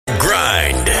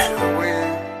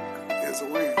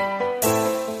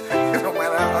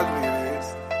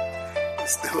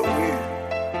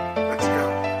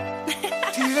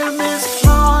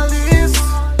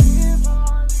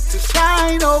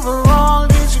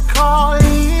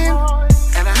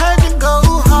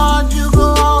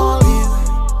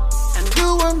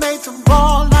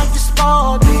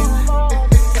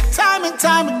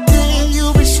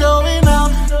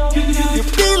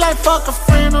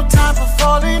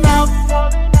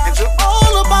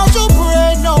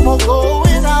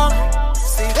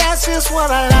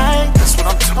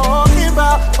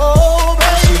Oh,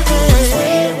 She always baby.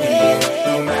 with me,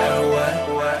 no matter what.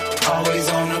 Always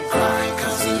on the grind,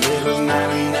 cause a little's not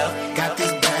enough. Got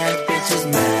these bad bitches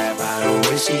mad by the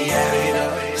way she had it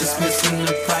up. Just missing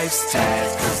the price tag,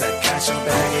 cause I cash her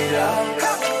bag it up.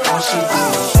 All she do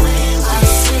is win. I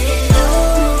see you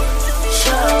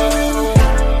shining,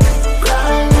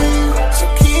 grinding, so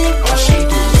keep All she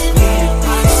do is win.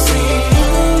 I see you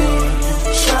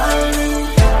shining,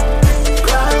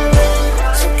 grinding,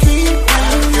 so keep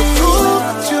grinding. You proved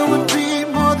that you would be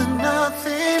more than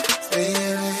nothing. Stay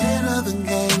ahead of the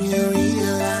game, you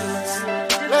realize.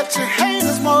 Let your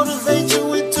haters motivate you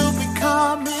into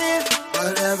becoming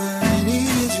whatever it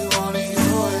is you want in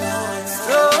your life.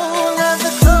 Don't let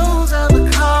the clothes of the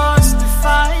cars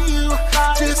define you.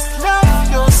 Just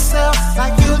love yourself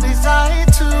like you desire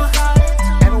to.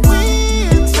 And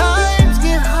when times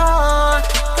get hard,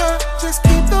 girl, just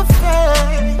keep the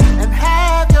faith and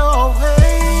have your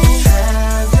way.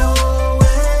 Have your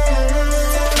way.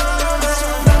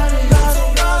 So proud of you. So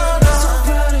proud of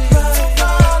you. So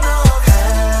proud of you.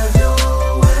 Have your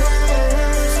way.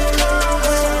 So proud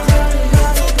of you.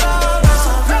 So proud of you.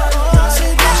 So proud of you. All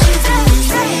she do is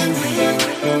win,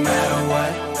 no matter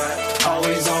what.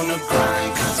 Always on the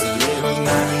grind, cause a little's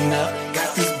not enough. Got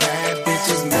these bad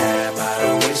bitches mad by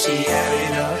the way she had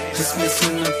it up. Just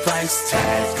missing the price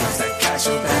tag, cause I cash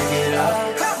her bag it up.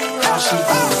 All she do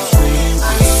is win. I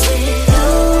see you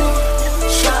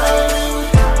shining,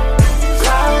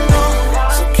 grinding,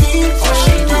 so keep All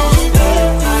she do is win.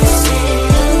 I see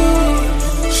you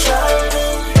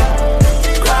shining,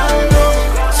 grinding,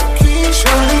 so keep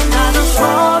shining. Not a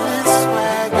falling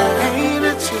swagger, ain't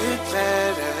a chick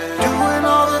better. Doing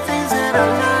all the things that I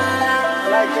like.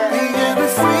 Being a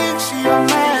freak, she a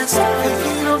master.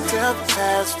 He don't tell the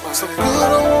past. So good, I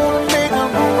wanna make her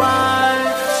my wife.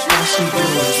 All she do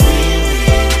is win,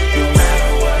 no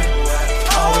matter what.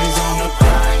 Always on the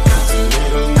grind, cause a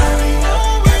little's not enough.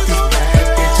 Got these bad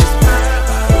bitches mad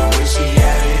by the way she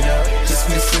had it up. Just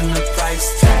missing the price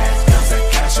tag, cause I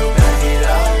cash her bag it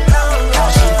up.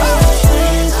 All she do is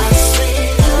win. I see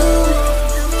you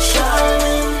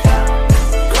shining,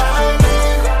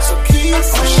 grinding, so keep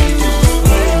All she do is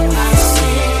win. I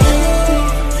see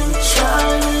you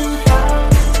shining,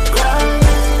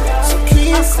 grinding, so keep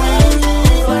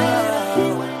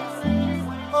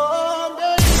Oh,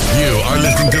 baby. You are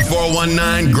listening to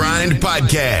 419 Grind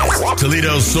Podcast,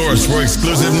 Toledo's source for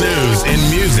exclusive news in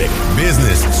music,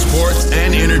 business, sports,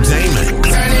 and entertainment.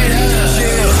 Turn it up.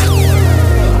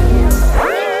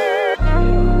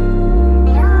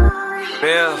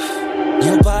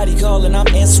 Your body calling, I'm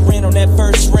answering on that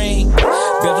first ring.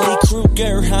 Beverly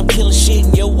Kruger, I'm killing shit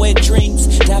in your wet dreams.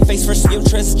 Die face first in your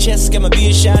trust chest, got my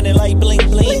beard shining like bling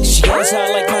bling. She goes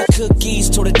hard like my cookies,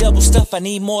 told her double stuff, I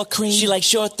need more cream. She like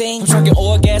short things, I'm talking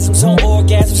orgasms on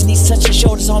orgasms, knees touching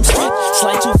shoulders, arms straight.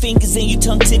 Slide 2 fingers in, you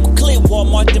tongue tickle clear.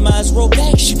 Walmart demise, roll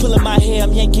back. She pulling my hair,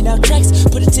 I'm yanking out tracks.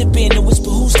 Put a tip in and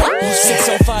whisper, who's that? Sex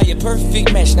on fire,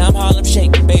 perfect match. Now I'm Harlem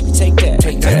shaking, baby, take that.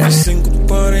 Take that. Every single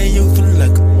part of you feel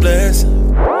like a blessing.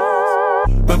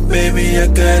 But baby, I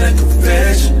got a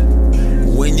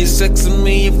confession. When you're sexing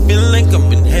me, you feel like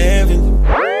I'm in heaven.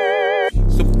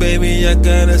 So baby, I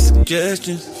got a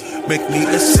suggestion. Make me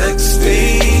a sex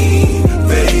fiend,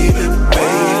 baby,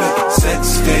 baby,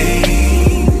 sex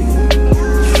fiend.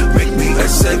 Make me a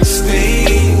sex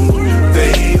fiend,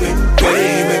 baby,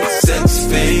 baby, sex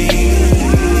fiend.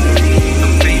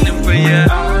 I'm feeling for ya.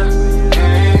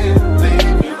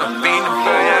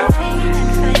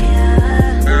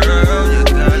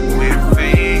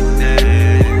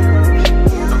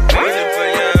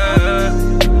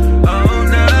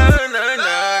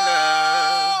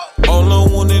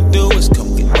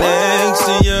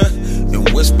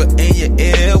 Whisper in your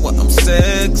ear while I'm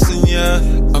sexing ya.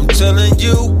 I'm telling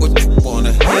you what you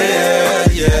wanna hear,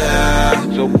 yeah.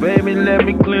 So baby, let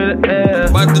me clear the air.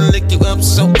 I'm about to lick you up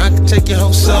so I can take your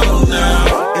whole soul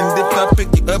now. And if I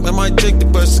pick you up, I might take the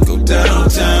bus to go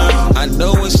downtown. I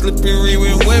know it's slippery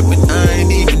when wet, but I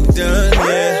ain't even done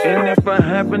yet. And if I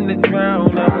happen to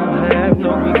drown, I won't have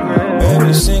no regret.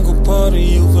 Every single part of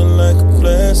you feel like a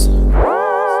blessing.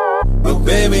 But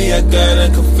baby, I got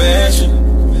a confession.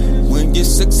 When you're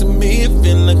sexing me, it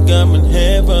feel like I'm in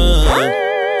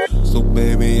heaven. So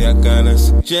baby, I got a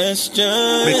suggestion.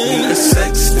 Make me a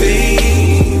sex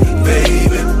fiend, baby,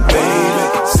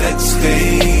 baby, sex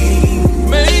fiend.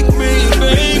 Make me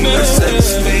a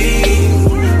sex fiend,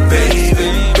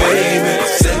 baby, baby,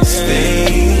 sex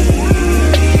fiend.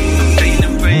 I'm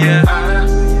feeling for ya.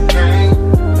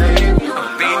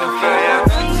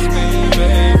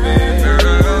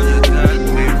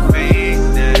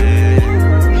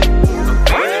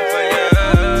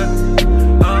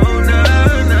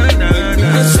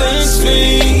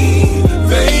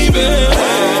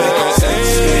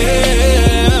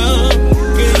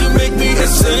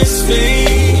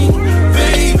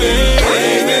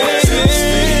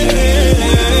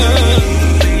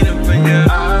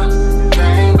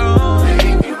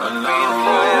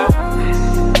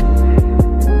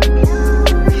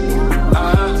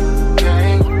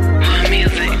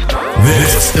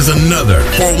 This is another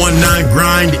 419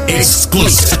 Grind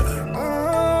exclusive.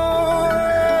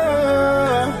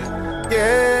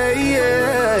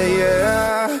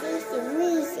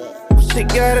 She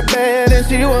got it bad and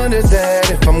she wonders that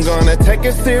if I'm gonna take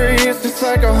it serious, it's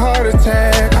like a heart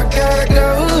attack. I gotta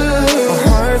go, my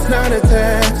heart's not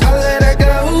attached. I let her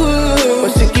go,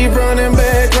 but she keep running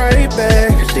back, right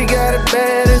back. She got it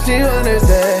bad and she wonders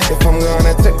that if I'm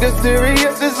gonna take it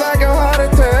serious, it's like a heart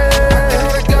attack.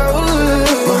 I gotta go,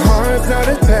 my heart's not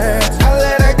attached. I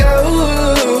let her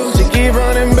go, she keep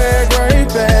running back, right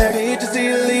back. Hate to see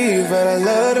you leave, but I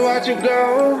love to watch you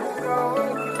go.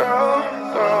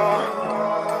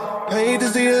 Hate to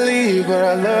see you leave, but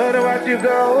I love to watch you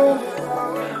go.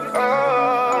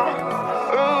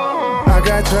 I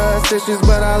got trust issues,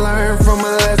 but I learned from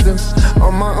my lessons.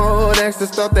 All my old exes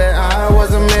thought that I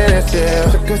was a menace,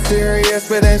 yeah. Took her serious,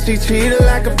 but then she cheated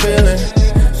like a villain.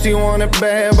 She wanted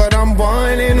bad, but I'm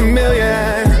one in a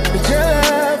million. But your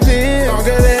love is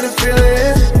stronger than a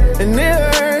feeling, and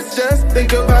it hurts just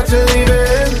think about you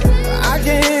leaving. I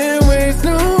can't waste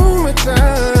no more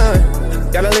time.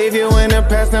 Gotta leave you in the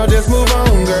past, now just move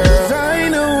on, girl. 'Cause I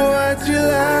know what you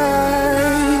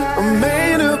like. I'm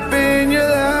made up in your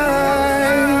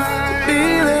life to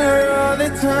be there all the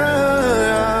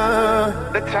time.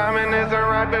 The timing isn't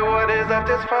right, but what is up,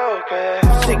 just focus.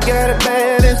 She got it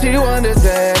bad and she wonders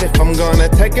that if I'm gonna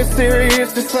take it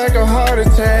serious, it's like a heart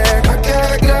attack. I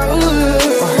gotta go,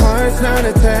 my heart's not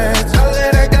attached. I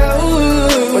let her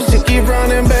go, but she keep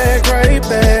running back, right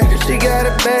back. She got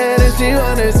it bad and she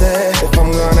wonders that if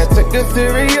I'm gonna take it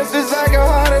serious, it's like a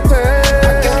heart attack.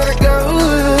 I gotta go,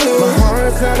 my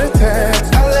heart's not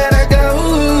attached. I let her go,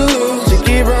 she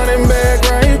keep running back,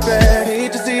 right back.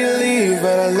 Hate to see you leave,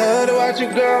 but I love to watch you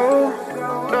go.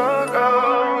 Go, go,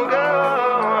 go.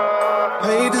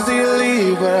 Hate to see you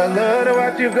leave, but I love to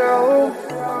watch you go.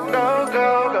 Go, go,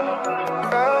 go,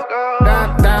 go, go.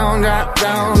 Drop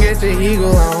down, get your ego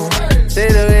on. Say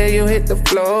the way you hit the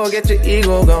floor, get your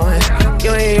ego going.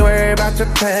 You ain't worried about your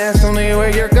past, only where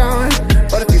you're going.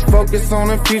 But if you focus on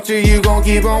the future, you gon'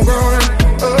 keep on growing.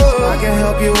 Oh, I can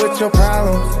help you with your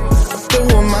problems. I'm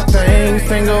doing my thing,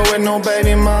 single with no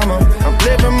baby mama. I'm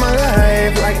living my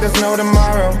life like there's no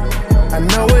tomorrow. I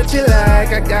know what you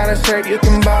like, I got a shirt you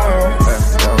can borrow.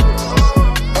 Let's go.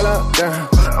 Hold up, down.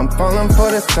 I'm falling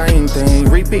for the same thing,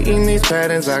 repeating these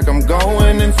patterns like I'm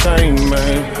going insane,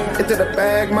 man. Get to the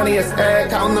bag, money is ag,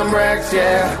 counting them racks,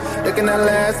 yeah. Looking at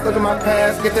last, look at my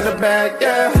past, get to the bag,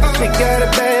 yeah. She got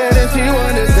it bad and she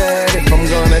wonders that if I'm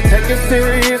gonna take it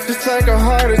serious, it's like a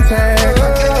heart attack. I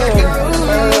gotta go,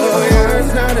 my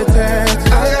heart's not attached.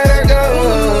 I gotta go,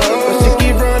 but she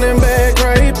keep running back,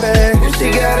 right back. She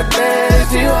got it bad and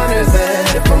she wonders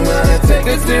that if I'm gonna take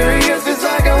it serious, it's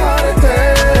like a heart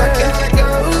attack. I gotta go.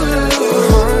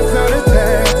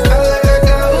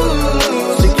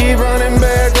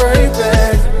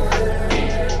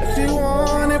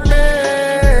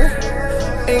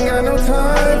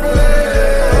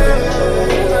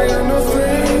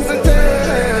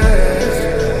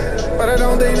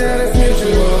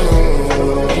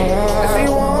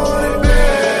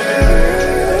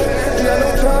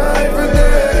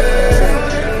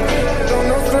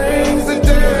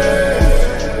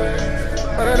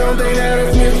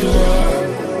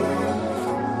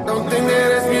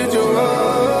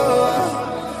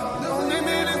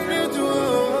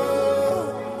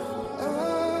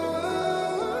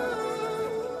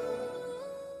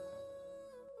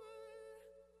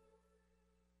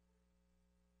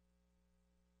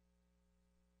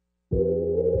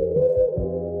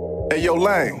 Hey, yo,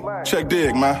 Lane, check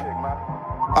dig, man.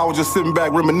 I was just sitting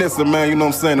back reminiscing, man, you know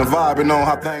what I'm saying, and vibing on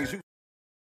how things used.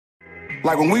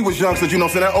 Like when we was youngsters, you know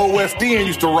what I'm saying, that old West End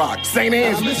used to rock. St.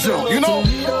 Angeles jump, you know?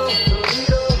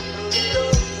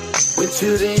 When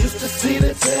children used to see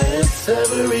the tents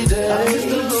every day. I used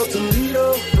to go to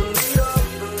Toledo.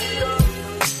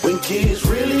 When kids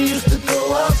really used to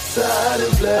go outside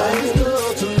and play. I used to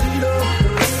go to Toledo.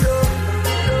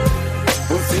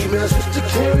 When females used to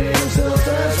carry themselves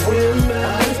as women.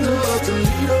 I used to go to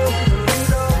Toledo.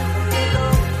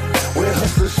 When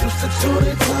hustlers used to do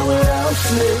their time without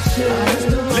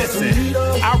snitching. Listen,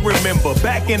 I remember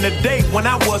back in the day when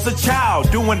I was a child,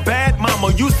 doing bad,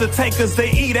 mama used to take us to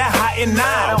eat at Hot and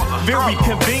Now. Very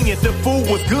convenient, the food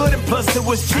was good and plus it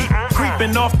was cheap.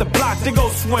 Creeping off the block to go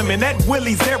swimming at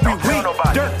Willie's every week.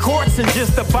 Dirt courts in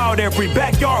just about every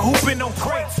backyard, hooping on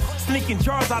crates. Sneaking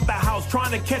jars out the house,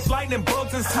 trying to catch lightning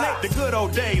bugs and snakes. The good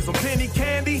old days when penny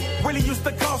candy really used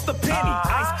to cost a penny.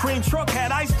 Ice cream truck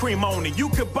had ice cream on it, you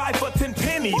could buy for 10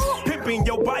 pennies. Pimping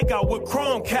your bike out with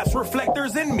chrome caps,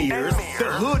 reflectors, and mirrors. The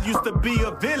hood used to be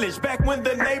a village back when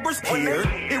the neighbors cared.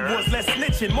 It was less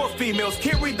snitching, more females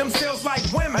carried themselves like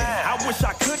women. I wish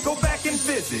I could go back and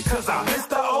visit, cause I miss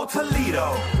the old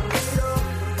Toledo.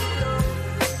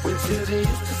 When children used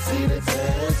to see the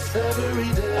test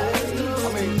every day.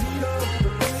 I mean,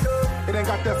 it ain't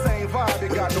got that same vibe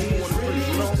it got no more in the streets,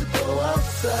 you know? To go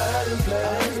outside and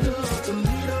play.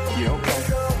 Yeah, okay.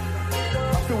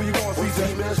 I feel where you going, CJ.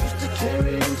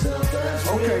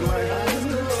 Okay, man.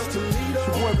 It's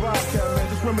your boy Bobcat, man.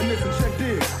 Just reminiscing, check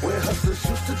this. Where hustlers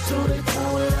used to chew their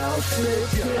tongue without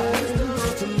snitching.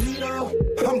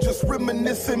 I'm just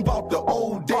reminiscing about the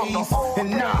old days. And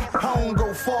nah, I don't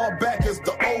go far back as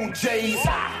the OJs.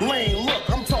 Lane, look,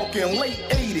 I'm talking late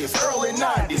 80s, early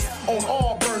 90s. On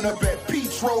Auburn up at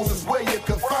Peach Rose is where you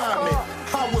could find me.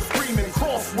 I was screaming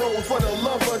crossroads for the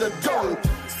love of the dough.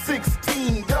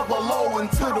 16 double O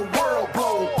until the world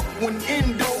blow. When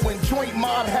Indo and Joint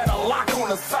Mob had a lock on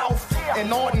the South.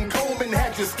 And Arden Coleman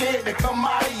had you scared to come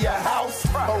out of your house.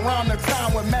 Around the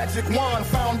time when Magic Wand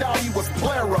found out he was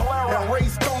Clara. And Ray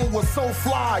Stone was so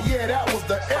fly, yeah, that was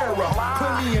the era.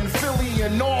 Philly and Philly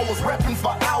and all was reppin'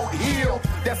 for Out Hill.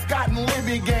 That Scott and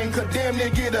Libby gang could damn near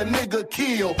get a nigga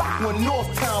killed. When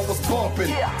Northtown was bumpin',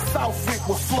 Southwick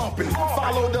was slumpin'.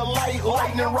 Follow the light,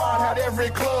 lightning rod had every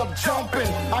club jumpin'.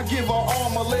 I give her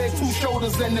arm, a leg, 2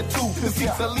 shoulders, and a tooth. To see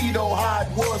Toledo how it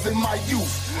was in my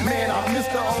youth. Man, I miss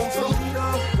the old Toledo.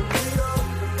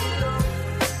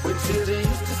 When children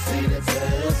used to see the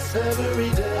test every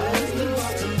day.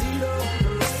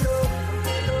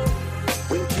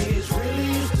 When kids really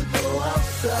used to go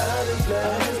outside and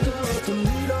play.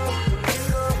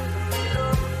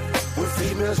 When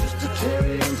females used to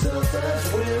carry themselves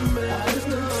as women.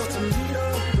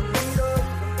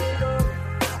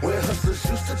 When hustlers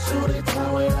used to chew their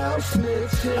tongue without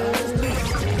snitching.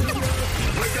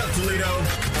 Wake up, Toledo.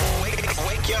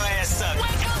 Wake your ass up.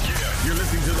 You're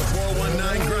listening to the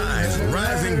 419 Grind,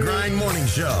 Rise and Grind Morning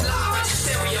Show.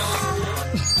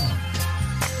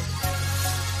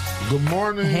 Good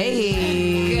morning.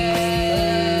 Hey,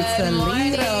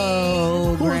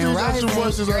 Toledo. Grand Rising.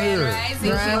 Voices are here.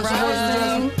 Grand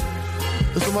Rising.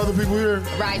 There's some other people here.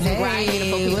 Rise and grind,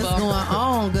 beautiful Hey, people. what's going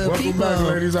on, good Welcome people? back,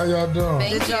 ladies. How y'all doing?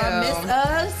 Thank Did y'all you. miss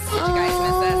us? Did you guys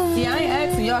miss us? See, I ain't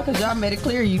asking y'all because y'all made it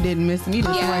clear you didn't miss me this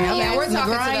morning. I'm Yeah, we're asking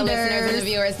talking to the listeners and the grinders.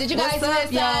 viewers. Did you What's guys up,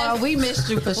 miss y'all? us? We missed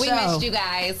you for We sure. missed you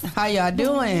guys. How y'all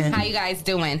doing? How you guys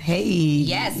doing? Hey.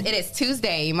 Yes, it is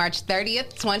Tuesday, March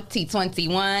 30th,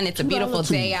 2021. It's a beautiful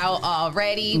day out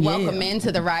already. Yeah. Welcome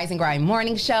into the Rise and Grind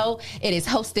Morning Show. It is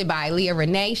hosted by Leah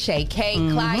Renee, Shay K,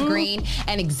 Clyde Green,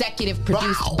 and executive produced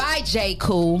by J.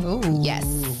 Cool. Ooh. Yes.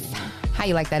 How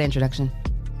you like that introduction?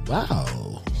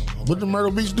 Wow. With the Myrtle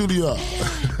Beach studio.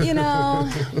 You know,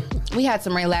 we had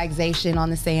some relaxation on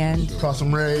the sand. Caught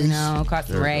some rays. Caught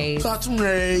some rays. Caught some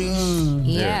rays.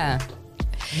 Yeah.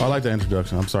 I like that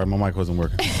introduction. I'm sorry, my mic wasn't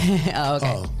working. Oh,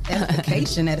 okay. Oh,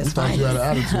 Edification at its thought you had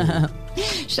finest. an attitude.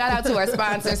 Shout out to our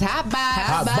sponsors, Hot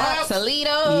Hot Box, Box.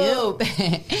 Toledo,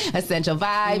 Essential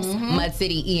Vibes, Mud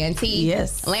City ENT,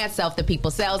 Yes. Lance Self, the People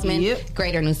Salesman, Yep.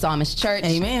 Greater New Psalmist Church,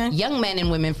 Amen. Young Men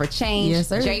and Women for Change, Yes,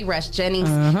 sir. J. Rush Jennings,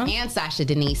 and Sasha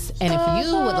Denise. And if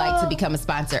you would like to become a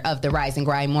sponsor of the Rise and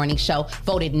Grind Morning Show,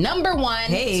 voted number 1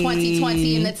 Hey.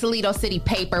 2020 in the Toledo City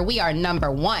paper, we are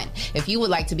number 1. If you would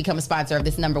like to become a sponsor of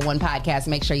this number 1 podcast,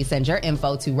 make sure you send your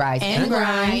info to Rise and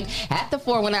Grind at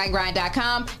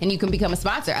the419grind.com and you can become a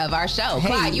sponsor of our show. Hey.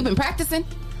 Clyde, you been practicing?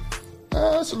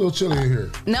 It's a little chilly in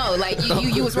here. No, like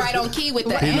you was right on key with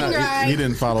the He, and grind. he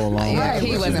didn't follow along. Right,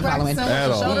 he wasn't following At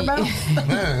all. Shoulder bounce?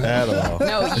 At all.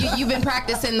 No, you've been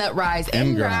practicing the Rise and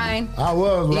And grind. grind. I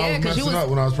was when I was 'cause messing up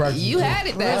when I was practicing. You had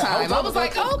it that Yeah, time. I was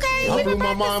like, okay, I we've blew been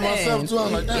my mind practicing. myself too. I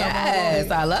was like, damn.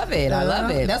 Yes, I love it. I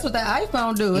love it. That's what that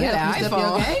iPhone do. It Yeah, helps you the step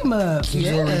your iPhone. game up. It's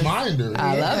a reminder.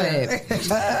 I love it.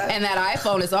 And that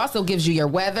iPhone is also gives you your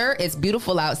weather. It's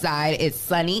beautiful outside. It's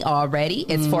sunny already.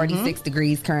 It's 46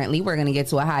 degrees currently. We're going to get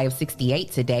to a high of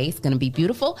 68 today. It's going to be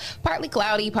beautiful. Partly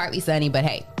cloudy, partly sunny, but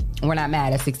hey, we're not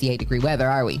mad at 68-degree weather,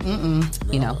 are we?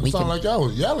 You know, we Sound can. like y'all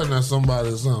was yelling at somebody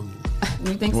or something.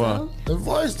 You think What? so? The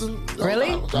voice.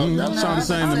 Really? Sounds the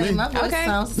same to me. My voice Okay.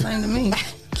 sounds the same to me.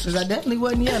 Because I definitely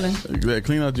wasn't yelling. Yeah,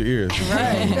 clean out your ears.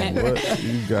 Right. What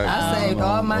you got I saved going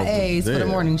all on my over A's for the there?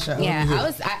 morning show.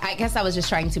 Yeah, I guess I was just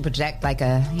trying to project like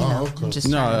a, just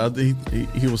No,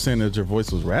 he was saying that your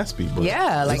voice was raspy. But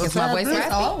Yeah, like it's my voice It's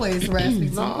raspy. always raspy.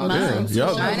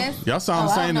 yeah, y'all sound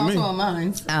the same to me.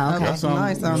 Mine. Oh, okay. Y'all sound-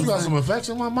 Mine sounds You the got same. some effects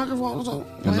in my microphone or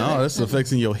something? No, that's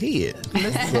affecting your head.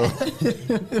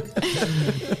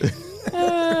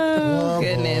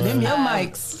 Goodness. Them your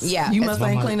mics. Yeah. You as- must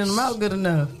ain't cleaning them out good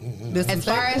enough. As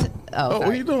far as what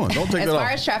are you doing? Don't take as that far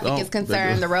off. as traffic Don't is take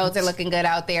concerned, that- the roads are looking good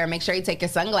out there. Make sure you take your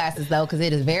sunglasses though, because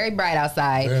it is very bright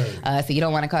outside. So you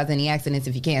don't want to cause any accidents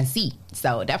if you can't see.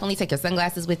 So definitely take your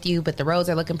sunglasses with you. But the roads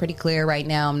are looking pretty clear right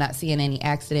now. I'm not seeing any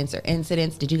accidents or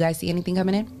incidents. Did you guys see anything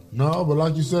coming in? No, but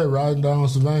like you said, riding down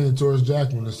Savannah towards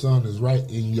Jackman, the sun is right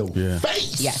in your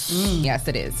face. Yes, yes,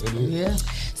 it is. Yeah.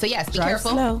 So yes, be Drive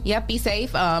careful. slow. Yep, be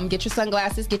safe. Get your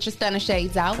sunglasses, get your stunner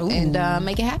shades out, and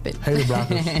make it happen.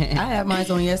 I had mine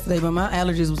on yesterday, but my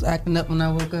allergies was acting up when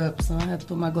I woke up, so I had to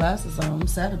put my glasses on. I'm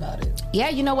sad about it. Yeah,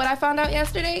 you know what I found out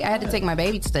yesterday? I had to take my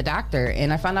baby to the doctor,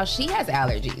 and I found out she has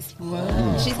allergies.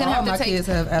 Wow. She's gonna All have to my take. kids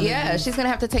have allergies. Yeah, she's gonna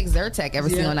have to take Zyrtec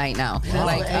every Yeah. single night now. Wow.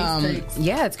 Like, That's what Ace takes.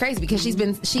 yeah, it's crazy because she's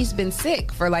been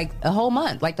sick for like a whole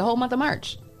month, like the whole month of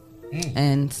March.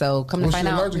 And so, come What's to find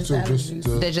she out, allergic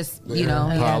to? they're just the you know,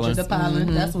 air? Pollen. The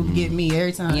pollen. That's what get me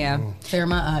every time. Yeah. Tear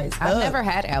my eyes. I've up. never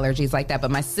had allergies like that,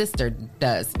 but my sister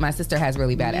does. My sister has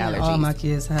really bad Yeah, allergies. all my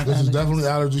kids have This is allergies. definitely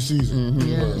allergy season.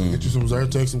 Get you some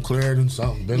Zyrtec, some Claritin,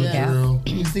 something, Benadryl.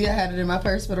 You see, I had it in my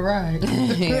purse for the ride.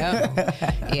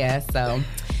 Yeah, so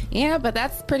yeah, but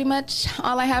that's pretty much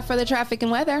all I have for the traffic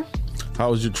and weather.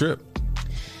 How was your trip?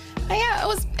 Yeah,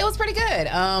 it was pretty good.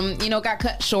 Got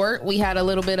cut short. We had a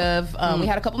little bit of we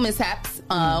had a couple mishaps.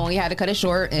 We had to cut it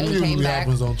short, and That we came usually back.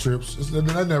 happens on trips.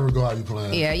 That never go how you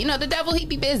plan. Yeah, the devil, he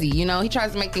be busy. He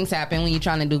tries to make things happen when you're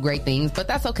trying to do great things, but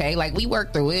that's okay. Like, we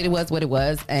worked through it. It was what it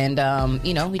was. And,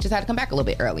 we just had to come back a little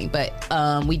bit early. But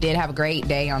we did have a great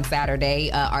day on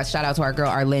Saturday. Our shout out to our girl,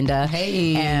 Arlinda.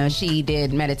 Hey. And she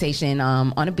did meditation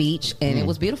on a beach, and it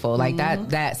was beautiful. Like,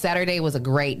 that Saturday was a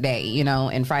great day,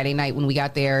 and Friday night when we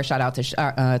got there, shout out to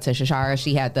Shashara.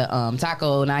 She had the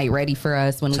taco night ready for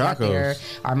us when we got there.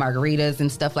 Our margaritas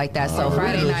and stuff like that. So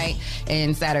Friday night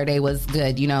and Saturday was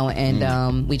good,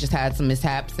 and we just had some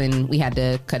mishaps and we had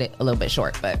to cut it a little bit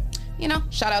short. But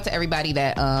shout out to everybody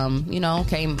that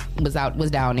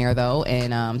was down there though,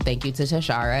 and thank you to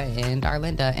Tashara and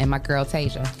Arlinda and my girl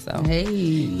Tasia. So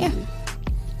hey,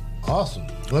 awesome.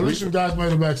 Well, at least you guys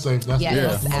made it back safe. That's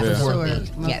yes, absolutely.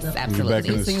 Sure. Yes, Back in absolutely.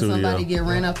 the seen studio. somebody get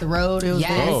ran off the road. It was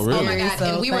Yes. Oh, really? Oh my God. So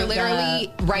And we were thank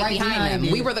literally God. right behind them.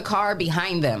 it. We were the car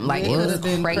behind them. Like, It it was would've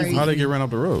been crazy. How'd they get ran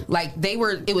off the road? Like,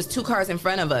 it was two cars in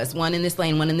front of us, one in this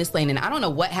lane, and I don't know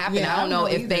what happened. Yeah, I don't know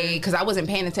if either. because I wasn't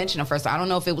paying attention at first, so I don't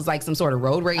know if it was like some sort of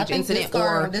road rage I think incident this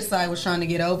car or on this side was trying to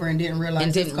get over and didn't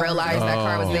realize that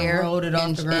car was and there. rolled it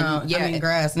off the ground. I mean,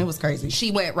 grass, and it was crazy.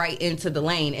 She went right into the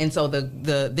lane, and so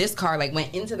this car like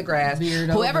went into the grass. Veered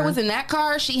Whoever over. was in that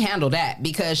car, she handled that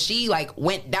because she like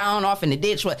went down off in the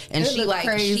ditch, and It she looked like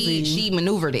crazy. she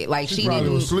maneuvered it like She she probably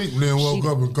didn't. was asleep and then woke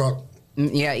up and caught.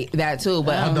 Yeah, that too.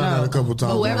 But I've done that a couple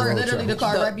times. Whoever- on the road Literally, the trip.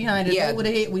 car right behind us. Yeah. They would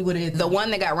have hit. We would have hit. The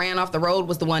one that got ran off the road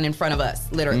was the one in front of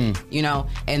us, literally.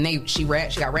 And she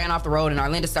got ran off the road, and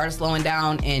Arlinda started slowing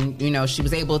down, and she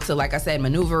was able to, like I said,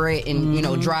 maneuver it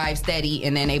and drive steady,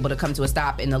 and then able to come to a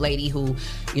stop. And the lady who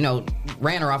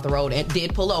ran her off the road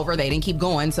did pull over. They didn't keep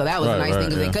going, so that was a nice thing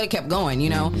because they could have kept going.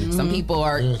 Some people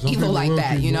are Yeah, some evil people like will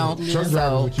that, keep going. Truck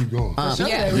drivers will keep going.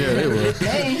 Yeah, they will. They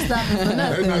ain't stopping for They're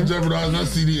nothing. not jeopardizing that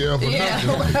CDL for nothing.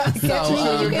 So,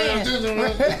 You should pay attention,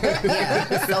 man.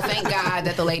 yeah. So thank God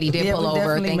that the lady did Yeah, pull we over.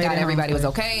 definitely Thank made God it home everybody was safe.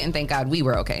 okay, and thank God we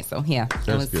were okay. So yeah,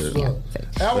 That's good. Yeah.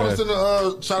 Hey, I want to send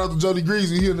a shout out to Jody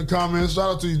Greasy here in the comments.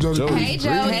 Shout out to you, Jody. Jody. Greasy. Hey,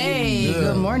 Jody. Hey, Yeah.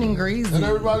 good morning, Greasy. And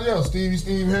everybody else, Steve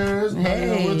Harris,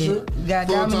 Hey, Richard, got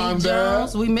full-time Dominique dad.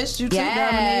 Jones. We missed you too,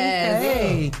 Yes.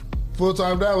 Dominique. Hey.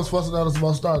 Full-time dad was fussing at us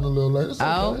about starting a little late. It's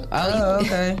okay. Oh,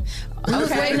 okay. We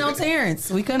was Okay. waiting on Terrence.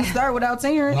 We couldn't start without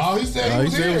Terrence. No, he said he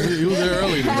was here. He was there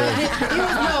early today.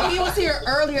 He was here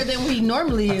earlier than he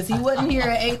normally is. He wasn't here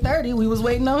at 8:30. We was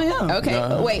waiting on him.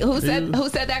 Okay, wait. Who said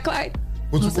that, Clyde?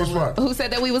 Which part? Who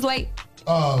said that we was late?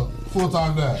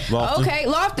 Full-time dad. Lofton. Okay,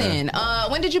 Lofton.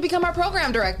 When did you become our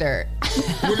program director?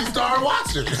 When he started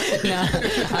watching. No,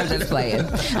 I'm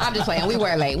just playing. We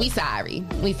were late. We sorry.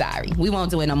 We won't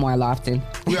do it no more, Lofton.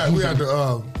 We had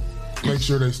to make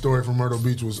sure their story from Myrtle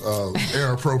Beach was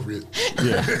air appropriate.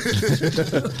 Yeah.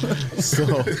 So,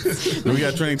 do we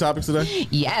got trending topics today?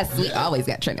 Yes, we always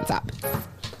got trending topics.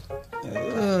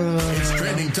 It's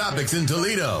trending topics in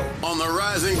Toledo on the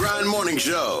Rise and Grind Morning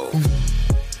Show.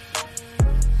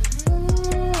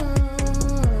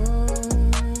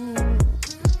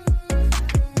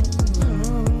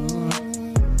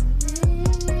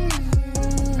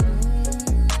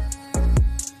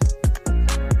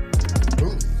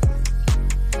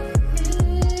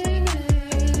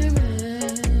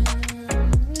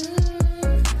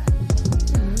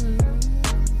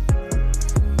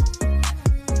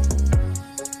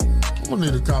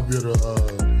 need a copy of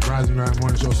the Rising Grind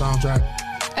Morning Show soundtrack.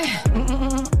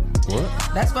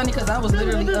 What? That's funny because I was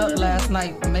literally up last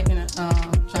night making it, trying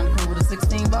to come up with a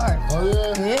 16 bar.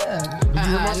 Oh yeah,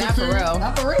 yeah. Not for real.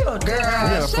 Not for real, girl. We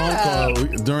had a phone call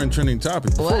during Trending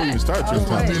Topics before we even started Trending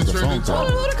Topics. It's a phone call.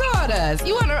 Who would have called us?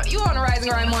 You on the Rising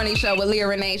Grind Morning Show with Leah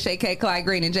Renee, Shay K, Clyde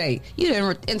Green, and Jay. You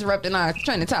didn't interrupt in our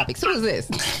Trending Topics. Who is this?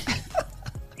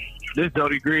 This is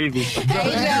Jody Greasy.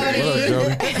 Hey,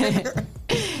 Jody.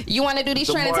 You want to do these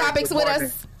Trending Topics with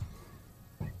us?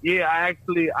 Yeah, I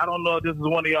don't know if this is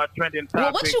one of y'all trending topics.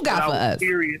 Well, what you got for us?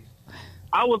 Curious.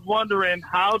 I was wondering,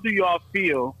 how do y'all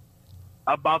feel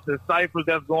about the ciphers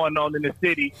that's going on in the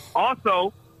city?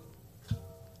 Also,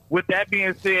 with that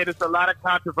being said, it's a lot of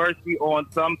controversy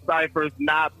on some ciphers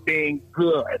not being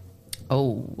good.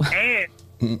 Oh. And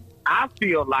I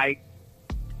feel like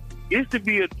it should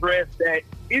be addressed that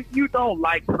if you don't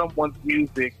like someone's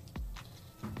music,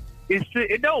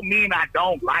 it don't mean I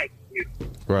don't like you.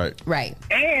 Right.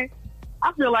 And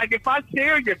I feel like if I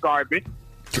share your garbage,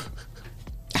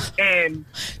 and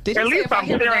at least I'm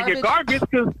sharing your garbage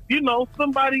because,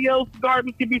 somebody else's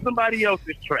garbage can be somebody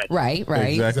else's treasure. Right.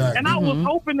 Exactly. And I was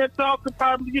hoping that y'all could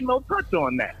probably, touch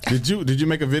on that. Did you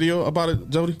make a video about it,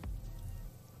 Jody?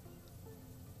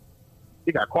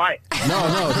 You got quiet.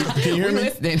 No. Can you hear me?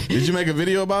 Listening. Did you make a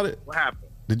video about it? What happened?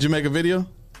 Did you make a video?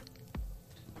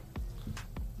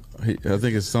 I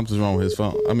think something's wrong with his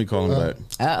phone. Let me call him back.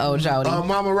 Uh-oh, Jody.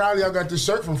 Mama Riley, I got this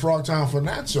shirt from Frogtown for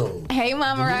Nacho. Hey,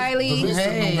 Mama Riley. The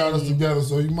Mystic got us together,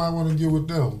 so you might want to get with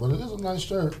them. But it is a nice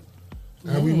shirt.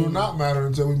 And we will not matter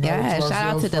until we matter to ourselves. Shout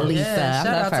out to first. Delisa. Yeah,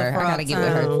 I love her. I got to get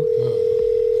with her.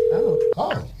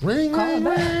 Oh, ring, ring,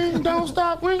 ring, don't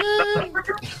stop ringing.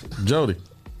 Jody.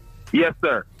 Yes,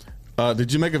 sir.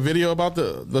 Did you make a video about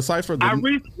the cipher?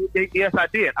 Yes, I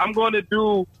did. I'm going to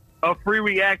do a free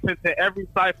reaction to every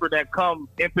cipher that comes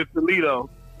into Toledo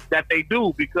that they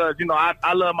do because,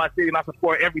 I love my city and I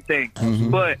support everything.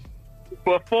 Mm-hmm. But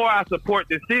before I support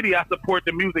the city, I support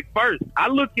the music first. I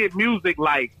look at music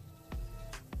like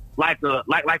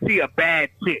she a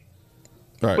bad chick.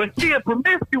 Right. But she a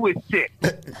promiscuous chick.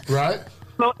 Right.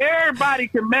 So everybody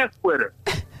can mess with her.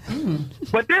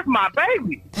 But this my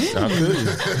baby.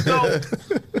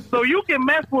 So you can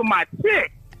mess with my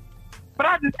chick. But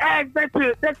I just ask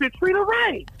that you treat her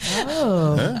right.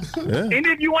 Oh. Yeah. And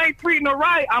if you ain't treating her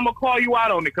right, I'm gonna call you out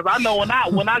on it. Cause I know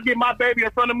when I get my baby in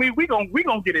front of me, we gonna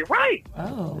get it right.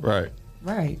 Oh. Right.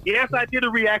 Yes, I did a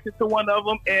reaction to one of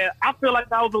them, and I feel like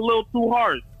that was a little too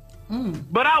harsh.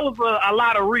 But I was a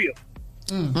lot of real.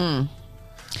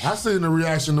 I seen the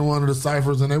reaction to one of the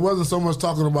ciphers, and they wasn't so much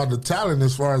talking about the talent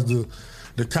as far as the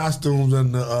costumes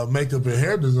and the makeup and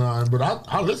hair design, but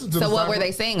I listened to. So the what cipher. were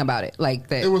they saying about it? Like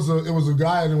that? It was a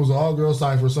guy and it was an all girl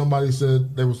cipher. Somebody said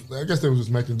I guess they was just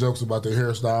making jokes about their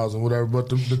hairstyles and whatever. But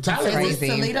the talent was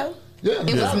Toledo. Yeah,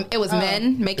 it was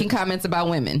men making comments about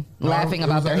women, laughing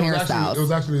about their hairstyles. It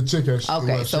was actually a chick that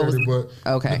shared it, but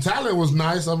the talent was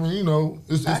nice. I mean,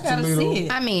 it's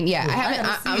Toledo. I mean, yeah, I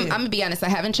haven't. I'm gonna be honest, I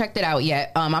haven't checked it out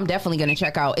yet. I'm definitely gonna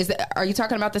check out. Are you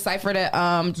talking about the cipher that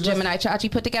Gemini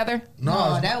Chachi put together?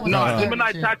 No, that was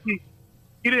Gemini Chachi.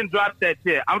 He didn't drop that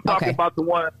yet. I'm talking about the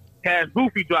one Cash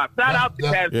Goofy dropped. Shout out to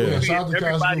Cash Goofy. Shout out to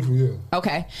everybody Cash Goofy.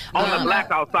 Okay, on the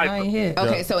Blackout cipher.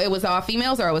 Okay, so it was all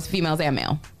females or it was females and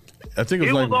male? I think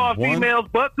it was all females,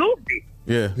 but Goofy.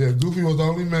 Yeah, Goofy was the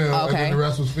only male, and then the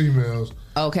rest was females.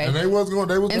 Okay, and they was going.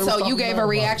 They was. And so you gave a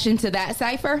reaction to that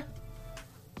cipher?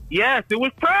 Yes, it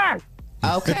was trash.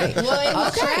 Okay, well, it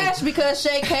was trash because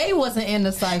Shay K wasn't in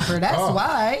the cipher. That's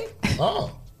why.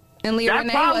 Oh, and Leah That's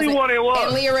Renee probably wasn't. what it was.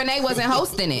 And Leah Renee wasn't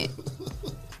hosting it.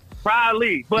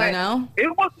 Probably, but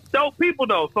it was dope people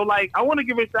though. So I want to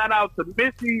give a shout out to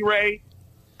Missy Ray,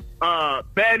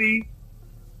 Betty,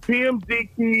 PMG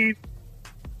Keys,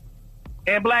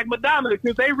 and Black Madonna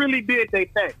because they really did their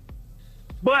thing.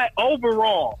 But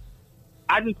overall,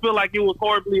 I just feel like it was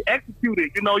horribly executed.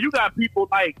 You got people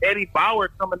like Eddie Bauer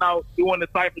coming out doing the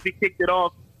cipher. He kicked it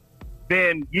off.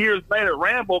 Then years later,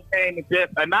 Rambo came and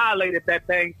just annihilated that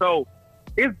thing. So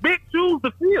it's big shoes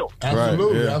to fill.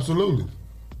 Absolutely, absolutely.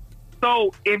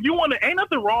 So if you want to, ain't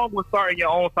nothing wrong with starting your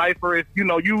own cipher. If you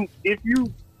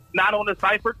not on the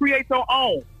cipher, create your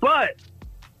own. But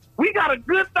we got a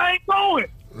good thing going.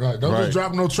 Right. Don't just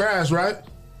drop no trash, right?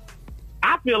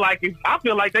 I feel like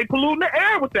they polluting the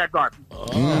air with that garbage.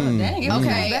 Dang,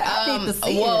 okay.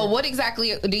 Well, what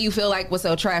exactly do you feel like was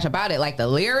so trash about it? Like the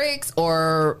lyrics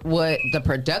or what the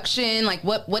production? Like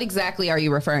what exactly are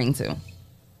you referring to?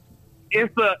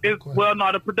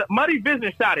 Muddy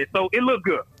Vision shot it, so it looked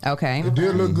good. Okay. It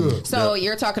did look good. So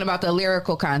you're talking about the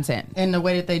lyrical content and the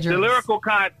way that they dress. The lyrical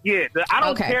content, I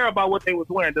don't Okay. care about what they was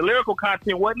wearing. The lyrical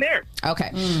content wasn't there.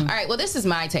 Okay. All right. Well, this is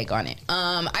my take on it.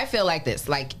 I feel like this.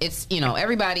 Like, it's,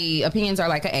 everybody, opinions are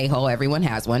like an a-hole. Everyone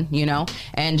has one,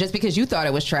 And just because you thought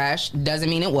it was trash doesn't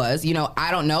mean it was.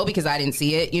 I don't know because I didn't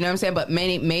see it. You know what I'm saying? But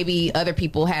maybe other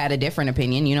people had a different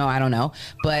opinion. I don't know.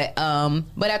 But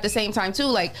at the same time, too,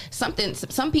 like, some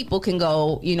people can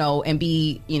go, and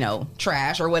be,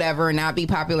 trash or whatever and not be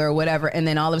popular or whatever. And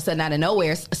then all of a sudden, out of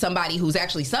nowhere, somebody who's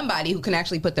actually somebody who can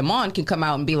actually put them on can come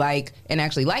out and be like, and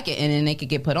actually like it. And then they could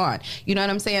get put on. You know what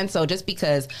I'm saying? So just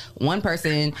because one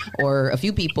person or a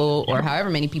few people or however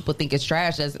many people think it's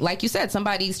trash, like you said,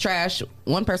 somebody's trash,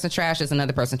 one person's trash is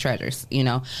another person's treasures,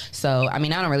 So, I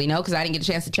mean, I don't really know because I didn't get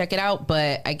a chance to check it out.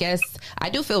 But I guess I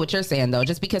do feel what you're saying, though.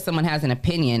 Just because someone has an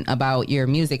opinion about your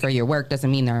music or your work doesn't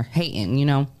mean they're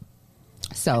hating,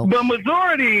 So the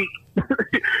majority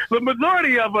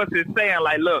of us is saying,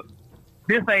 like, look,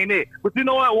 this ain't it. But you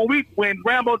know what? When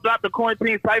Rambo dropped the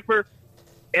Quarantine Cypher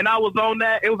and I was on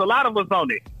that, it was a lot of us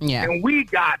on it. Yeah. And we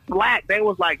got flack. They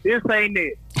was like, this ain't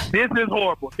it. This is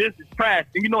horrible. This is trash.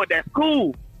 And you know what? That's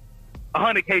cool.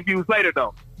 100K views later,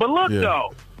 though. But look,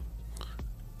 though,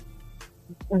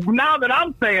 now that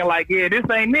I'm saying, like, yeah, this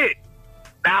ain't it,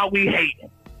 now we hate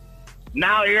it.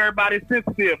 Now everybody's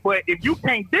sensitive. But if you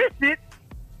can't dish it,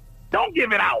 don't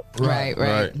give it out.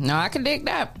 Right. No, I can dig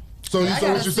that. So what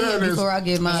you're saying is, before I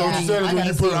get mine. So what you're saying is when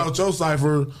you put out your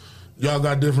cipher, y'all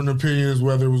got different opinions,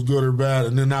 whether it was good or bad.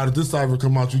 And then now that this cipher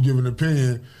come out, you give an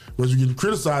opinion, but you get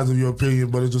criticized of your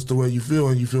opinion, but it's just the way you feel,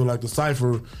 and you feel like the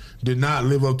cipher did not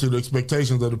live up to the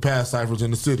expectations of the past ciphers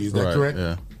in the city. Is that correct?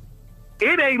 Yeah.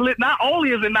 It ain't not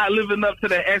only is it not living up to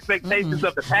the expectations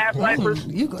of the past ciphers,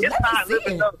 it's not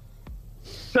living up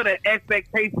to the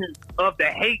expectations of the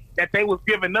hate that they was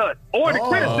giving us or the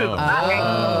criticism.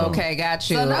 Okay, got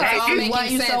you. So now It's all why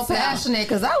making you so sense now. passionate?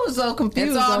 Because I was so confused.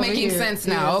 It's all over making here. sense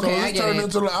now. Okay, I get it.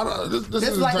 This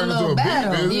is like a little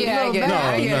battle. Yeah, I get it.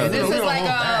 I get it. This is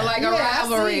like a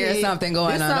rivalry or something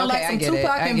going this on. Sound Okay, like I some get it.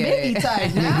 Tupac I and get Biggie it.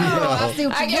 type. Now I see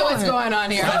what I you're get what's doing. going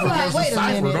on here. I'm like, wait a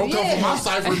minute. Don't come for my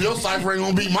cipher. Your cipher ain't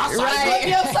gonna beat my cipher. Flip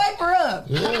your cipher up.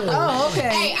 Oh, okay.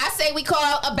 Hey, I say we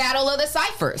call a battle of the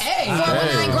ciphers. Hey,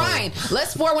 419 grind.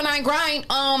 Let's 419 grind.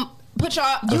 Put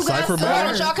y'all. You got why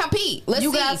don't y'all compete? Let's see.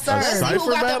 Let's see who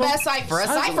got the best cipher. A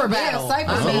cipher battle.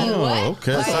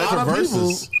 Okay, Like, cipher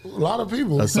versus. A lot of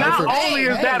people. Not only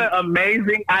is that an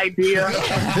amazing idea,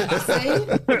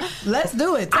 let's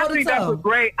do it. I think that's a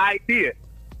great idea.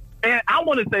 And I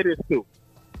want to say this too.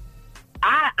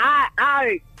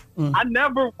 I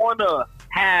never want to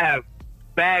have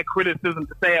bad criticism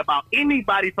to say about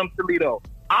anybody from Toledo.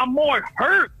 I'm more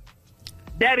hurt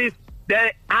that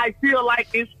I feel like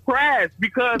it's trash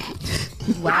because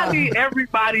I need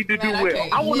everybody to do well.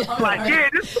 I want to be like, yeah,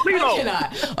 this is Toledo.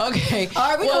 Okay.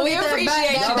 All right, well, we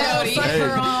appreciate you, Jody.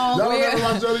 Y'all remember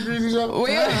about Jody Greasy show?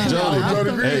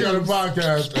 Jody Greasy got a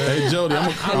podcast. Hey, Jody,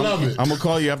 I love it. I'm going to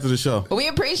call you after the show. We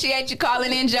appreciate you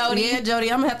calling in, Jody. Yeah,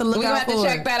 Jody, I'm going to have to look We're out going to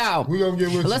have to check that out. We're going to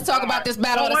get with Let's talk about this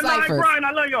battle of the ciphers. Grind,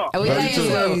 I love y'all. We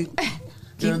love you.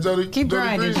 Yeah, Jody, keep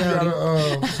grinding, Jody.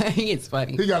 It's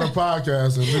funny. He got a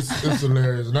podcast, and it's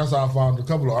hilarious. And that's how I found a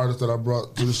couple of artists that I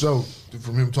brought to the show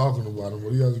from him talking about him.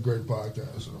 But he has a great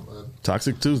podcast. So, man.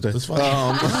 Toxic Tuesday. It's fun.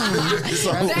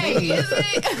 Dang, is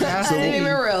it? I didn't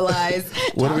even realize.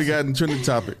 What do we got in trending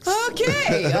topics?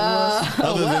 Okay.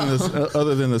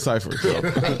 Other than the cipher.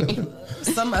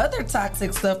 Some other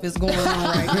toxic stuff is going on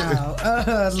right now.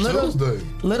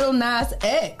 Little Nas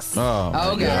X.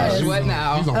 Oh gosh, what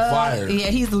now? He's on fire. Yeah,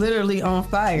 he's literally on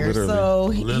fire. Literally. So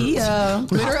he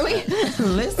literally.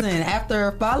 Listen,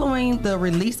 after following the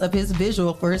release of his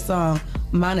visual for his song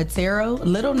Monetero,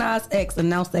 Little Nas X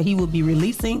announced that he would be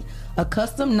releasing a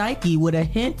custom Nike with a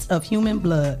hint of human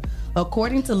blood.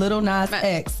 According to Little Nas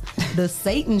X, the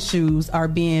Satan shoes are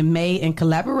being made in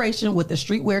collaboration with the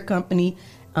streetwear company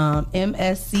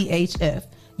MSCHF,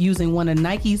 using one of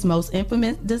Nike's most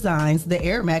infamous designs, the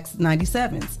Air Max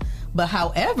 97s. But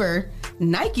however,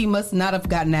 Nike must not have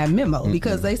gotten that memo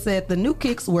because they said the new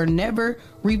kicks were never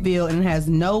revealed and has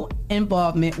no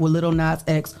involvement with Little Nas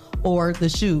X or the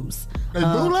shoes.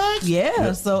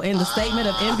 Yeah, so in the statement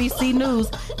of NBC News,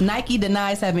 Nike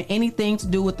denies having anything to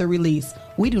do with the release.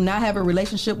 We do not have a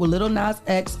relationship with Little Nas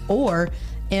X or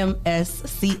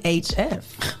MSCHF.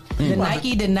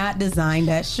 Nike did not design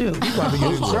that shoe. He's about to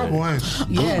get in trouble, ain't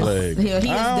he? Yes. He is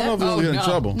I don't know if he'll get in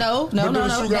trouble. No.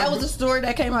 That was a story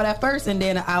that came out at first, and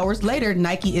then hours later,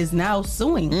 Nike is now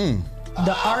suing.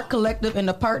 the Art Collective and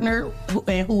the partner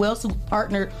who else who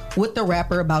partnered with the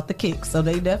rapper about the kicks. So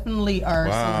they definitely are.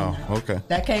 Wow. suing. Okay.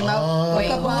 That came out. Wait, a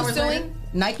couple who's hours suing? later.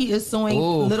 Nike is suing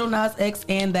Ooh. Lil Nas X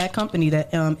and that company,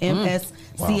 that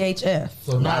MSCHF.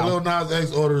 So now Lil Nas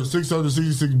X ordered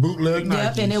 666 bootleg Nikes.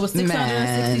 Yep, and it was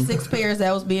 666 pairs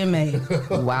that was being made.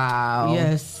 Wow.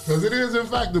 Yes. Because it is, in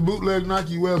fact, the bootleg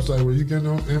Nike website where you can,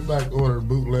 in fact, order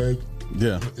bootleg.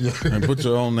 Yeah. And put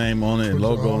your own name on it and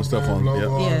logo and stuff on it. Yep.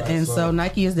 Yeah, and so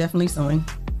Nike is definitely suing.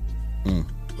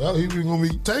 Well, he was going to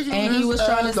be taking And his he was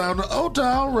trying ass to down the Old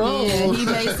Town Road. Yeah, he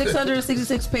made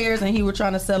 666 pairs, and he was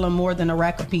trying to sell them more than a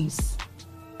rack a piece.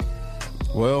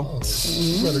 Well,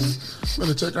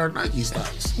 better check our Nike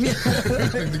stocks. Get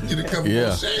a couple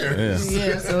more shares.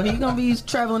 Yeah, so he's gonna be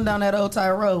traveling down that Old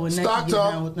Town Road when Stock Nike get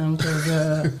talk. down with them. Cause,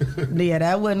 yeah,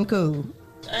 that wasn't cool.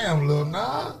 Damn, Lil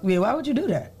Nas. Yeah, why would you do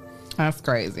that? That's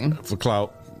crazy. For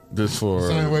clout. Just for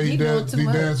Same way he doing danced. too He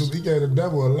much. danced. He gave the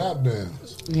devil a lap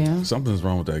dance. Yeah. Something's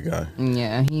wrong with that guy.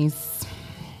 Yeah, he's.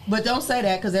 But don't say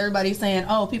that because everybody's saying,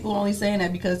 "Oh, people only saying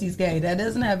that because he's gay." That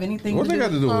doesn't have anything. What to they do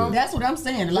got to do with it? That's what I'm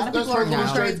saying. A lot of That's people are going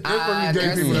straight. crazy.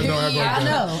 There's gay people that don't act like I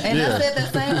that. know, and I said the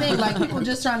same thing. Like people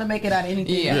just trying to make it out of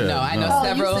anything. Yeah, no, I know Oh,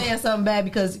 several. you saying something bad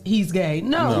because he's gay?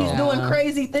 No, he's doing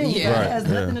crazy things. Yeah. That has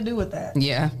nothing to do with that.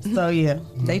 Yeah. So yeah,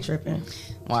 they tripping.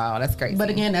 Wow, that's crazy. But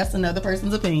again, that's another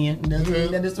person's opinion. Doesn't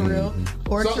mean that it's real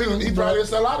or So true. he probably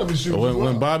sell out of his shoes.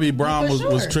 When Bobby Brown For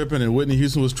was sure. tripping and Whitney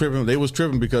Houston was tripping, they was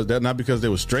tripping because not because they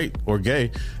was straight or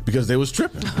gay, because they was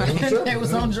tripping. They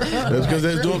was on drugs. That's because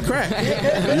they was doing crack.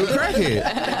 You a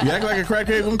crackhead. You act like a crackhead,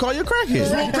 we're gonna call you a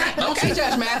crackhead. Okay,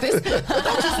 Judge Mathis.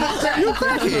 You a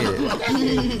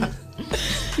crackhead.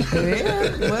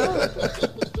 Yeah, well,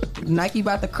 Nike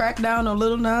about to crack down on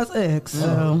Lil Nas X.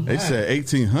 So They said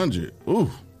 1,800. Ooh.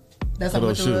 that's For how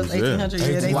much those it was. shoes, yeah. 1,800.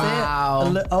 Yeah, they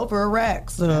Wow. said over a rack.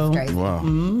 So Crazy. Wow.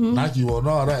 Nike want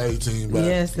all that 18 back.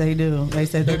 yes, they do. They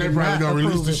said Then they would probably not gonna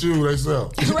release approve the it. shoe they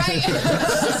sell.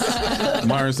 Right?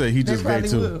 Myron said he just gay Probably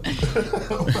too. would. They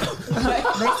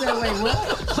said, wait,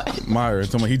 what? Myron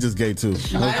told me he just gay too.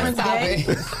 Myron's Stop gay?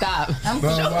 it. Stop.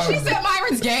 No, She said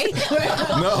Myron's gay.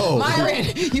 No. Myron,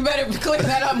 you better clear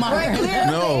that up, Myron.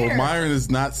 No, Myron is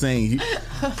not saying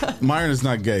Myron is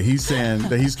not gay. He's saying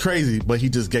that he's crazy, but he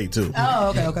just gay too. Oh,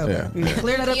 okay. Yeah.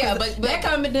 Clear that up. Yeah, 'cause but- that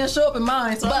comment didn't show up in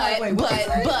mine. So I'm like, wait, what was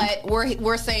that? but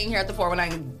we're saying here at the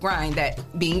 419 grind that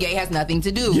being gay has nothing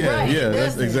to do. Yeah, Right, yeah,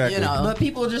 that's doesn't, exactly. you know. But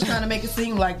people are just trying to make it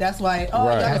seem like that's why. Oh,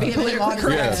 Right. y'all Gotta be giving him all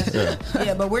politically this correct. bad.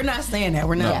 Yeah, but we're not saying that.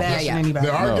 We're not No. bashing Yeah, yeah. anybody.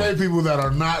 There are No. gay people that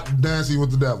are not dancing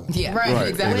with the devil. Yeah, Right, Right,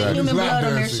 exactly. With human Lap blood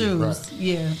on their dancing, shoes. right.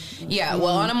 Yeah. Yeah,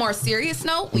 well, on a more serious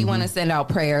note, we want to send out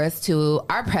prayers to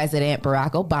our president,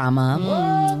 Barack Obama.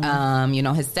 You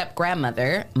know, his step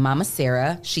grandmother, Mama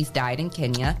Sarah, she's died in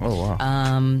Kenya. Oh,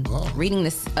 wow. Reading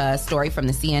this story from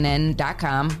the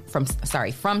CNN.com, from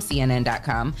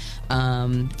CNN.com.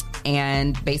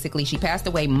 And basically, she passed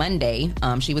away Monday.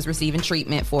 She was receiving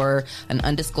treatment for an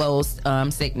undisclosed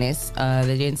sickness.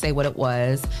 They didn't say what it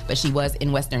was, but she was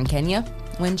in Western Kenya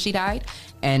when she died.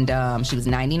 And she was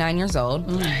 99 years old.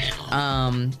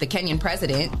 The Kenyan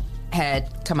president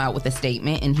had come out with a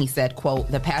statement, and he said,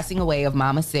 quote, "The passing away of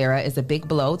Mama Sarah is a big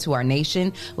blow to our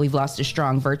nation. We've lost a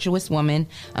strong, virtuous woman,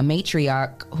 a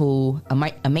matriarch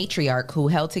who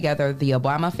held together the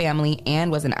Obama family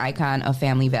and was an icon of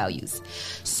family values."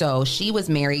 So she was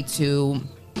married to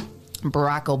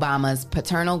Barack Obama's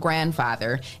paternal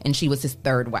grandfather, and she was his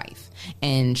third wife.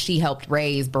 And she helped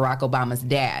raise Barack Obama's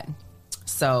dad.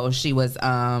 So she was,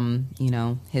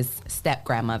 his step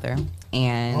grandmother,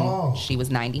 and she was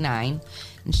 99,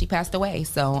 and she passed away.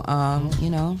 So,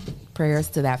 prayers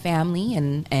to that family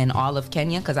and all of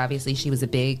Kenya, because obviously she was a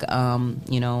big,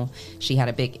 she had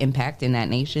a big impact in that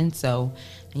nation. So,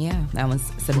 yeah, that was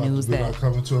some news Be that. like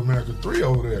Coming to America 3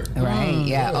 over there. Right?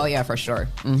 Yeah. Oh, yeah, for sure.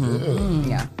 Mm-hmm.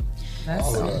 Yeah. That's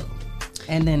All of that.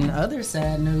 And then other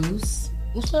sad news.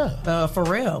 What's that?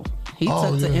 Pharrell. He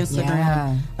Oh, took to yeah.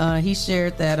 Instagram. He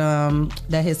shared that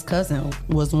that his cousin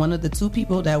was one of the two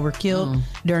people that were killed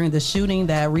during the shooting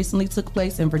that recently took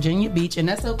place in Virginia Beach, and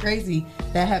that's so crazy.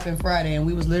 That happened Friday, and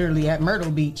we was literally at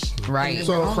Myrtle Beach. Right. And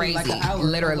So- only Crazy. like an hour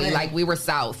Literally, away. like we were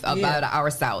south, about an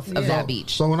hour south of that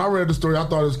beach. So when I read the story, I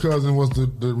thought his cousin was the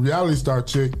reality star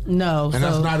chick. No, And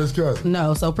that's not his cousin.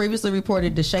 No, so previously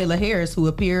reported that Shayla Harris, who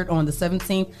appeared on the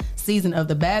 17th season of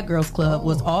the Bad Girls Club,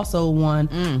 was also one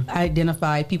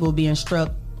identified people being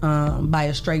struck by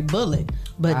a stray bullet.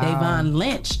 But Davon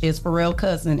Lynch is Pharrell's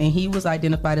cousin, and he was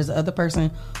identified as the other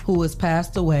person who was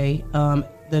passed away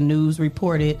the news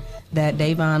reported that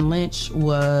Davon Lynch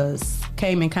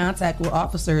came in contact with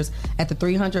officers at the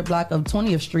 300 block of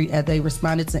 20th Street as they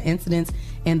responded to incidents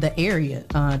in the area.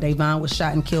 Davon was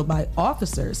shot and killed by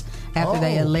officers after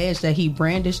they alleged that he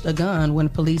brandished a gun when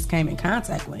police came in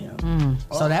contact with him.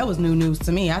 So that was new news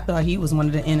to me. I thought he was one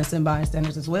of the innocent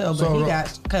bystanders as well, but he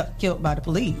got killed by the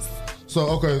police.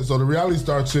 So the reality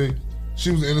star chick, she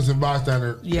was an innocent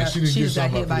bystander. Yeah, and she didn't get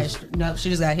shot by police. she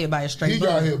just got hit by a straight He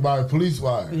bullet. got hit by a police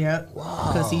wire. Yeah,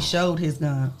 because he showed his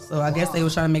gun. So I guess they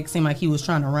was trying to make it seem like he was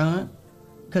trying to run,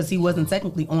 because he wasn't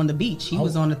technically on the beach. He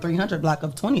was on the 300 block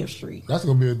of 20th Street. That's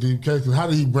gonna be a deep case. Cause how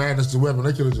did he brandish the weapon?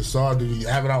 They could have just saw it. Did he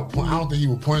have it out? I don't think he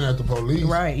was pointing at the police.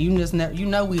 Right. You just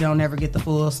we don't never get the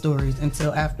full stories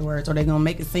until afterwards, or they're gonna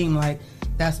make it seem like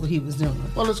that's what he was doing.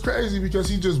 Well, it's crazy because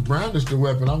he just brandished the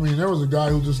weapon. I mean, there was a guy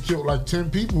who just killed like 10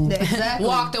 people.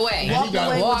 Walked away. Walked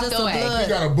away. He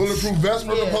got a bulletproof vest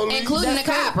from the police. Including the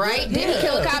cop, right? Did he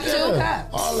kill a cop too?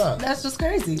 All that. That's just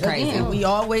crazy. Again, we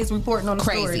always reporting on the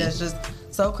story that's just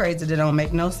so crazy that it don't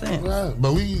make no sense. Right.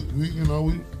 But we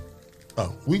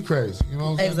crazy. You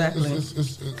know what I'm saying? Exactly.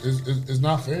 It's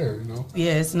not fair, you know?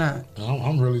 Yeah, it's not.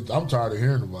 I'm tired of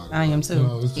hearing about it. I am too. You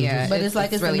know, but it's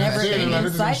like it's really a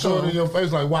never-ending cycle. Show it in your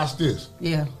face like, watch this.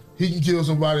 Yeah. He can kill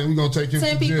somebody and we're going to take him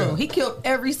 10 to people. jail. He killed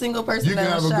every single person You that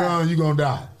can have was a shot. gun, you're going to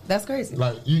die. That's crazy.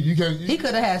 Like, you can't... He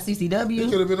could have had CCW. He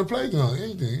could have been a play gun,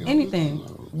 anything. You know,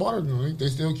 anything. Water gun. They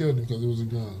still killed him because it was a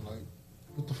gun. Like,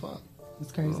 what the fuck?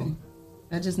 It's crazy.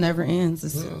 That just never ends.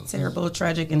 It's terrible,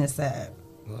 tragic, and it's sad.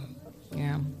 Right.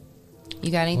 Yeah. You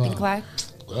got anything, Clyde?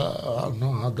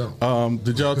 No, I don't.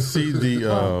 Did y'all see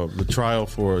the trial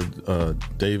for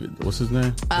David? What's his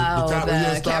name?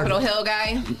 The Capitol Hill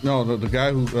guy. No, the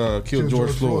guy who killed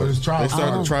George Floyd. His trial. They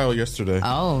started the trial yesterday.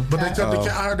 Oh, but I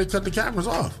heard they cut the cameras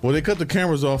off. Well, they cut the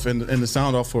cameras off and the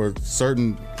sound off for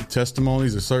certain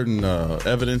testimonies or certain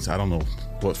evidence. I don't know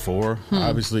what for.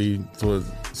 Obviously, for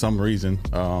some reason.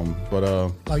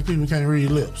 But like people can't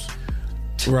read lips.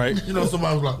 Right. You know,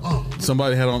 somebody was like,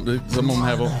 Somebody had on. Some of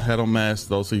them had on masks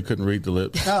though, so you couldn't read the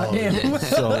lips. Oh, damn.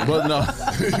 So, but no.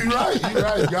 You're right.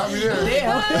 Got me there.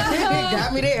 Yeah.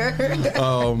 Got me there.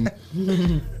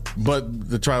 But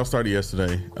the trial started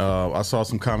yesterday. I saw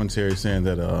some commentary saying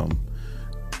that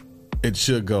it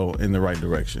should go in the right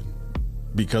direction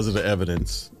because of the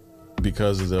evidence,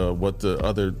 because of what the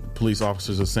other police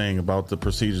officers are saying about the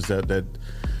procedures that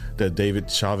David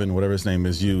Chauvin, whatever his name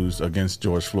is, used against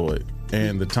George Floyd.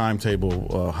 And the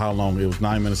timetable, how long it was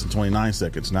 9 minutes and 29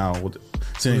 seconds. Now, with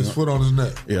his foot on his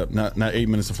neck. Yeah, not 8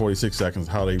 minutes and 46 seconds.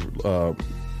 How they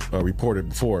reported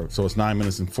before. So it's 9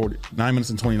 minutes and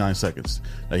 29 seconds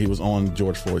that he was on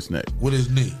George Floyd's neck with his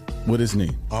knee. With his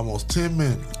knee, almost 10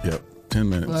 minutes. Yep, 10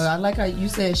 minutes. Well, I like how you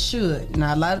said should.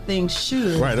 Now a lot of things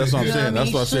should. Right, that's what I'm saying.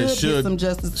 That's what I said. Should some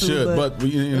justice should, too, but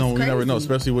we never know,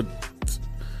 especially with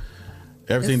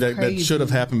everything that should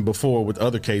have happened before with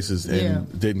other cases and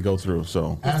didn't go through.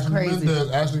 So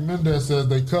Ashley Mendez says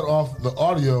they cut off the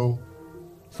audio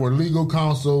for legal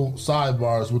counsel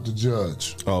sidebars with the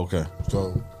judge. Oh, okay.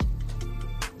 So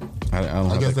I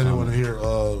guess they didn't want to hear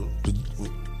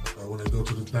when they go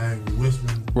to the thing,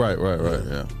 whispering. Right.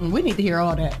 Yeah. We need to hear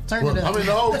all that. Turn it up. I mean,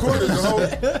 the whole court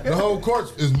the whole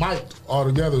court is mic'd all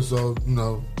together. So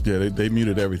Yeah, they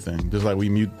muted everything, just like we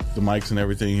mute the mics and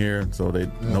everything here, so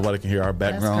nobody can hear our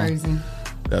background. That's crazy.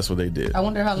 That's what they did. I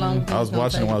wonder how long. I was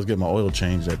watching while I was getting my oil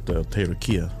changed at Taylor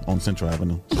Kia on Central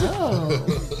Avenue.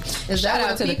 Shout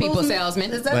out to the people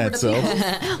salesman. Is that Lance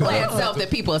Self, the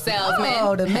people salesman.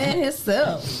 Oh, the man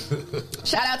himself.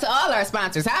 Shout out to all our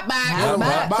sponsors: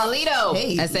 Hotbox, Toledo,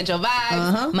 Essential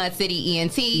Vibes, Mud City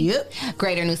ENT,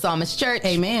 Greater New Psalmist Church,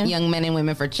 Amen, Young Men and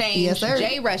Women for Change, yes, sir.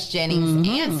 J. Rush Jennings,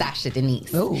 and Sasha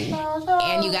Denise.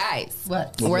 And you guys,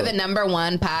 we're the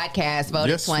 #1 podcast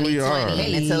voted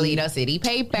 2020 in the Toledo City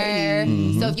paper.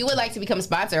 So if you would like to become a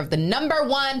sponsor of the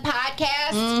 #1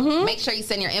 podcast, make sure you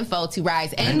send your info to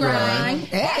Rise and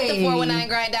Grind at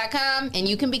the419grind.com and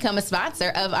you can become a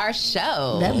sponsor of our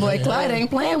show. That boy Clyde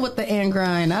ain't playing with the and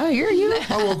grind. I hear you.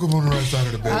 I woke up on the right side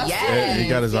of the bed. He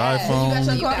got his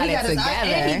iPhone. He got it together.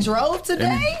 And he drove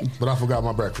today. But I forgot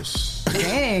my breakfast.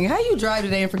 Dang, how you drive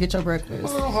today and forget your breakfast? I'm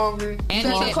a little hungry. And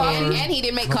he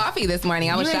didn't make coffee this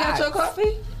morning. I was shocked. You got your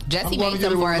coffee? Jesse made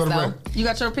some for us, though. You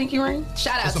got your pinky ring?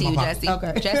 Shout out to you, Jesse.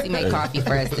 Okay. Jesse made coffee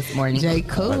for us this morning. Jay,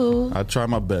 cool. I try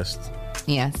my best.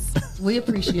 Yes. We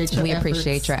appreciate your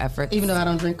appreciate your efforts. Even though I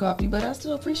don't drink coffee, but I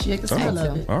still appreciate the smell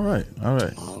of it. All right.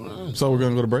 So we're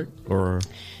going to go to break? Or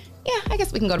Yeah, I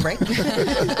guess we can go to break.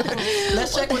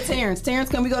 Let's check with Terrence. Terrence,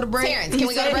 can we go to break? Terrence, can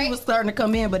we go to break? He was starting to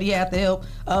come in, but he had to help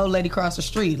old lady cross the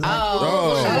street. Like,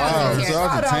 wow. Shout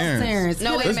out to Terrence.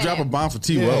 No, wait a Let's minute. drop a bomb for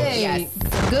T. Wells. Hey,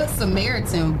 Good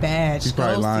Samaritan badge. She's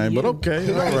probably lying, but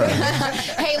okay. All right.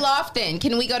 Hey, Lofton,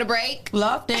 can we go to break?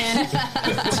 Lofton,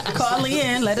 call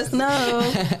in. Let us know.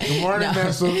 Good morning,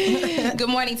 Nessa. Good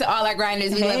morning to all our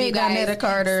grinders. We love you guys. Donetta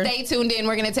Carter. Stay tuned in.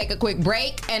 We're going to take a quick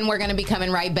break, and we're going to be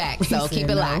coming right back. So keep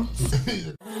it locked.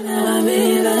 I'll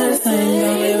be the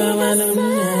same,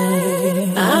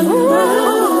 I'm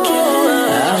broken.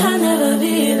 I'll never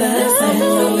be the same,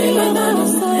 I'm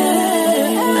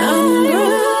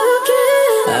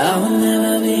broken. I will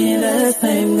never be the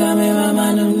same, got me by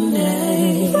my new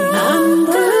name. I'm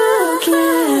broken.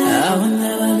 I will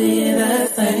never be the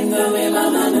same, got me by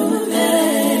my new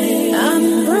name.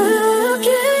 I'm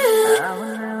broken. I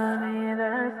will never be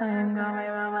the same, got me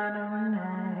by my new name.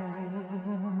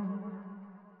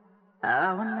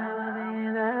 I will never be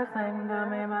the same,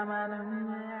 got me by my new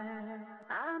name.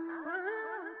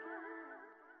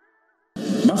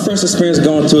 My first experience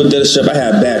going to a dealership, I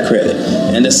had bad credit,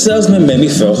 and the salesman made me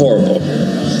feel horrible.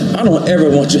 I don't ever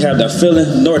want you to have that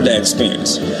feeling nor that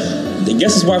experience. I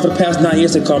guess that's why for the past 9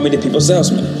 years they call me the people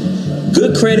salesman.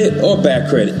 Good credit or bad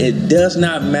credit, it does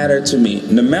not matter to me.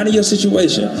 No matter your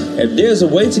situation, if there's a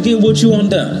way to get what you want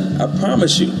done, I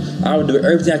promise you, I will do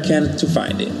everything I can to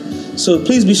find it. So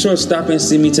please be sure to stop and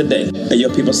see me today at your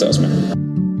people salesman.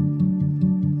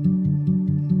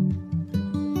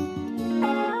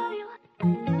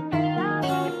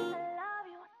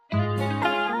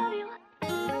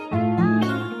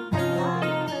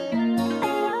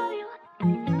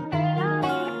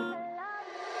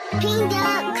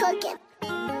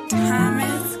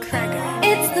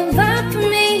 It's the vibe for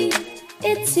me,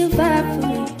 it's your vibe for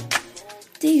me.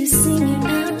 Do you see me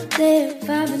out there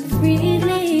vibing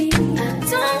freely? I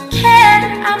don't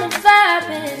care, I'm a vibe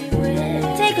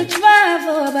anywhere. Take a drive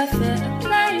or by fair,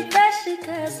 apply your pressure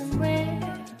cause I'm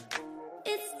rare.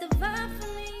 It's the vibe for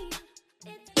me.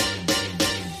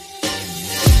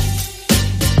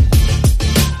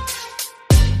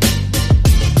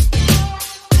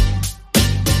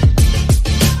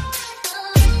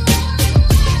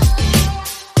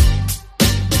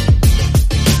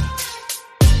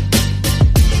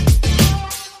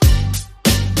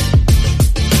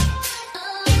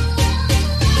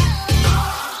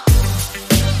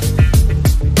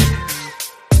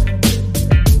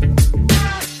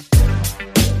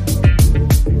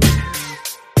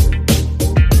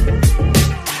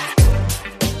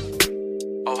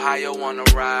 Ohio wanna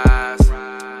rise,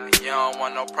 and you don't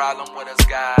want no problem with us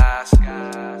guys.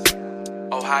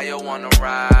 Ohio wanna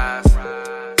rise,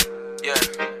 yeah,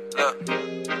 look.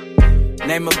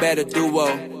 Name a better duo,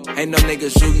 ain't no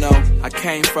niggas you know. I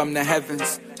came from the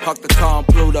heavens, parked the car on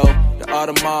Pluto, the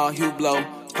Audemars Hublot,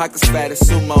 pockets fat as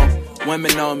sumo.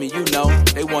 Women on me, you know,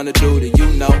 they wanna do the you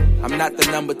know. I'm not the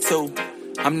number 2,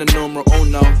 I'm the numero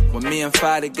uno. When me and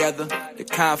Fi together, the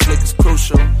conflict is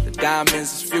crucial. The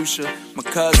diamonds is future. My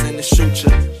cousin is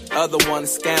shooter. Other one a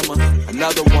scammer.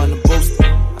 Another one a booster.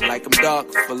 I like them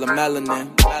dark, full of melanin.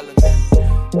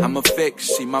 I'm a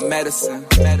fix, she my medicine.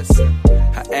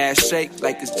 Her ass shake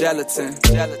like it's gelatin.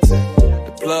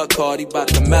 The plug card, he bout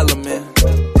the melanin.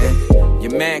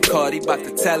 Your man called, he bout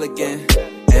to tell again.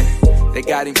 They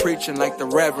got him preaching like the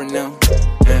reverend now.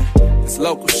 This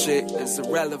local shit is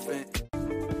irrelevant.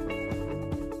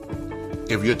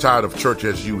 If you're tired of church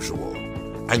as usual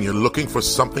and you're looking for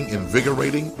something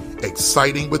invigorating,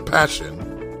 exciting with passion,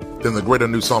 then the Greater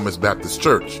New Psalmist Baptist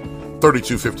Church,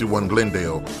 3251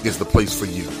 Glendale, is the place for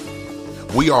you.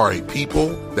 We are a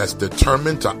people that's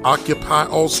determined to occupy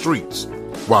all streets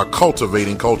while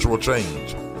cultivating cultural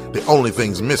change. The only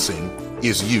thing's missing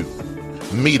is you.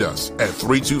 Meet us at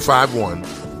 3251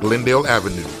 Glendale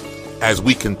Avenue as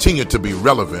we continue to be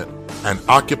relevant and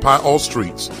occupy all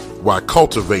streets while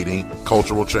cultivating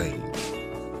cultural change.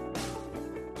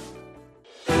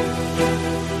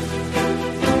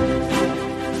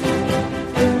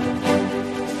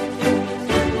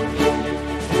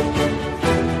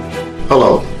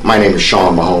 Hello, my name is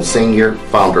Sean Mahone Sr.,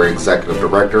 founder and executive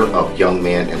director of Young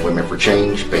Men and Women for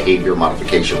Change Behavior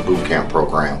Modification Bootcamp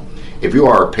Program. If you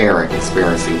are a parent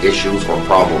experiencing issues or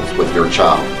problems with your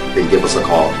child, then give us a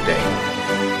call today.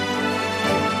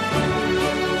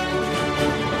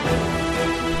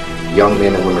 Young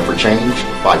Men and Women for Change,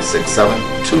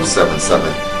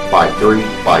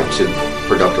 567-277-5352.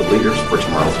 Productive leaders for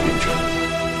tomorrow's future.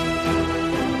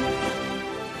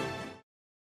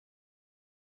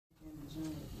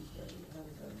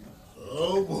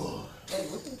 Oh boy. Hey,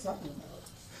 what are you talking about?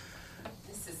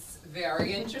 This is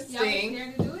very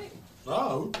interesting.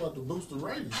 Oh, we about to boost the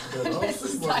ratings.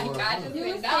 It's like, I just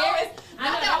didn't know.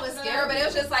 Not that I was scared, but it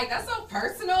was just like, that's so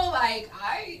personal. Like,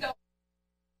 I don't.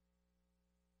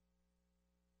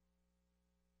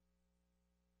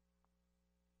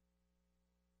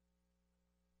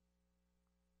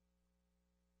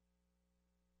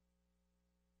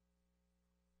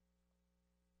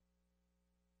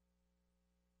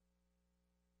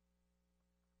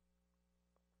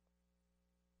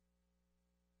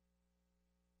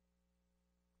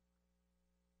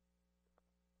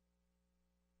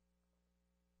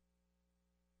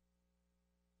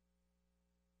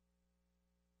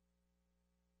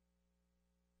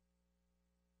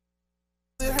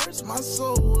 It hurts my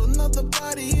soul. Another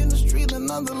body in the street,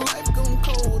 another life gone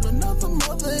cold. Another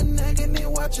mother in agony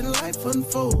watching life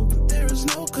unfold. But there is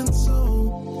no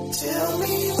console. Tell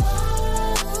me why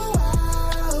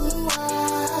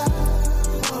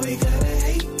we gotta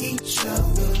hate each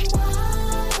other.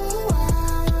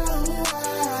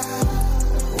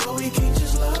 Why we can't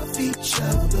just love each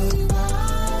other.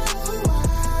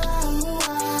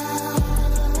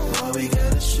 Why we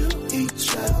gotta shoot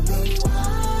each other.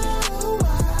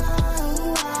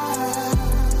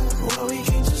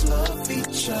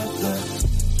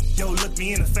 Yo, look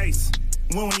me in the face.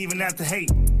 We don't even have to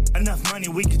hate. Enough money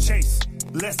we could chase.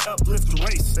 Let's uplift the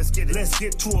race. Let's get it. Let's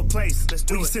get to a place. Let's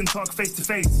do it. Sit and talk face to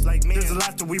face. Like me, there's a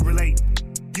lot that we relate.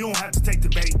 You don't have to take the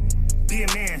bait. Be a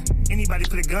man. Anybody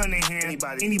put a gun in their hand.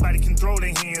 Anybody can throw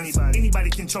their hands. Anybody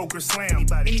can choke or slam.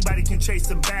 Anybody can chase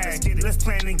a bag. Let's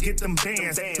plan and get them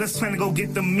bands. Let's plan to go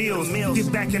get them meals.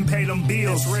 Get back and pay them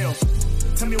bills. Real.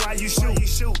 Tell me why you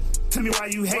shoot. Tell me why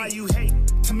you hate.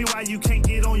 Tell me why you can't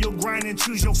get on your grind and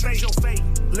choose your fate.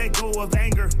 Let go of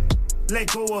anger.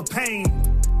 Let go of pain.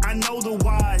 I know the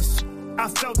whys. I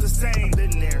felt the same.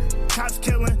 Been there. Cops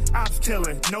killing, ops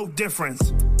killing. No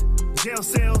difference. Jail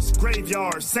cells,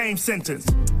 graveyards, same sentence.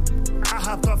 I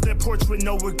hopped off that porch with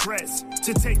no regrets.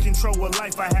 To take control of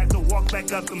life, I had to walk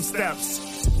back up them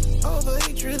steps. All the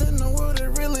hatred in the world,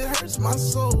 it really hurts my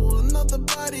soul. Another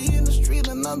body in the street,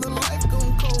 another life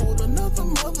gone cold. Another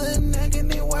mother in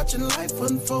agony watching life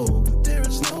unfold. But there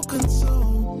is no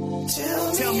console.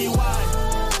 Tell me why?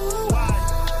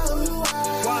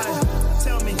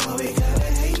 Tell me why we gotta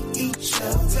hate each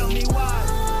other. Tell me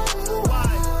why?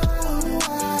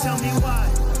 Tell me why?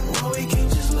 Why we can't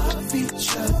just love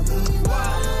each other?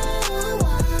 Why?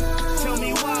 Tell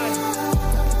me why?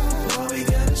 Why we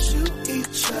gotta shoot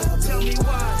each other? Tell me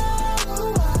why?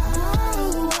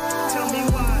 Tell me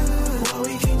why? Why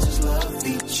we can't just love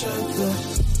each other?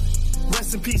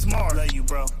 Rest in peace, Mar. Love you,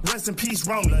 bro. Rest in peace,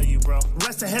 Romy. Love you, bro.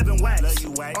 Rest in heaven, Wax. Love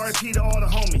you, Wax. R.I.P. to all the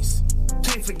homies.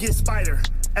 Can't forget Spider.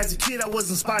 As a kid, I was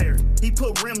inspired. He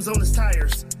put rims on his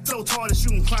tires. So tall that you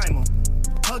can climb them.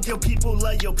 Hug your people,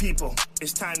 love your people.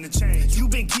 It's time to change.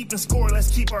 You've been keeping score,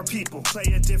 let's keep our people. Play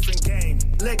a different game.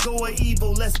 Let go of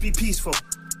evil, let's be peaceful.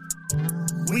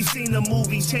 We've seen the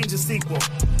movie, change the sequel.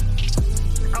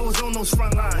 I was on those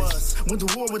front lines. Went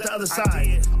to war with the other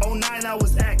side. 09, I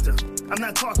was active. I'm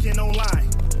not talking online.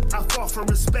 I fought for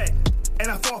respect, and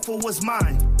I fought for what's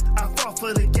mine. I fought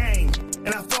for the game,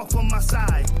 and I fought for my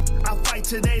side. I fight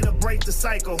today to break the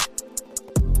cycle.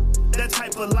 That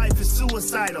type of life is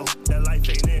suicidal. That life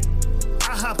ain't it.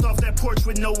 I hopped off that porch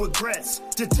with no regrets.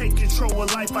 To take control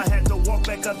of life, I had to walk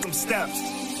back up them steps.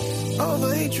 All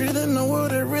the hatred in the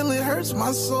world, it really hurts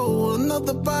my soul.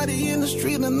 Another body in the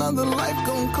street, another life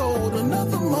gone cold.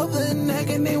 Another mother in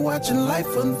agony watching life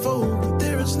unfold. But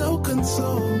there is no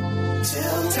console.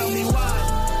 Tell me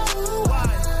why?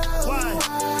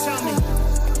 Tell me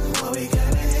why we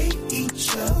gotta hate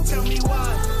each other. Tell me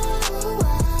why?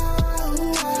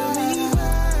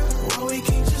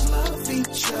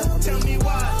 Tell me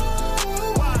why?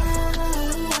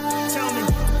 Tell me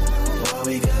why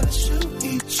we gotta shoot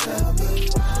each other.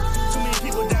 Too many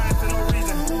people dying for no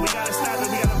reason. We gotta stop it.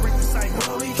 We gotta break the cycle.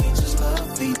 Why we can't just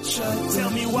love each other? Tell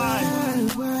me why?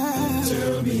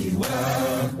 Tell me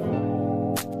why?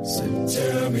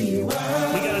 Tell me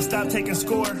why? We gotta stop taking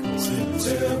score.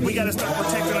 We gotta start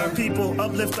protecting our people,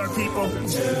 uplift our people. The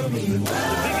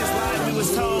biggest lie we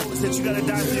was told is that you gotta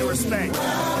die for your respect.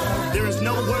 There is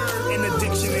no word in the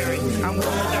dictionary I'm willing to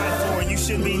die for, and you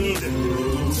shouldn't be neither.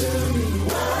 Tell me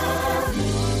why?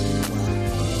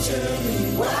 Tell me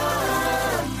why?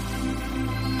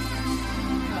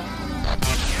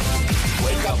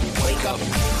 Wake up.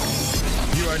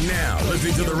 You are now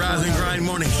listening to the Rise and Grind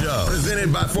Morning Show,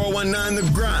 presented by 419 The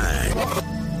Grind.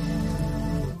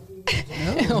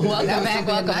 Welcome back.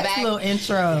 Nice little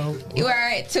intro. You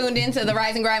are tuned into the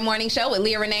Rise and Grind Morning Show with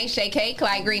Leah Renee, Shay K,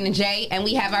 Clyde Green, and Jay. And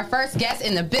we have our first guest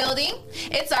in the building.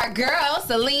 It's our girl,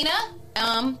 Selena.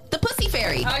 The Pussy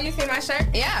Fairy. Oh, you see my shirt?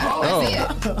 Yeah, I see it.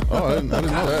 Oh, I didn't know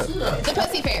that. The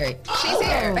Pussy Fairy. She's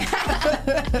here.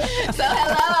 So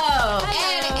hello.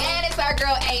 And it's our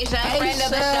girl Asia,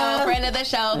 friend of the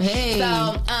show. Hey.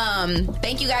 So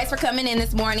thank you guys for coming in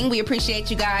this morning. We appreciate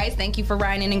you guys. Thank you for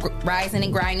rising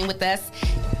and grinding with us.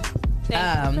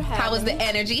 How was the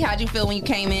energy? How'd you feel when you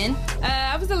came in?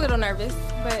 I was a little nervous,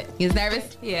 but you was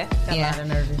nervous? Yeah, a lot of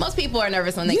nervous. Most people are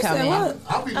nervous when they come in. What?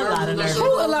 I'll be nervous. A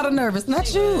lot of nervous.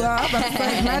 Not you. I'm about to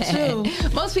say, not you.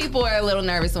 Most people are a little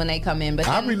nervous when they come in, but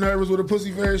I'll be nervous with a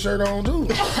Pussy Fairy shirt on too.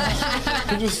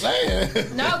 I'm just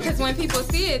saying. No, because when people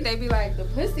see it, they be like, the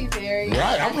Pussy Fairy.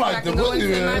 Right, I'm like, I the can go Pussy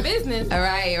into Fairy. my business.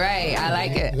 Right. I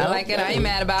like it. I like it. I ain't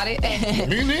mad about it.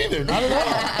 Me neither. Not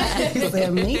at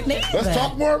all. Me neither. Let's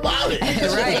talk more about it.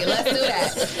 Right, let's do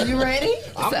that. You ready?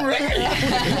 I'm ready.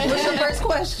 What's your first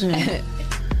question?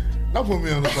 Don't put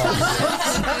me on the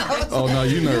spot. Oh no,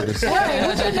 you nervous? Right,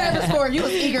 what you nervous for? You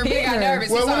was eager. He got nervous.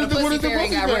 He saw the Pussy Fairy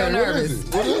and got real nervous.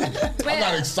 What is it? I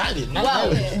got excited.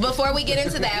 Well, before we get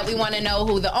into that, we want to know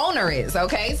who the owner is,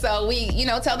 okay? So we,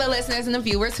 tell the listeners and the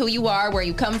viewers who you are, where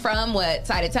you come from, what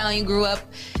side of town you grew up,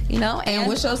 and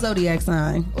what's your zodiac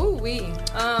sign?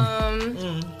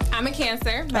 I'm a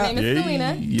Cancer. My name is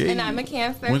Selena, and I'm a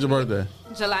Cancer. When's your birthday?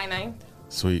 July 9th.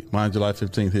 Sweet. Mine July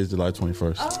 15th. His July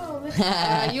 21st.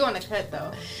 Oh, you on the cut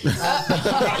though?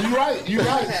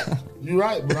 You're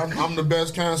right. But I'm the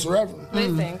best Cancer ever.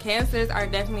 Listen, Cancers are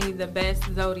definitely the best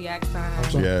zodiac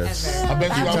sign Yes. ever. I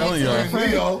bet you I'm telling y'all.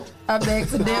 Leo. I beg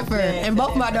to differ. And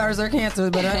both my daughters are Cancers,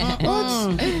 but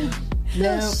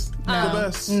Yes. The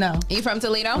best. No. You from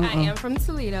Toledo? I am from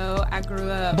Toledo. I grew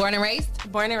up Born and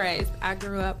raised? Born and raised. I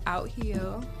grew up out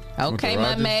here. Okay,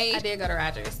 my maid. I did go to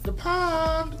Rogers. The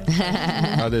pond.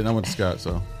 I didn't. I went to Scott,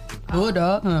 so.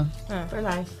 Bulldog, huh? For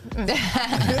life.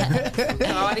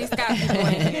 All these Scott people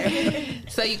in here.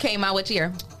 So you came out which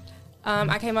year?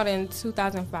 I came out in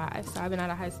 2005, so I've been out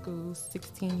of high school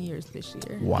 16 years this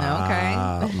year. Wow. Okay.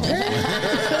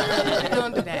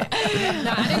 Don't do that.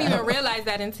 No, I didn't even realize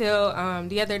that until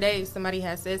the other day somebody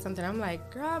had said something. I'm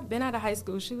like, girl, I've been out of high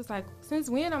school. She was like, since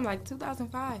when? I'm like,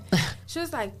 2005. She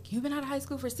was like, you've been out of high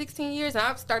school for 16 years? And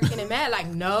I started getting mad, like,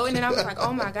 no. And then I was like,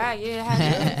 oh my God, yeah, it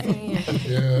has been 16 years.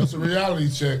 Yeah, it's a reality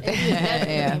check.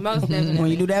 Definitely, most definitely. When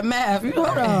you do that math,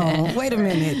 hold on. Wait a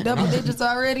minute. Double digits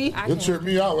already? It tripped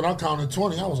me out when I counted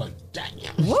 20. I was like,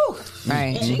 damn. Woo.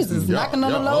 Right. Jesus, knocking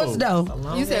on the lowest door.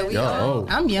 You said we old.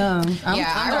 I'm young.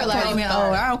 I realized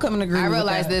I don't come in agreement. I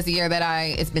realized with that. this year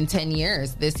that it's been 10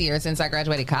 years this year since I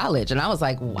graduated college, and I was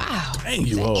like, wow, dang,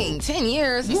 you old. 10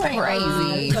 years, that's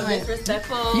crazy. So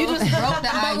disrespectful. You just broke the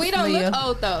ice. But we don't look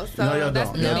old though, so No, y'all that's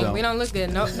don't. the Y'all thing. don't. We don't look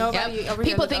good. Nobody over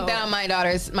here. People look think old. that I'm my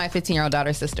 15-year-old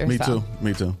daughter's sister. Me so.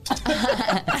 too.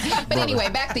 But anyway,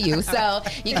 back to you. So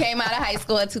you came out of high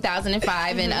school in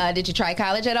 2005, and did you try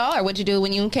college at all, or what'd you do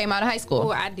when you came out of high school?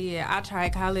 Oh, I did. I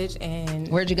tried college, and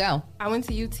where'd you go? I went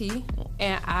to UT,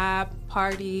 and I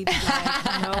partied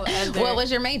like no other. What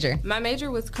was your major? My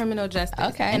major was criminal justice.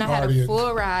 Okay. And I had a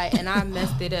full ride, and I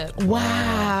messed it up.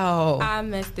 Wow. I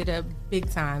messed it up big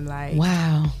time. Like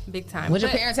wow, big time. What'd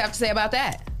your parents have to say about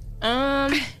that?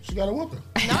 She got a whooping.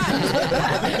 No,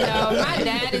 my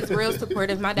dad is real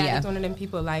supportive. My dad is one of them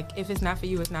people, like, if it's not for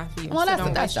you, it's not for you. Well, so that's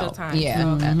don't waste your dope. time.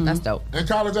 Yeah, that's dope. And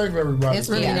college ain't for everybody. It's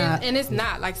really not. And it's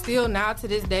not. Like, still now to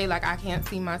this day, like, I can't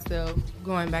see myself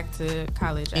going back to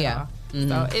college at all.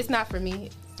 So it's not for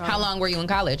me. So How long were you in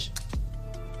college?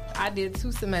 I did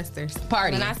 2 semesters.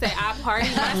 Party. When I say I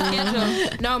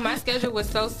partied, my schedule was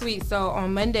so sweet. So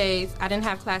on Mondays, I didn't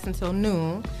have class until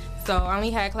noon. So I only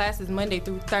had classes Monday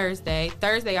through Thursday.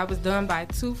 Thursday, I was done by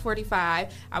 2:45.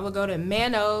 I would go to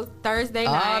Manos Thursday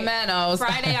night. Manos.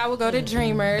 Friday, I would go to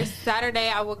Dreamers. Saturday,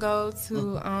 I would go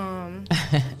to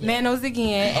Manos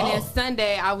again. And then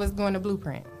Sunday, I was going to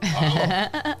Blueprint.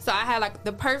 So I had like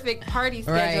the perfect party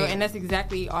schedule, and that's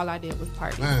exactly all I did was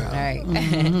party.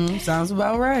 Right. Sounds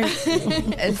about right.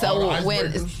 And so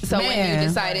when you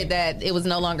decided that it was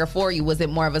no longer for you, was it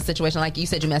more of a situation like you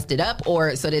said you messed it up,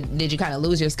 or so did you kind of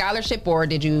lose your scholarship, or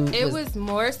did you? It was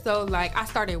more so like I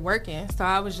started working, so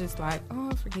I was just like,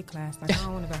 oh, forget class. Like I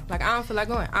don't want to go. Like I don't feel like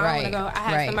going. I don't want to go. I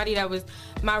had somebody that was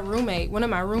my roommate, one of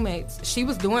my roommates. She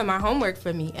was doing my homework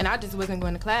for me, and I just wasn't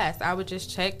going to class. I would just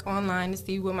check online to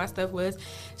see what my stuff was.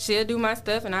 She'll do my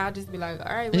stuff, and I'll just be like, all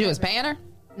right. Whatever. You was paying her?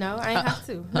 No, I didn't have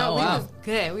to. No, we was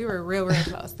good. We were real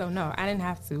close. So no, I didn't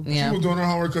have to. Yeah. She was doing her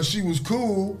homework because she was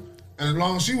cool. And as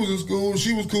long as she was in school,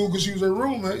 she was cool because she was her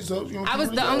roommate. So I was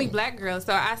the only black girl,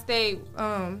 so I stayed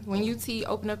when UT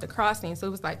opened up the crossing. So it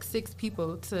was like 6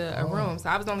 people to a room. So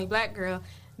I was the only black girl.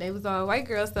 They was all white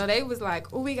girls, so they was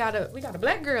like, "Oh, we got a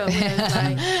black girl." And it was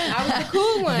like, I was the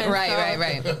cool one.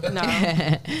 Right. No.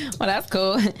 Well, that's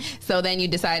cool. So then you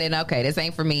decided, okay, this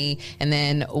ain't for me. And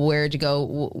then where'd you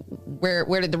go?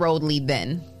 Where did the road lead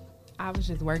then? I was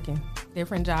just working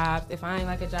different jobs. If I ain't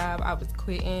like a job, I was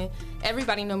quitting.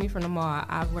 Everybody know me from the mall.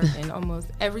 I've worked in almost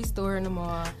every store in the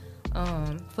mall.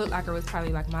 Foot Locker was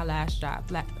probably like my last job,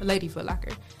 Lady Foot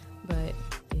Locker. But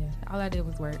yeah, all I did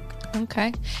was work.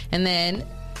 Okay. And then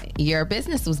your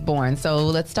business was born. So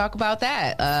let's talk about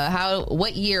that.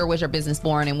 What year was your business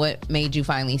born, and what made you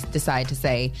finally decide to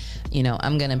say,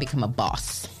 I'm going to become a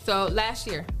boss? So last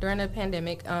year during the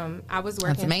pandemic, I was working.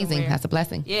 That's amazing. Somewhere. That's a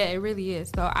blessing. Yeah, it really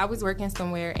is. So I was working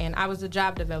somewhere, and I was a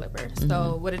job developer.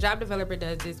 So what a job developer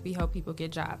does is we help people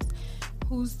get jobs.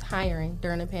 Who's hiring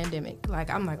during the pandemic? Like,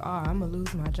 I'm like, I'm going to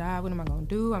lose my job. What am I going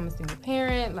to do? I'm a single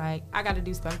parent. Like, I got to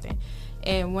do something.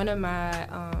 And one of my,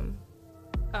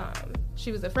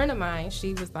 she was a friend of mine.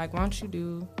 She was like, why don't you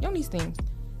do Yoni steams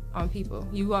on people?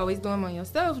 You always do them on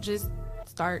yourself. Just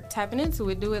start tapping into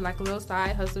it. Do it like a little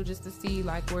side hustle just to see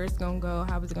like where it's going to go,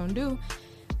 how it's going to do.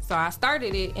 So I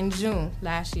started it in June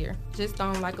last year, just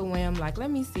on like a whim, like, let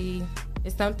me see.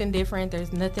 It's something different.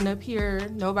 There's nothing up here.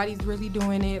 Nobody's really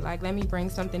doing it. Like, let me bring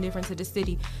something different to the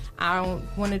city. I don't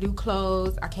want to do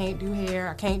clothes. I can't do hair.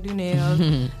 I can't do nails.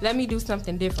 Let me do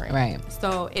something different. Right.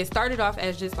 So it started off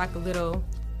as just like a little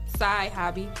side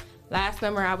hobby. Last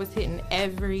summer, I was hitting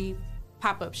every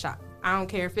pop-up shop. I don't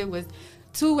care if it was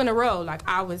 2 in a row. Like,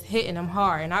 I was hitting them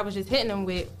hard. And I was just hitting them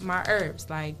with my herbs.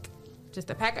 Like, just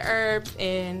a pack of herbs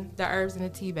and the herbs in a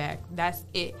tea bag. That's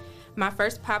it. My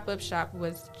first pop-up shop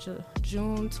was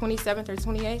June 27th or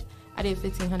 28th. I did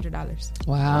 $1,500.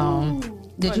 Wow.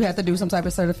 Ooh. Did you have to do some type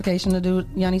of certification to do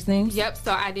Yoni's things? Yep.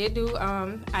 So I did do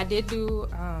a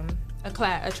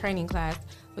training class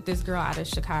with this girl out of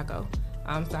Chicago.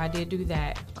 So I did do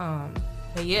that.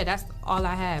 But yeah, that's all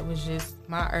I had was just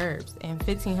my herbs and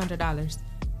 $1,500.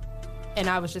 And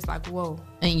I was just like, whoa.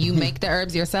 And you make the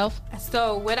herbs yourself?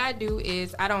 So what I do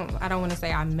is I don't want to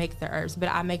say I make the herbs, but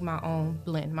I make my own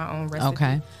blend, my own recipe.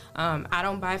 Okay. I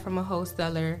don't buy from a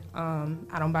wholesaler.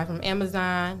 I don't buy from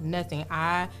Amazon, nothing.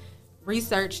 I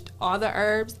researched all the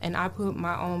herbs and I put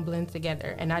my own blend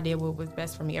together and I did what was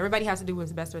best for me. Everybody has to do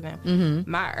what's best for them.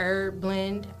 My herb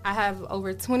blend, I have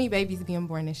over 20 babies being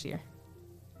born this year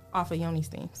off of Yoni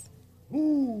steams.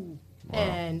 Ooh. Wow.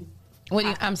 And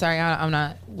I'm sorry, I'm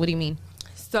not. What do you mean?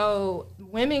 So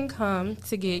women come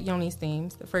to get Yoni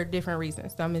steams for different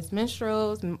reasons. Some is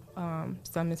menstruals,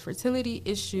 some is fertility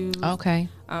issues. Okay.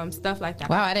 Stuff like that.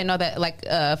 Wow, I didn't know that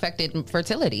affected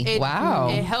fertility. Wow.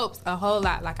 It helps a whole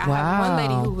lot. Like I have one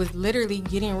lady who was literally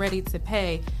getting ready to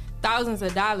pay thousands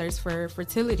of dollars for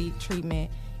fertility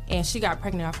treatment. And she got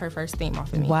pregnant off her first steam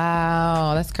off of me.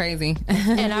 Wow, that's crazy.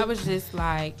 And I was just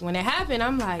like, when it happened,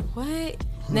 I'm like, what?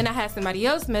 And then I had somebody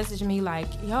else message me like,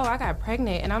 yo, I got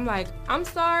pregnant. And I'm like, I'm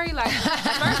sorry. Like,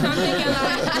 at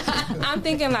first I'm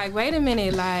thinking like, wait a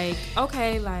minute. Like,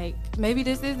 okay, like, maybe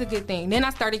this is a good thing. Then I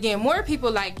started getting more people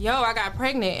like, yo, I got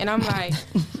pregnant. And I'm like,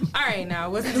 all right, now,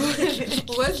 what's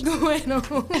going on?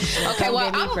 Okay,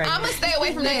 well, I'm going to stay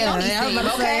away from that Yoni steam,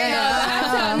 okay? No.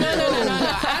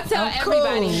 I tell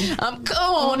everybody. I'm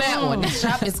cool on that one.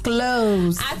 Shop is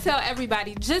closed. I tell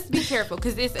everybody, just be careful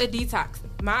because it's a detox.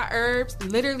 My herbs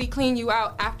literally clean you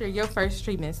out after your first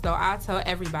treatment. So I tell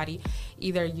everybody,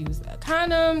 either use a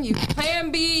condom, use Plan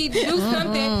B, do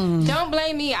something. Don't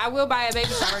blame me. I will buy a baby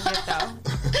shower gift though.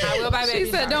 I will buy a baby shower.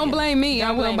 She said, don't blame me. I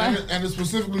will buy. And it's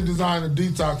specifically designed to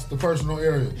detox the personal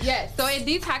area. Yes. So it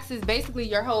detoxes basically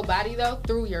your whole body though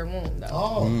through your womb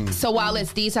though. So while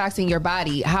it's detoxing your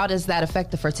body, how does that affect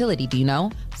the fertility? Do you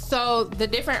know? So the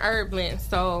different herb blends.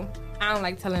 So I don't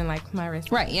like telling like my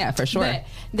recipe. Right, yeah, for sure. But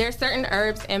there's certain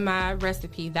herbs in my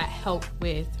recipe that help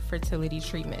with fertility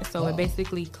treatment. So it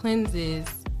basically cleanses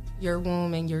your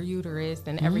womb and your uterus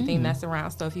and everything that's around.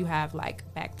 So if you have like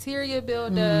bacteria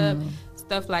buildup,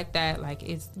 stuff like that, like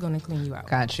it's going to clean you out.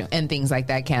 Got you. And things like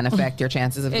that can affect your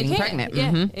chances of getting pregnant.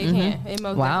 Yeah, it can. It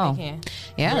most definitely can.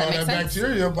 Yeah, that makes sense.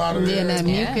 Bacteria about it. Yeah, and that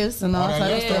mucus and all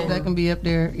type of stuff that can be up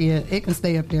there. Yeah, it can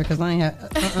stay up there because I ain't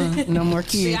have no more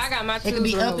kids. See, I got my it can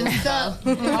be up and stuff.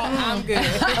 I'm good.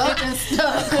 Up and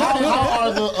stuff.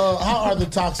 How are the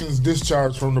toxins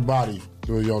discharged from the body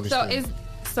through a Yoni steam?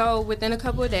 So within a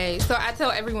couple of days, so I tell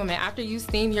every woman after you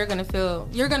steam, you're gonna feel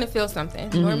something.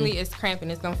 Normally it's cramping.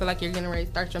 It's gonna feel like you're getting ready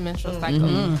to start your menstrual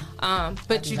cycle.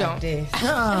 But you don't. You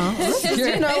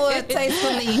know what?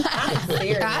 Tastefully,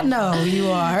 I know you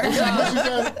are.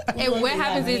 And what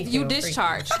happens is you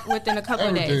discharge within a couple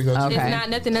of days. It's not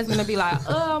nothing that's gonna be like,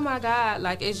 oh my god,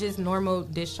 like it's just normal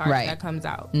discharge that comes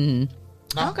out.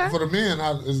 For the men,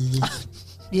 is it just...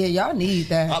 Yeah, y'all need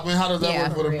that. I mean, how does that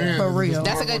work for the men? For real.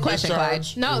 That's a good question, Clyde.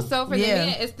 No, so for the men,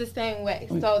 it's the same way.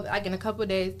 So, like, in a couple of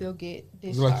days, they'll get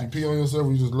It's discharged. like you pee on yourself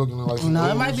or you just looking like... No,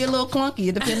 it might be a little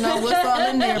clunky. Depending on what's all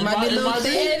in there. It might be a little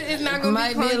thin. It's not It going to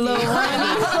might be be a little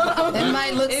runny. It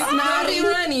might look It's snotty.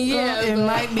 not runny, yeah. It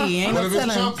might be. Ain't But no if it's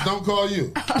telling. chunks, don't call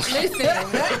you. Listen.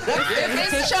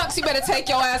 If it's chunks, you better take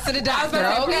your ass to the doctor,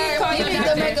 okay? You need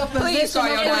to make a Please call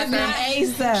your physician doctor.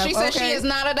 ASAP. She said she is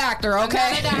not a doctor,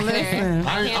 okay? Listen.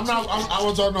 I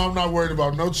want y'all to know I'm not worried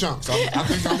about no chunks. I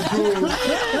think I'm cool.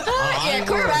 Yeah,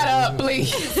 clear that up,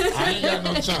 please. I ain't got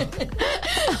no chunks.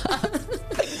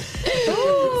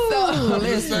 So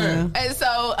listen. And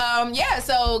so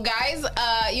so guys,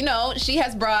 she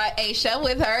has brought Aisha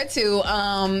with her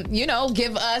to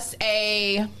give us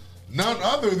a none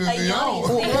other than the own.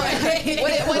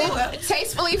 What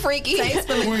tastefully freaky.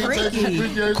 Tastefully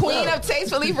freaky. Queen of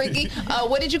tastefully freaky.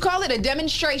 What did you call it? A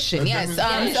demonstration. Yes.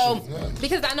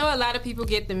 Because I know a lot of people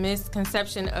get the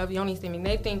misconception of yoni steaming.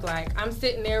 They think like I'm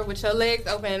sitting there with your legs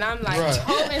open and I'm like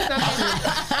holding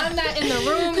something. I'm not in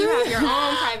the room. You have your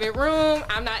own private room.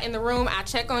 I'm not in the room. I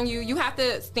check on you. You have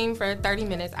to steam for 30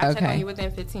 minutes. I check on you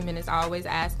within 15 minutes. I always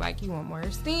ask like, you want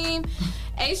more steam?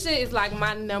 Aisha is like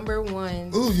my number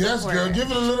one. Ooh, yes, girl. Give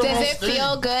it a little Does more it steam.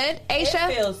 feel good, Aisha?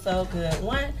 It feels so good.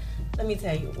 Let me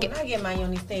tell you, when I get my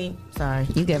yoni steam, sorry.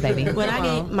 You good, baby. When I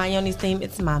get my yoni steam,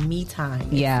 it's my me time.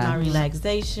 Yeah. It's my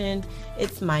relaxation.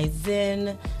 It's my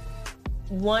zen.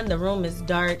 The room is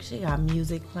dark. She got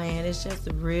music playing. It's just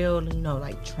real,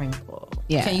 like tranquil.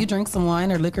 Yeah. Can you drink some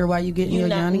wine or liquor while you get your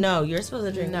yoni? No, you're supposed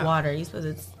to drink water. You're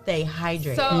supposed to stay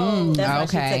hydrated. So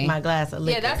that's why she take my glass of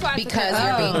liquor. Yeah, that's why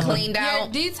because you're being cleaned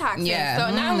out. You're detoxing. Yeah.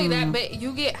 So not only that, but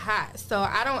you get hot. So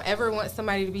I don't ever want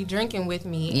somebody to be drinking with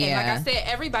me. Yeah. And like I said,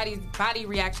 everybody's body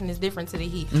reaction is different to the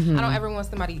heat. Mhm. I don't ever want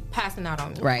somebody passing out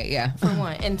on me. Right. Yeah. For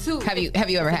one, and two, Have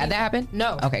you ever had that happen?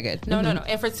 No. Okay. Good. No.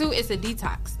 And for two, it's a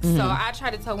detox. Mhm. So I try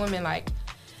to tell women like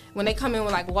when they come in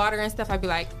with like water and stuff, I'd be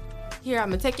like, here, I'm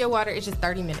gonna take your water. It's just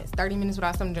 30 minutes. 30 minutes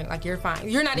without something to drink. Like, you're fine.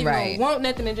 You're not even gonna want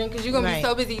nothing to drink because you're gonna be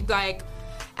so busy. Like,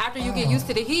 after you get used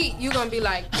to the heat, you're gonna be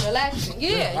like relaxing.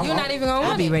 Yeah, you're not even gonna I'll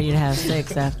want be it. ready to have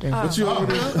sex after. What you over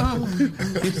there?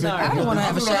 Sorry. I don't want to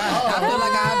have a shot. I feel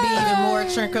like I'd be even more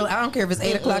tranquil. I don't care if it's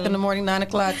 8 o'clock in the morning, 9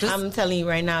 o'clock. Just I'm telling you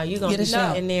right now, you're gonna get a be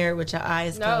shot in there with your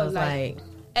eyes closed, like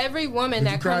every woman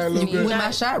that comes to me with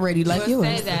my shot ready, like you will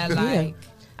say that. Like,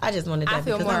 I just wanted that. I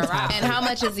feel because more I'm aroused. And how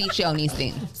much is each yoni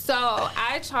steam? So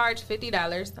I charge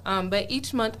 $50, but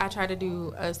each month I try to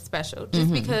do a special,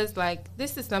 just because like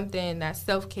this is something that's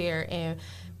self-care, and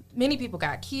many people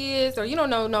got kids, or you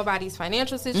don't know nobody's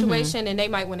financial situation, and they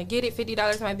might want to get it.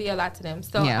 $50 might be a lot to them,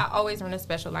 so I always run a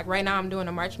special. Like right now, I'm doing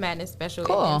a March Madness special.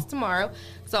 Cool. It ends tomorrow,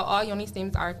 so all yoni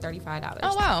steams are $35.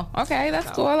 Oh wow, okay, that's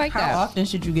cool. I like that. how often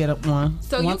should you get up one?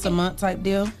 So you Once a can- month type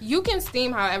deal? You can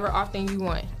steam however often you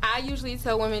want. I usually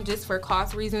tell women just for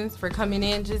cost reasons, for coming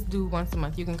in, just do once a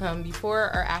month. You can come before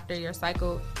or after your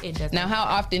cycle. It doesn't. Now, how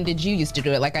often did you used to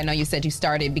do it? Like I know you said you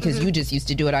started because you just used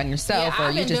to do it on yourself, Yeah, or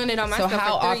I've you been just doing it on So myself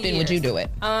how for 3 often would you years. do it?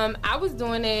 I was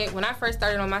doing it when I first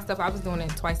started on myself. I was doing it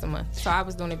twice a month. So I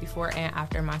was doing it before and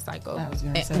after my cycle.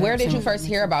 And where did you first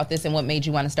hear about this, and what made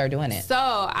you want to start doing it? So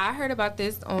I heard about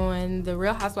this on the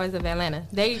Real Housewives of Atlanta.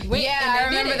 They went. Yeah, and they I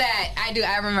remember did it. that. I do.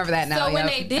 I remember that now. So when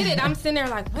yep. they did it, I'm sitting there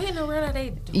like, what in the world are they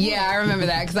doing? Yeah, I remember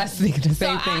that because I was thinking the So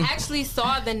same thing. I actually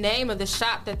saw the name of the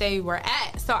shop that they were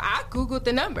at. So I Googled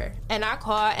the number and I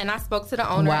called and I spoke to the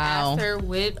owner. Wow. I asked her,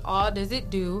 what all does it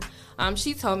do?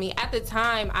 She told me at the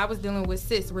time I was dealing with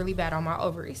cysts really bad on my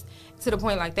ovaries, to the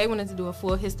point like they wanted to do a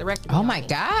full hysterectomy. Oh on my me.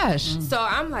 gosh. So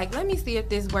I'm like, let me see if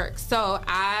this works. So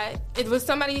it was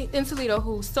somebody in Toledo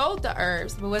who sold the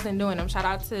herbs but wasn't doing them. Shout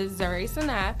out to Zuri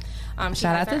Sanat.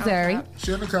 Shout out to Zuri.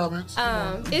 Share in the comments.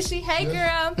 Is she? Hey,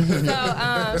 girl.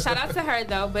 So shout out to her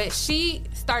though. But she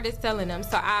started selling them,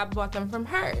 so I bought them from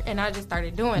her, and I just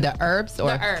started doing The herbs or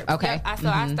the herbs. okay. Yep.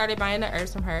 I started buying the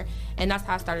herbs from her, and that's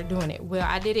how I started doing it. Well,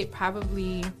 I did it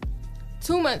probably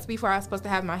 2 months before I was supposed to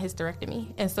have my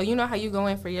hysterectomy. And so you know how you go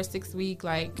in for your 6-week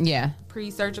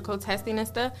pre-surgical testing and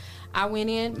stuff. I went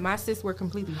in, my cysts were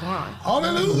completely gone.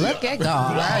 Hallelujah. Look at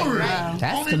God. Right.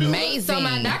 That's amazing. So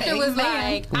my doctor was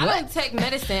like, I don't take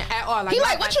medicine at all. He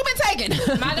like, what you been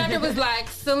taking? My doctor was like,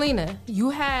 Selena,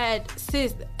 you had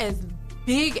cysts as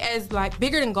big as like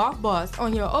bigger than golf balls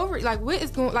on your ovary. Like what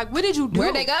is going? Like what did you do?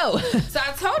 Where'd they go? So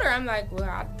I told her, I'm like,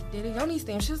 well, did a yoni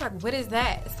steam. She was like, what is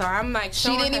that? So I'm like,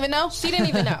 She didn't even know? She didn't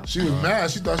even know. She was mad.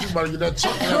 She thought she was about to get that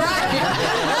check.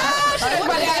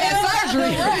 Everybody had that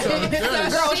surgery. Right. Some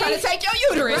girl trying to take your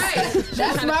uterus. Right.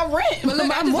 That's my rent. But look,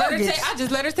 my I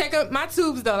just let her take up my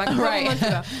tubes though, like a couple Right. months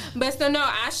ago. But so no,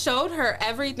 I showed her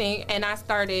everything and I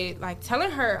started like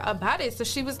telling her about it. So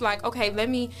she was like, okay,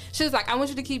 she was like, I want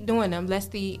you to keep doing them. Let's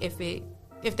see if they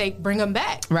bring them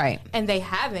back. Right. And they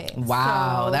haven't.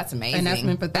 Wow, So- that's amazing. And that's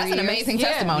been for 3 That's an years. amazing Yeah.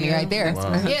 testimony right there.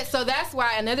 Wow. Yeah, so that's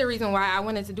why another reason why I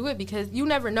wanted to do it, because you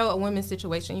never know a woman's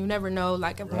situation. You never know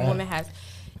like if a woman has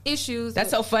issues.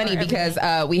 That's so funny or because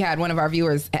everything. we had one of our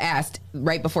viewers asked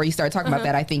right before you started talking about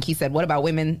that. I think he said, "What about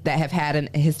women that have had a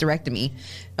hysterectomy?"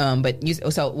 But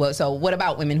so what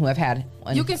about women who have had?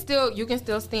 You can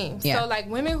still steam. Yeah. So like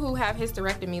women who have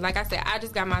hysterectomy, like I said, I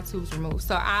just got my tubes removed.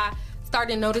 So I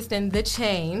started noticing the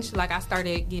change. Like I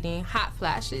started getting hot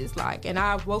flashes. Like, and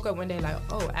I woke up one day like,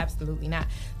 oh, absolutely not.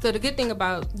 So the good thing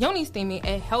about yoni steaming,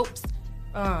 it helps.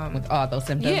 With all those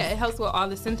symptoms. Yeah, it helps with all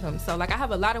the symptoms. So like I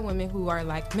have a lot of women who are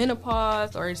like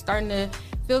menopause or starting to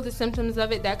feel the symptoms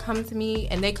of it that come to me,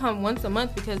 and they come once a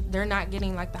month because they're not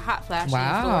getting like the hot flashes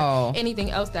Wow. or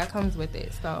anything else that comes with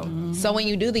it. So So when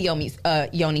you do the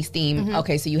yoni steam,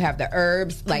 okay, so you have the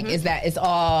herbs. Like, is that it's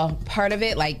all part of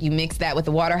it? Like you mix that with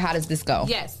the water. How does this go?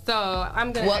 yes, so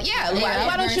I'm gonna. Well, yeah.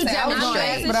 Why don't you I was demonstrate? gonna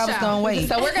ask, but I was gonna wait.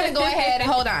 So we're gonna go ahead.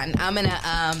 Hold on. I'm gonna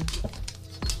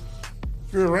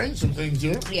You arrange some things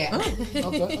here. Yeah.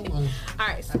 Okay. All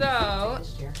right, so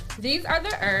these are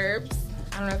the herbs.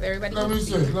 I don't know if everybody. Let can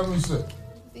me see.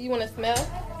 You want to smell?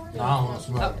 No, I don't want to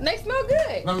smell. Oh, they smell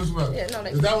good. Let me smell. Yeah, no, they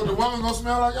Is that what the woman gonna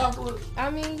smell like afterwards? I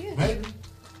mean, yeah. Maybe.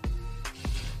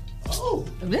 Oh.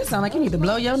 This sound like you need to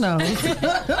blow your nose. You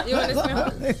want to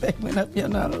smell? They went up your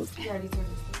nose.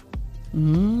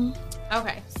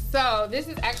 Okay, so this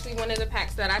is actually one of the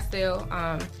packs that I sell.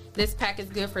 This pack is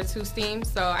good for 2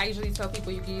 steams, so I usually tell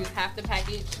people you can use half the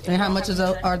package. And how much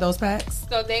are those packs?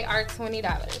 So they are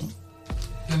 $20.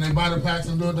 Can they buy the packs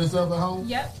and do it themselves at home?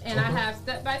 Yep, and I have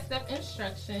step-by-step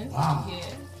instructions. Wow. Yeah.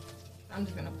 I'm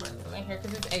just gonna put a little in here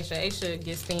because it's Aisha. Aisha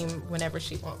gets steamed whenever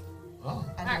she wants. Oh.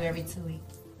 I do every 2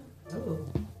 weeks.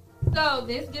 So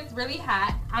this gets really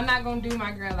hot. I'm not gonna do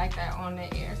my grill like that on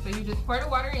the air. So you just pour the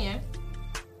water in.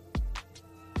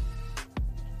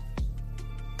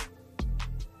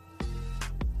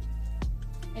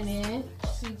 And then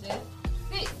she just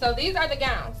sits. So these are the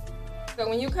gowns. So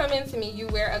when you come into me, you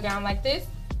wear a gown like this.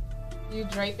 You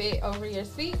drape it over your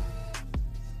seat.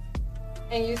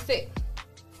 And you sit.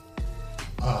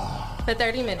 For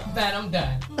 30 minutes. But I'm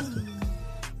done.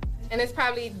 And it's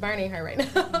probably burning her right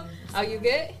now. Are you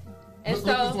good? And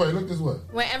Look this way.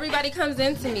 when everybody comes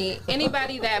into me,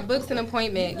 anybody that books an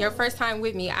appointment, your first time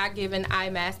with me, I give an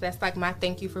eye mask. That's like my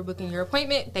thank you for booking your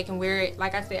appointment. They can wear it.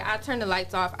 Like I said, I turn the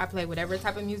lights off. I play whatever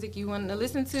type of music you want to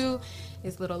listen to.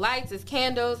 It's little lights, it's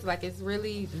candles. Like it's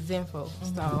really zenful.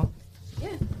 So,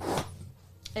 yeah.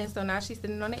 And so now she's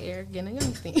sitting on the air getting a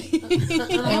young thing.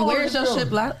 And where's your ship?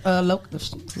 Where's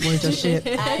your ship?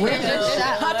 Where's your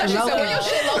shop? I thought you said, where your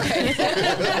shit located?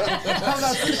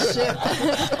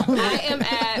 I am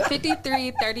at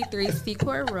 5333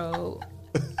 Secor Road.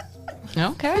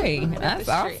 Okay, that's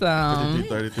awesome.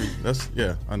 5333. That's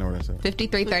I know where that's at.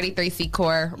 5333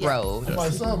 Secor Road. My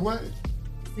son, what?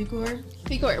 Secor,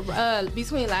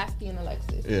 between Lasky and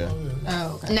Alexis. Yeah.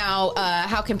 Oh, okay. Now,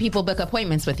 how can people book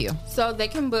appointments with you? So they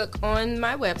can book on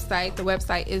my website. The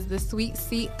website is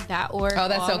thesweetseat.org. Oh,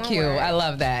 that's so cute. I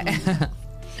love that.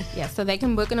 Yeah, so they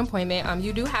can book an appointment.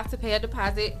 You do have to pay a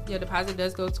deposit. Your deposit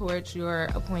does go towards your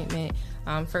appointment.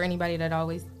 For anybody that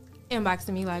always inboxing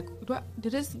me like,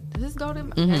 did this go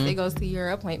to? Yes, it goes to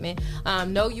your appointment.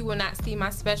 No, you will not see my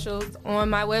specials on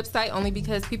my website only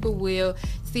because people will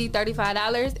see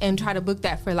 $35 and try to book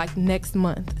that for like next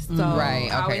month. So Right,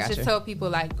 okay, I always gotcha. just tell people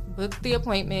like, book the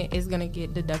appointment. It's gonna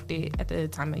get deducted at the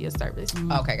time of your service.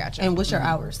 Okay, gotcha. And what's your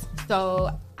hours? So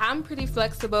I'm pretty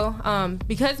flexible.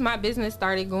 Because my business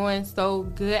started going so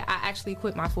good, I actually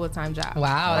quit my full-time job.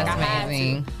 Wow, that's I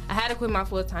amazing. I had to quit my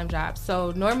full-time job.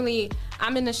 So normally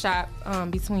I'm in the shop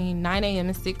between 9 a.m.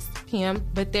 and 6 p.m.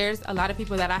 But there's a lot of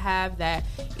people that I have that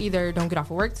either don't get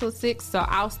off of work till 6, so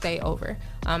I'll stay over.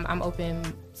 I'm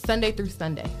open Sunday through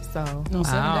Sunday. So On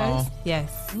Sundays?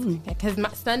 Yes. Because my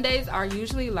Sundays are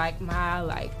usually like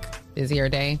my Busier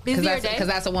day. Busier day. Because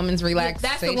that's a woman's relaxation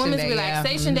That's a woman's day.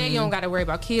 relaxation day. You don't got to worry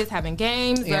about kids having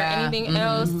games or Yeah. anything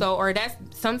else. So, or that's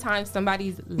sometimes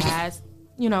somebody's last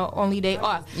only day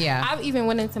off. Yeah. I've even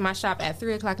went into my shop at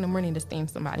 3:00 in the morning to steam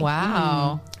somebody.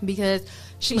 Wow. Because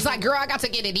she was like, girl, I got to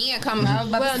get it in. Come meet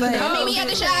me at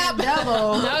the shop.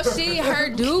 No, her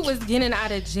dude was getting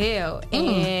out of jail,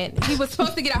 and he was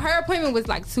supposed to get out. Her appointment was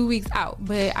like 2 weeks out,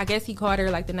 but I guess he called her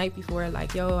like the night before,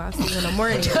 like, yo, I'll see you in the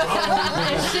morning. And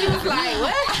she was like,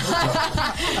 what?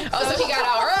 So he got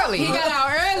out early. He got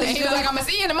out early. And he was like, I'm gonna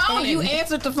see you in the morning. And you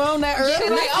answered the phone that early? Yeah,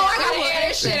 like, I gotta air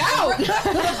this shit out.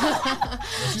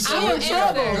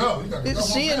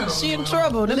 She in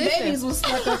trouble. The babies was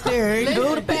stuck up there. He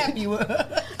go to Pappy.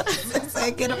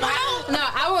 Say, get them out. No,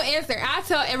 I will answer. I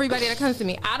tell everybody that comes to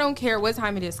me, I don't care what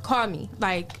time it is. Call me.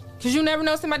 Like, because you never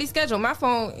know somebody's schedule. My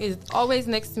phone is always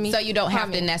next to me. So you don't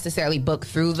have to necessarily book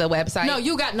through the website? No,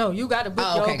 you got to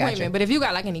book your appointment. Gotcha. But if you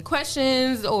got like any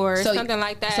questions or something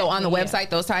like that. So on the website,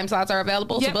 those time slots are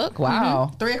available to book? Wow.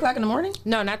 3:00 in the morning?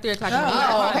 No, not 3:00 in the morning.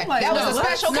 Oh, okay. That was a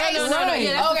special case. No.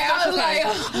 Yeah, okay, I was like,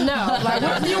 no. Like,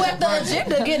 you at the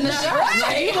agenda getting a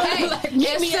shot.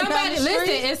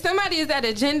 If somebody is at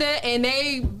agenda and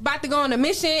they about to go on a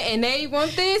mission and they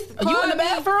want this, you in the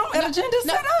bathroom at agenda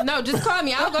set up? No, just call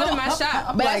me. I'll go to my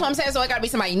shop. But that's what I'm saying. So it got to be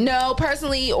somebody you know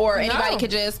personally, or anybody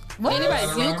could just.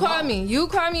 Anybody. You call me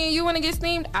and you want to get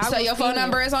steamed. So your phone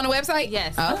number is on the website?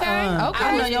 Yes. Okay.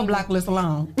 I know your block list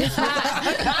alone.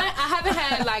 I haven't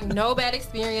had like no bad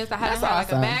experience. I haven't had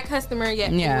like a bad customer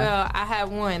yet. Yeah. Well, I had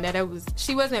one that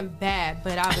she wasn't bad,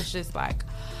 but I was just like,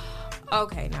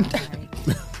 okay, now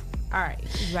all right,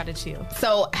 you gotta chill.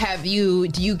 So do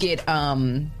you get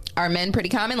are men pretty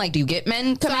common? Like, do you get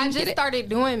men come in? I just started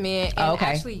doing men, and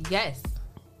actually, yes.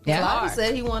 Yeah, he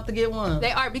said he wanted to get one.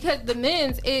 They are, because the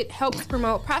men's, it helps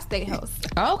promote prostate health.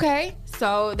 Okay.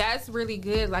 So that's really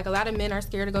good. Like, a lot of men are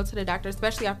scared to go to the doctor,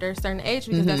 especially after a certain age,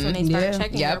 because that's when they start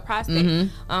checking their prostate.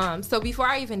 So before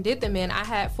I even did the men, I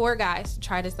had 4 guys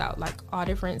try this out, like all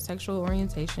different sexual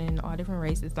orientation, all different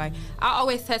races. Like, I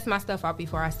always test my stuff out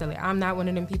before I sell it. I'm not one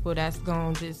of them people that's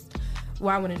going to just,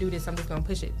 well, I want to do this, I'm just going to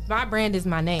push it. My brand is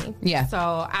my name. Yeah.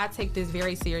 So I take this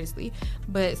very seriously.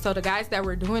 But so the guys that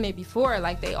were doing it before,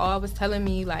 like, they all was telling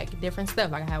me like different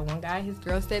stuff. Like, I had one guy, his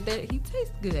girl said that he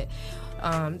tastes good.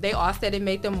 They all said it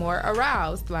made them more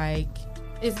aroused. Like,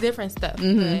 it's different stuff.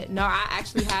 But no, I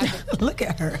actually have it. Look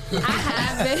at her. I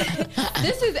have it.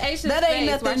 This is Aisha's That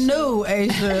ain't face. nothing new,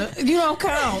 Aisha. You don't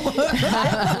count.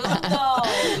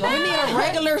 We need a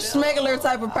regular smuggler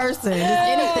type of person. Just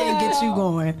anything gets you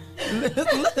going.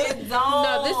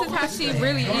 No, this is how she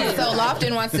really is. So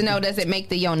Lofton wants to know, does it make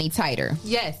the yoni tighter?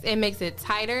 Yes, it makes it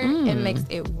tighter. It makes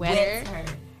it wetter.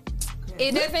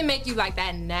 It doesn't make you like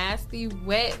that nasty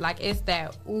wet. Like, it's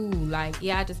that, ooh, like,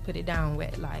 yeah, I just put it down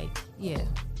wet. Like, yeah.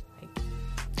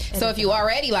 So if you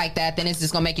already like that, then it's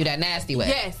just gonna make you that nasty wet.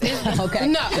 Yes. Okay.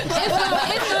 No,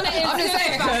 it's gonna I'm just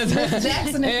saying, 'cause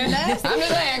Jackson is nasty. I'm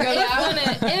just saying,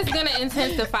 it's gonna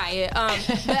intensify it.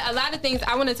 But a lot of things,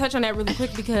 I want to touch on that really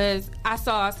quick, because I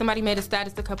saw somebody made a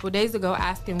status a couple of days ago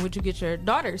asking, would you get your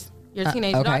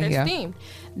teenage daughter steamed?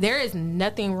 There is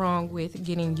nothing wrong with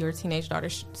getting your teenage daughter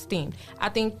steamed. I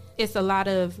think it's a lot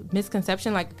of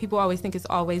misconception. Like, people always think it's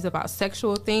always about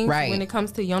sexual things. Right. When it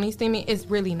comes to yoni steaming, it's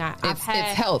really not. It's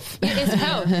health. It's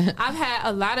health. I've had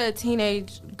a lot of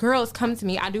teenage girls come to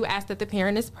me. I do ask that the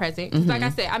parent is present. 'Cause like I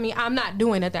said, I mean, I'm not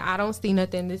doing nothing. I don't see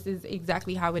nothing. This is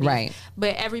exactly how it is.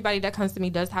 But everybody that comes to me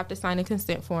does have to sign a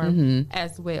consent form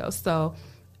as well. So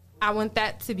I want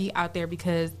that to be out there,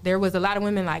 because there was a lot of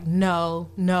women like,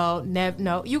 no.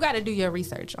 You got to do your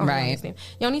research on yoni steam.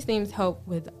 Yoni steams help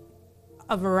with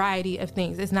a variety of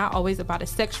things. It's not always about a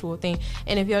sexual thing.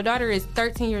 And if your daughter is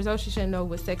 13 years old, she shouldn't know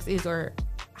what sex is or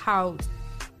how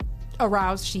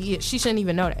aroused she is. She shouldn't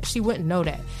even know that. She wouldn't know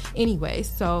that anyway.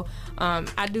 So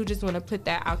I do just want to put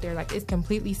that out there. Like, it's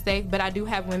completely safe. But I do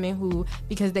have women who,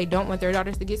 because they don't want their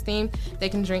daughters to get steamed, they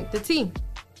can drink the tea.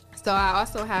 So I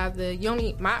also have the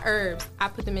yoni, my herbs, I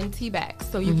put them in tea bags.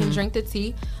 So you can drink the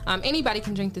tea. Anybody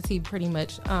can drink the tea pretty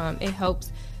much. It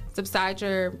helps subside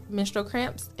your menstrual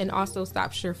cramps and also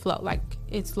stops your flow. Like,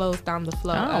 it slows down the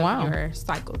flow of your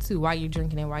cycle too, while you're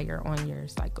drinking it, while you're on your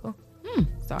cycle.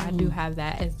 So I do have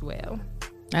that as well.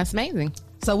 That's amazing.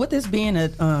 So with this being a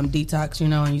detox,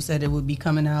 and you said it would be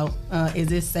coming out,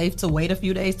 is it safe to wait a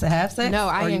few days to have sex? No,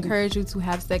 I encourage you to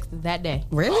have sex that day.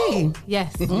 Really?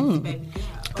 Yes.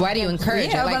 Why do you encourage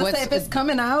it? I was about to say, if it's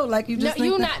coming out, like you just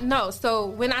So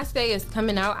when I say it's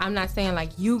coming out, I'm not saying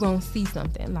like you gonna see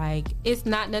something. Like, it's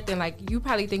not nothing. Like, you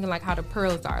probably thinking like how the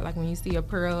pearls are. Like, when you see a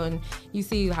pearl and you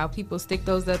see how people stick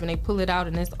those up and they pull it out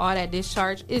and it's all that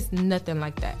discharge. It's nothing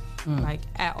like that, like,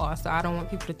 at all. So I don't want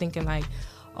people to thinking like,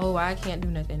 oh, I can't do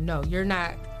nothing. No, you're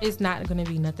not. It's not going to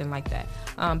be nothing like that.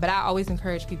 But I always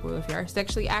encourage people, if you're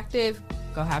sexually active,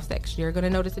 go have sex. You're going to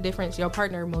notice a difference. Your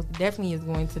partner most definitely is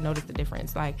going to notice the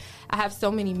difference. Like, I have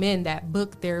so many men that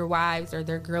book their wives or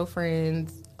their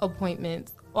girlfriends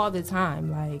appointments all the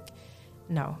time. Like,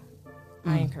 no,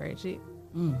 I encourage it.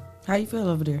 How you feel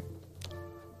over there?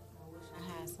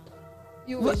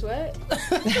 You wish what?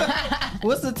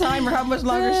 What's the timer? How much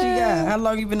longer she got? How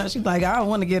long you been up? She's like, I don't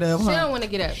want to get up. She don't want to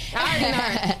get up. I already know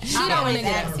her. She don't want to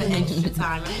get up. Extra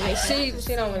time. Like,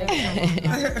 she don't want to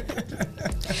get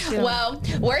up. Well,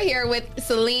 we're here with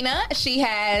Selena. She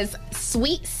has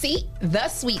Sweet Seat, the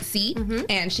Sweet Seat,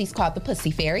 and she's called the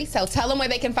Pussy Fairy. So tell them where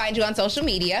they can find you on social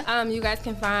media. You guys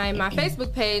can find my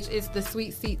Facebook page is the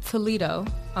Sweet Seat Toledo.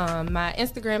 My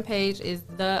Instagram page is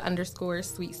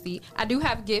 _Sweet Seat. I do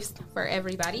have gifts for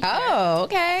everybody. Oh,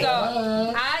 okay. So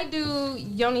I do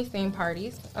yoni theme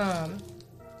parties.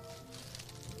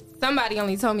 Somebody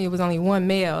only told me it was only one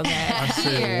male. That I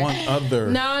said one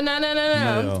other. No.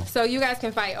 Male. So you guys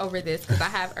can fight over this because I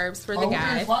have herbs for the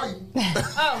guys.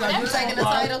 You taking the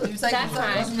title? You taking the title?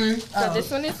 That's me. So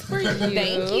this one is for you.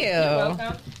 Thank you. You're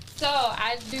welcome. So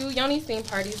I do yoni theme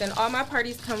parties, and all my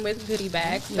parties come with goodie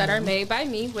bags that are made by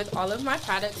me with all of my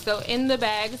products. So in the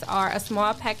bags are a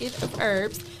small packet of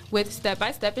herbs with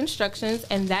step-by-step instructions,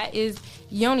 and that is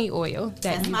yoni oil.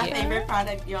 That's my favorite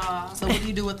product, y'all. So what do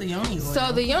you do with the yoni oil?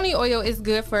 So the yoni oil is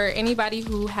good for anybody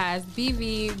who has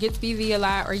BV, gets BV a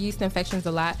lot, or yeast infections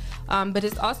a lot. But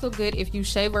it's also good if you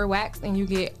shave or wax and you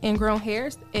get ingrown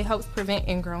hairs. It helps prevent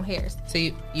ingrown hairs. So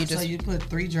you put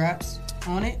 3 drops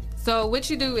on it? So what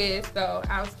you do is,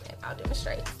 I'll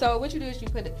demonstrate. So what you do is you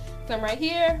put some right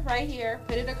here,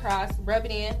 put it across, rub it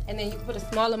in, and then you put a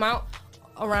small amount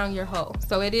around your hole.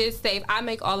 So it is safe. I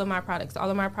make all of my products.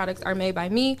 All of my products are made by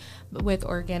me with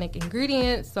organic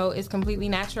ingredients, so it's completely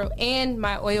natural. And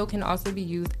my oil can also be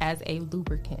used as a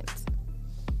lubricant.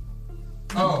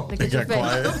 Oh, they got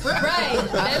quiet. Right.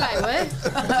 They're like,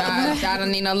 what? I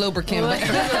don't need no lubricant.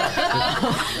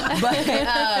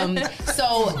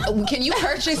 So can you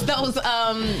purchase those?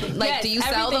 Yes, do you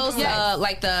sell those? yes.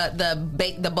 Like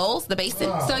the bowls, the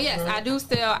basins? So yes, I do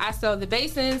sell. I sell the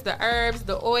basins, the herbs,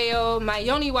 the oil. My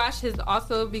yoni wash has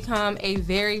also become a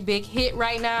very big hit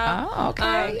right now. Oh,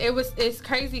 okay. It's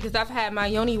crazy because I've had my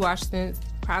yoni wash since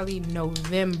probably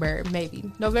November,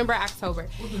 October.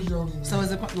 So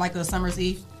is it like a summer's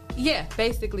eve? Yeah,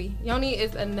 basically. Yoni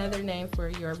is another name for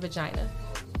your vagina.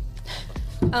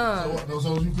 So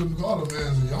you couldn't call a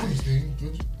man's a yoni steam,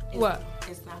 could you? What?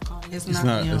 It's not called. It's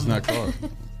not called.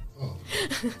 Oh,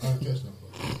 I didn't catch that.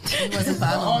 He wasn't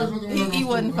following. He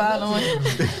wasn't following.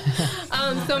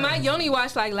 So my yoni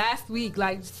wash last week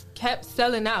kept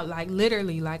selling out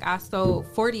literally I sold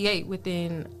 48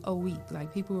 within a week.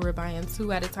 People were buying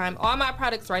 2 at a time. All my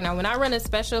products right now, when I run a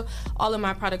special, all of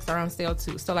my products are on sale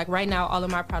too. So right now all of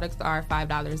my products are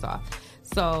 $5 off.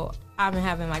 So I've been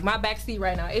having my back seat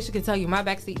right now. Isha can tell you my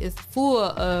back seat is full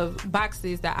of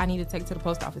boxes that I need to take to the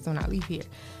post office when I leave here.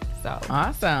 So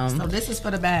awesome. So this is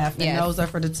for the bath, and those are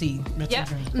for the tea. Yep.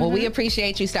 Well, we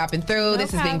appreciate you stopping through.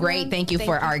 This has been great. Thank you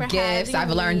for our gifts.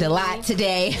 I've learned a lot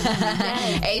today.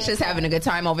 Aisha's having a good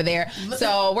time over there.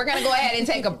 So we're gonna go ahead and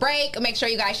take a break. Make sure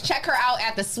you guys check her out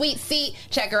at the Sweet Seat.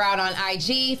 Check her out on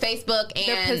IG, Facebook,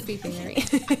 and the Pussy Fairy.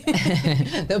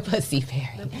 The Pussy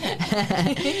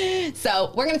Fairy.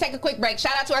 So we're gonna take a quick break.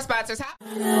 Shout out to our sponsors.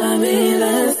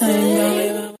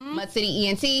 Mud City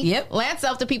ENT. Yep. Lance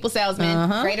Self, the People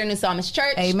Salesman. Greater New Psalmist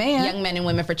Church. Amen. Young Men and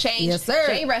Women for Change. Yes, sir.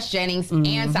 Jay Rush Jennings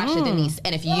and Sasha Denise.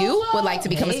 And if you would like to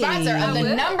become a sponsor of the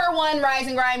 #1 Rise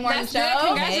and Grind Morning Show. Good.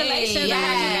 Congratulations.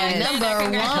 Yes.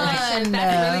 Congratulations.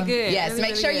 That's really good. Yes. Really,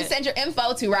 Make sure you send your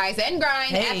info to Rise and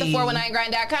Grind at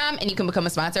the419grind.com and you can become a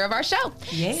sponsor of our show.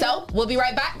 Yeah. So we'll be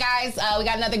right back, guys. We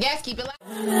got another guest. Keep it live.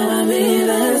 I'm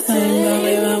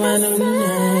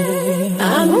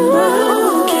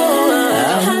broken.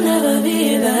 I'll never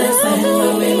be the same.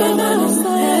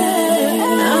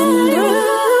 I'm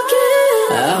broken.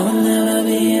 I will never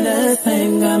be the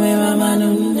same. Got me by my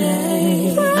new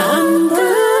name. I'm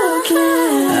broken.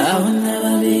 I will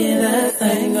never be the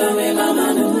same. Got me by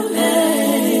my new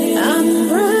name. I'm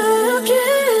broken.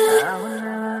 I will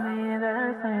never be the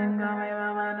same. Got me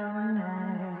by my new name.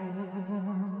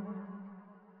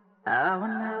 I will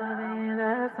never be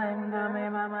the same. Got me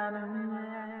by my new name.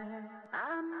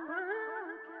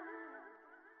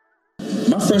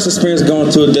 My first experience going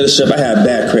to a dealership, I had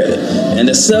bad credit, and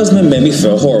the salesman made me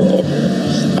feel horrible.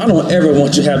 I don't ever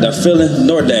want you to have that feeling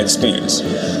nor that experience.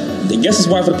 I guess that's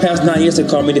why for the past 9 years they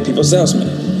call me the people salesman.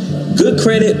 Good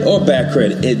credit or bad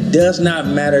credit, it does not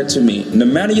matter to me. No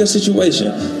matter your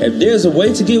situation, if there's a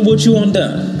way to get what you want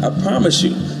done, I promise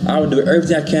you, I will do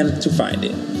everything I can to find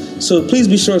it. So please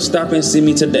be sure to stop and see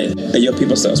me today at Your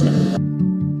People Salesman.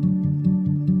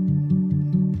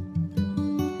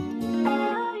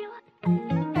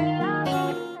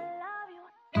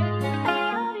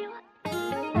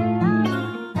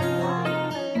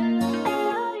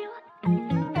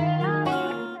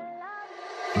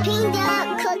 It's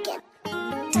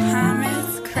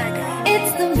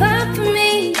the vibe for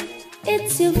me.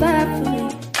 It's your vibe for me.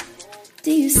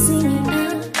 Do you see me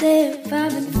out there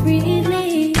vibing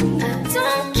freely? I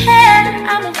don't care,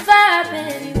 I'm a vibe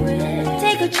anywhere.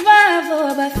 Take a drive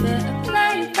or by fair.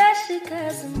 Apply your pressure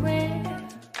cause I'm rare.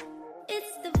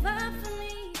 It's the vibe for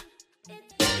me.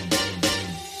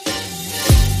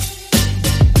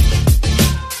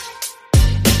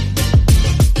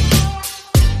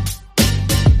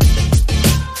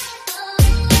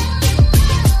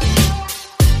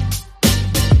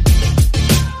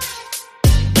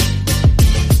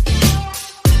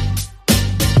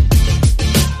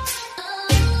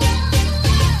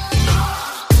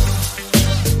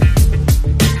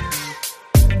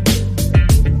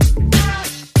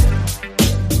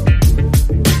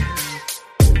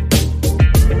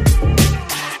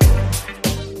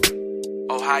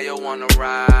 Ohio wanna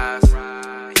rise.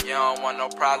 You don't want no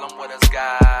problem with us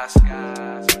guys.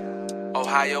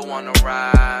 Ohio wanna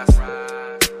rise.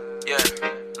 Yeah,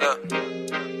 look.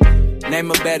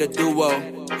 Name a better duo.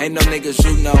 Ain't no niggas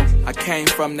you know. I came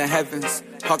from the heavens.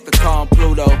 Park the car on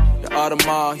Pluto. The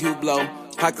Audemars Hublot.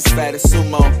 Pockets fat as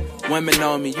sumo. Women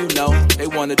on me, you know. They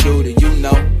wanna do the you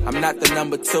know. I'm not the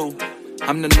number 2.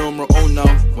 I'm the numero uno.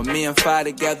 When me and Fi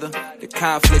together, the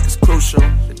conflict is crucial.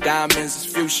 The diamonds is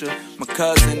future. My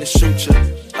cousin is shooter.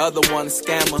 Other one a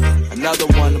scammer. Another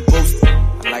one a booster.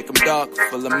 I like them dark,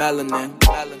 full of melanin.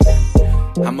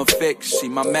 I'm a fix, she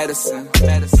my medicine.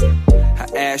 Her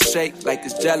ass shake like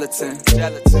it's gelatin.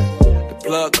 The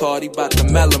plug card, he bout the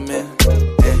melanin.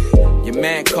 Your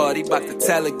man called, he bout to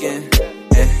tell again.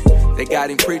 They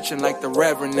got him preaching like the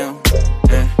Reverend now.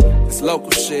 This local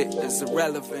shit is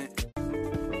irrelevant.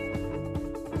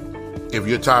 If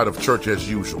you're tired of church as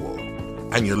usual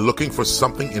and you're looking for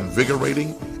something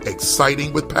invigorating,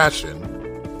 exciting with passion,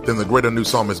 then the Greater New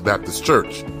Psalmist Baptist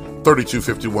Church,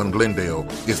 3251 Glendale,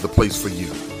 is the place for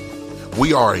you.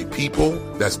 We are a people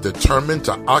that's determined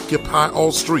to occupy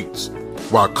all streets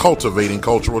while cultivating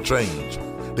cultural change.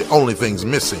 The only thing's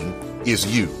missing is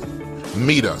you.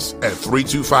 Meet us at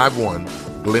 3251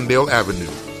 Glendale Avenue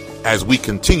as we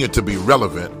continue to be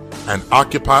relevant and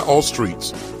occupy all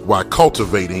streets while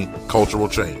cultivating cultural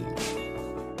change.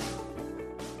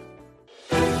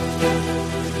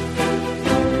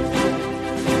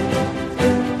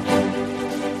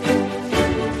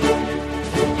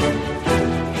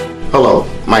 Hello,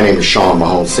 my name is Sean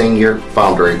Mahone Sr.,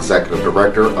 Founder and Executive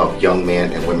Director of Young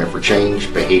Men and Women for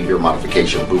Change Behavior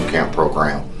Modification Bootcamp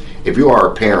Program. If you are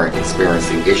a parent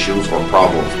experiencing issues or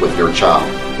problems with your child,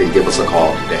 then give us a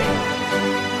call today.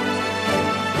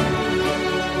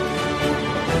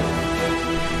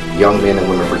 Young Men and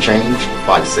Women for Change,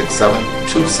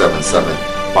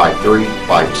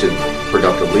 567-277-5352.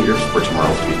 Productive leaders for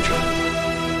tomorrow's future.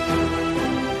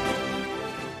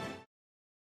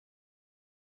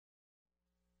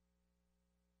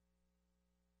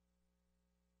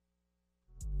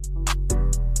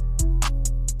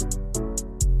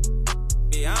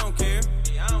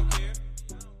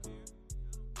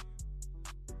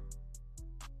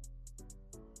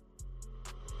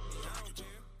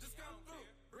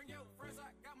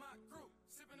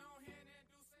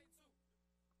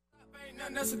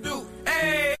 That's a dude.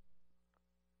 Hey.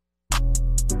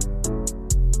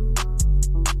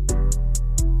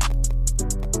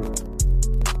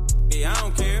 Yeah, I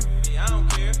don't care. Yeah, I don't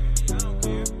care. I don't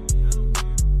care.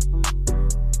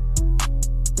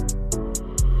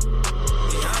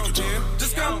 Yeah, I don't care.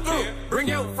 Just come through. Bring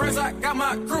your friends, I got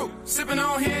my crew. Sipping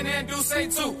on hand and do say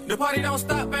too. The party don't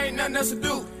stop, ain't nothing else to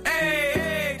do. Hey,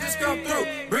 hey, just come through.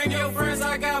 Bring your friends,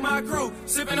 I got my crew.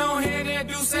 Sipping on hand and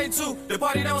do say too. The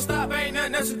party don't stop, ain't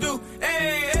nothing else to do.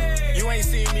 Hey, hey. You ain't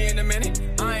seen me in a minute.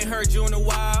 I ain't heard you in a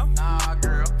while. Nah,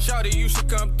 girl. Shawty, you should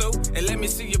come through and let me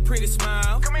see your pretty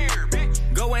smile. Come here, bitch.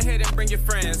 Go ahead and bring your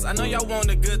friends. I know y'all want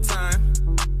a good time.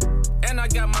 And I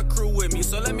got my crew with me,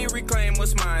 so let me reclaim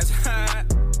what's mine.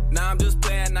 Nah, I'm just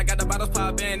playing. I got the bottles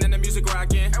popping and the music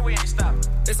rocking. And we ain't stopping.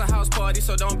 It's a house party,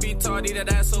 so don't be tardy.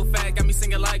 That ass so fat, got me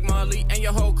singing like Marley. And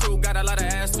your whole crew got a lot of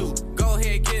ass too. Go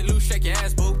ahead, get loose, shake your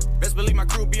ass, boo. Best believe my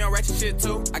crew be on ratchet shit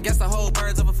too. I guess the whole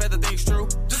birds of a feather thing's true.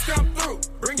 Just come through,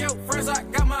 bring your friends, I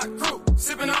got my crew.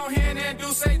 Sipping on hand and do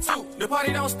say too. The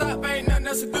party don't stop, ain't nothing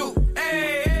else to do.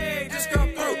 Hey, hey, just come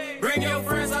through. Bring your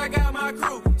friends, I got my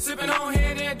crew. Sipping on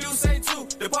hand and do say too.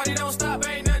 The party don't stop,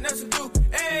 ain't nothing else to do.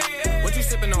 Hey, hey. What you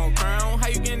sipping on, Crown? How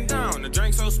you getting down? The drink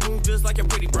Drink so smooth, just like your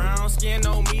pretty brown skin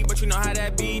on me, but you know how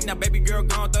that be. Now, baby girl,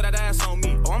 gon' throw that ass on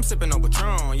me. Oh, I'm sipping on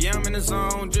Patron. Yeah, I'm in the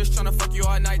zone. Just tryna fuck you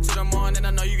all night till the morning.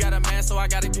 I know you got a man, so I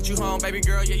gotta get you home. Baby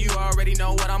girl, yeah, you already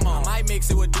know what I'm on. I might mix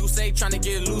it with Douce, tryna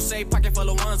get loose, pocket full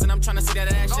of ones, and I'm tryna see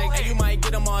that ass shake. And you might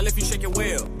get them all if you shake it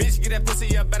well. Bitch, get that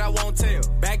pussy up, bet I won't tell.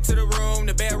 Back to the room,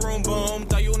 the bedroom, boom.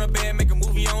 Throw you in the bed, make a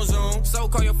movie on Zoom. So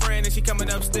call your friend and she coming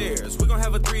upstairs. We gon'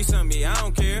 have a threesome, yeah, I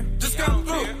don't care. Just come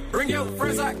through, bring your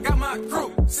friends, I got my crew.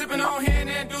 Sipping on hand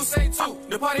and Douce too.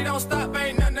 The party don't stop,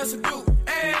 ain't nothing else to do.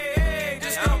 Hey, hey,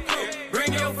 just come through.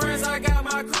 Bring your friends, I got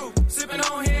my crew. Sipping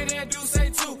on hand and Douce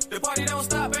too. The party don't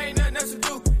stop, ain't nothing else to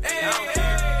do. Hey, hey.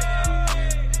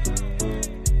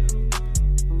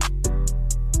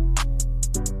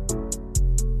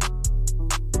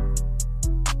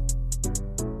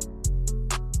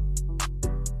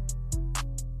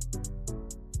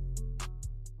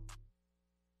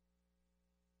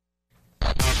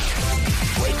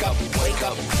 Wake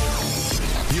up.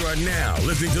 You are now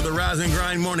listening to the Rise and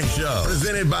Grind Morning Show,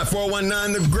 presented by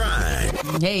 419 The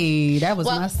Grind. Hey, that was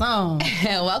my song.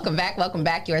 Welcome back.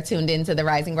 You are tuned in to the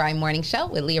Rise and Grind Morning Show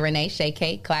with Leah Renee, Shay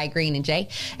K, Clyde Green, and Jay.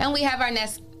 And we have our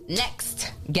next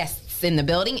guests in the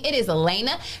building. It is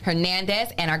Elena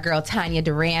Hernandez and our girl Tanya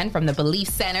Duran from the Belief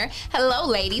Center. Hello,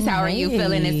 ladies. How are you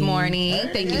feeling this morning?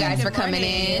 Hey. Thank you guys for coming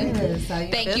in. Yes,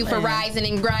 Thank you for rising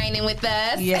and grinding with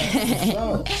us. Yes.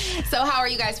 So how are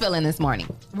you guys feeling this morning?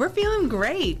 We're feeling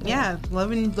great. Yeah.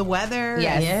 Loving the weather.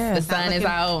 Yes. The sun is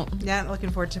out. Yeah. Looking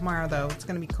forward to tomorrow, though. It's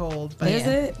going to be cold. But is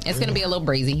it? It's going to be a little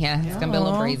breezy. Yeah. It's going to be a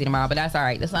little breezy tomorrow, but that's all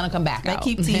right. The sun will come back out.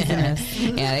 They keep teasing us.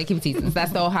 Yeah, they keep teasing us.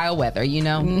 That's the Ohio weather, you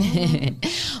know?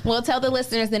 Well, tell the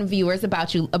listeners and viewers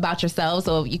about yourselves.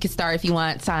 So you can start if you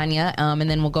want, Tanya, and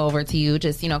then we'll go over to you.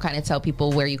 Just, kind of tell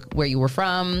people where you were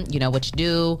from, what you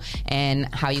do,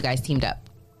 and how you guys teamed up.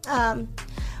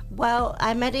 Well,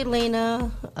 I met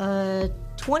Elena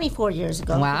 24 years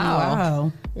ago.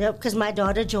 Wow. Yep, because my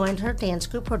daughter joined her dance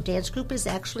group. Her dance group is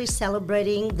actually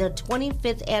celebrating their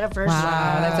 25th anniversary.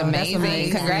 Wow, that's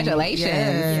amazing. Congratulations.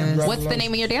 Yes. What's the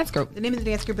name of your dance group? The name of the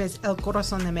dance group is El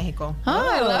Corazón de México. Oh,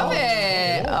 I love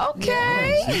it.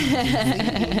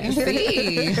 Okay.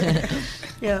 See.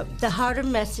 Yeah, the Heart of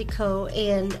Mexico,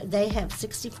 and they have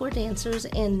 64 dancers,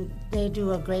 and they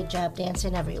do a great job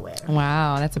dancing everywhere.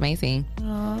 Wow, that's amazing.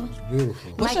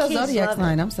 Beautiful. What's your zodiac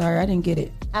sign? I'm sorry, I didn't get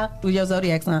it. What's your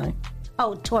zodiac sign?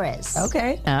 Oh, Taurus.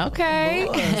 Okay.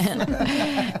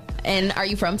 And are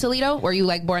you from Toledo? Were you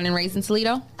born and raised in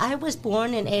Toledo? I was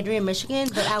born in Adrian, Michigan,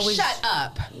 but I was... Shut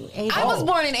up. I was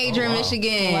born in Adrian,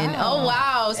 Michigan. Wow. Oh,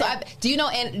 wow. So do you know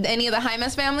any of the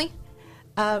Jaimes family?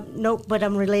 Nope, but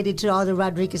I'm related to all the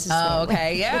Rodriguez's. Oh,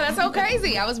 okay. Yeah, that's so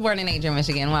crazy. I was born in Adrian,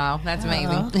 Michigan. Wow, that's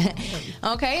amazing.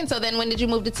 Okay, and so then when did you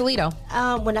move to Toledo?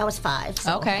 When I was 5.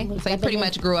 So okay, so you pretty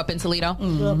much grew up in Toledo?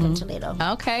 Grew up in Toledo.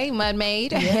 Okay, mud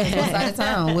maid. Yes, what side of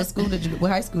town?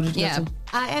 What high school did you go to?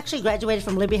 I actually graduated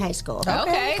from Libby High School.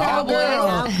 Okay,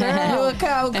 cowgirl. You're a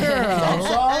cowgirl.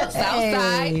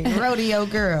 Southside. Rodeo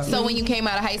girl. So when you came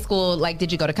out of high school,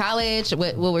 did you go to college?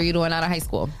 What were you doing out of high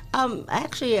school?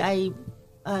 Actually, I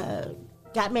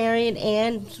got married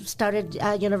and started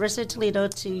University of Toledo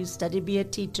to study to be a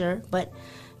teacher, but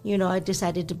I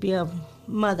decided to be a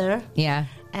mother. Yeah.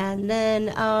 And then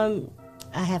I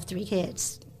have 3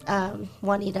 kids,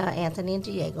 Juanita, Anthony, and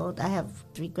Diego. I have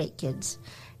 3 great kids.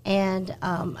 And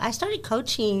I started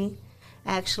coaching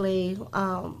actually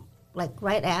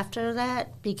right after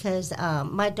that because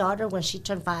my daughter, when she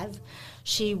turned 5,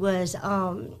 she was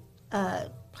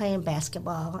playing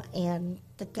basketball, and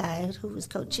the guy who was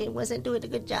coaching wasn't doing a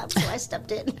good job, so I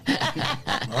stepped in.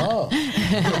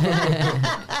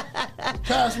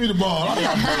 Pass me the ball.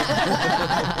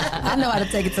 I know how to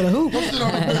take it to the hoop.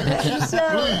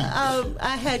 So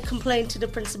I had complained to the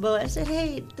principal. I said,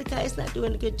 hey, the guy's not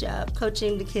doing a good job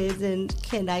coaching the kids, and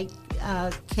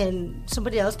can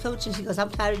somebody else coach? And she goes, I'm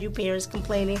tired of you parents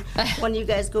complaining when you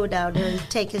guys go down there and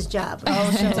take his job.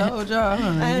 Oh, she told y'all,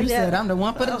 huh? You said, I'm the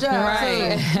one for the job.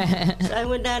 Right. So I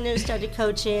went down there and started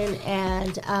coaching,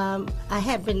 and I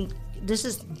have been, this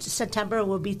is September,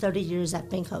 will be 30 years I've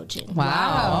been coaching.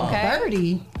 Wow. Okay.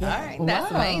 30. All right.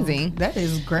 That's amazing. That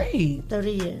is great.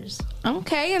 30 years.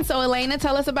 Okay. And so, Elena,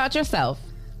 tell us about yourself.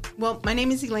 Well, my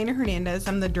name is Elena Hernandez.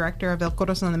 I'm the director of El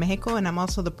Corazón de Mexico, and I'm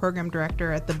also the program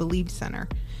director at the Believe Center.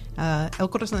 El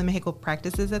Corazón de Mexico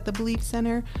practices at the Believe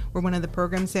Center. We're one of the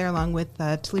programs there, along with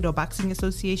Toledo Boxing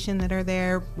Association that are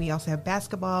there. We also have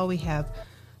basketball. We have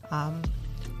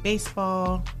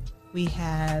baseball, We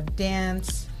have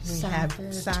dance. We have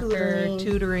soccer,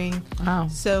 tutoring. Wow.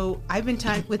 So I've been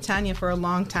with Tanya for a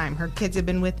long time. Her kids have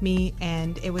been with me,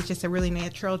 and it was just a really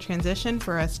natural transition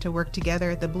for us to work together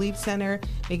at the Believe Center,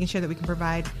 making sure that we can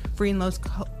provide free and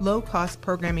low-cost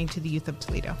programming to the youth of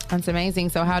Toledo. That's amazing.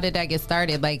 So how did that get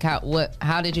started? Like,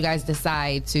 how did you guys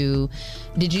decide to?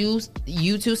 Did you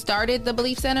two started the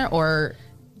Believe Center, or?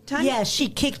 Yeah, she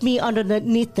kicked me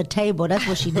underneath the table. That's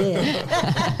what she did.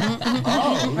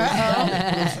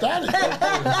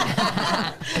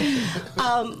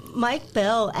 Mike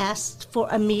Bell asked for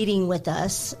a meeting with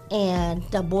us, and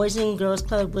the Boys and Girls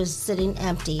Club was sitting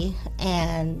empty.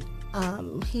 And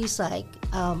he's like,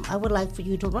 I would like for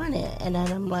you to run it. And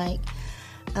then I'm like,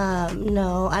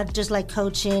 no, I just like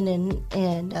coaching,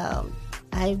 and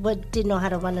I didn't know how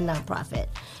to run a nonprofit.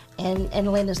 And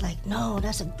Elena's like, no,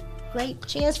 that's a great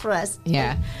chance for us.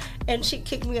 Yeah. And she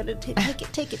kicked me under the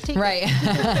take it. Right.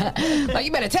 Well,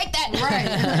 you better take that.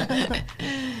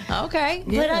 Right. Okay.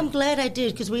 But I'm glad I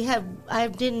did, because I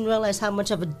didn't realize how much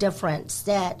of a difference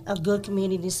that a good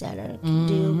community center can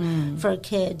do for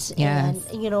kids. Yes.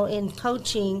 And, in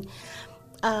coaching,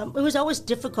 it was always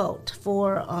difficult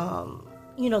for,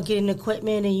 getting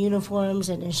equipment and uniforms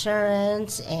and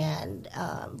insurance, and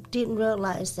didn't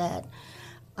realize that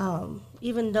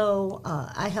even though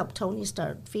I helped Tony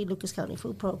start Feed Lucas County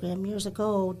Food Program years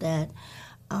ago, that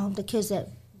the kids that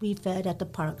we fed at the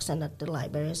parks and at the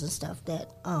libraries and stuff,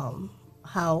 that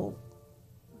how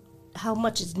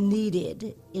much is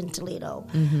needed in Toledo.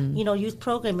 Youth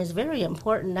program is very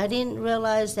important. I didn't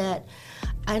realize that.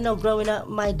 I know growing up,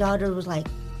 my daughter was like,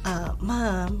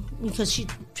 Mom, because she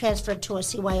transferred to a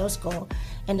CYO school,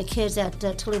 and the kids at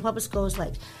Toledo Public School was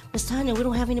like, Miss Tanya, we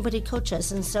don't have anybody to coach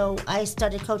us. And so I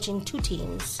started coaching 2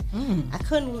 teams. I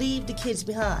couldn't leave the kids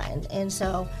behind. And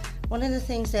so one of the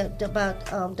things about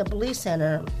the Believe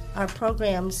Center, our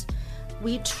programs,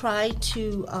 we try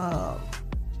to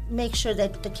make sure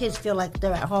that the kids feel like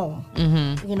they're at home.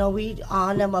 We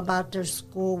on them about their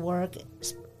schoolwork.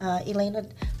 Elena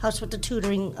helps with the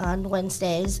tutoring on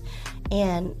Wednesdays,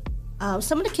 and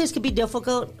some of the kids can be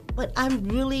difficult, but I'm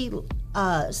really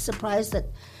surprised that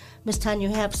Miss Tanya,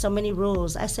 you have so many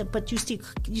rules. I said, but you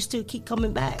still keep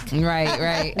coming back.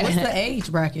 Right. What's the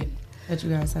age bracket that you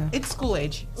guys have? It's school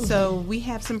age. So we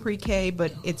have some pre-K,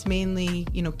 but it's mainly,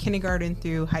 kindergarten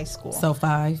through high school. So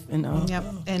 5 and up. Yep.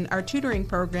 And our tutoring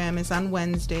program is on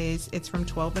Wednesdays. It's from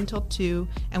 12 until 2.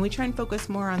 And we try and focus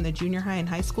more on the junior high and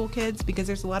high school kids, because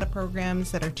there's a lot of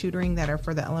programs that are tutoring that are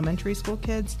for the elementary school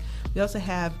kids. We also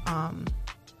have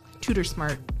Tutor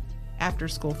Smart after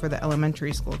school for the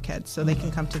elementary school kids, so they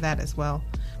can come to that as well.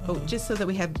 But just so that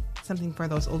we have something for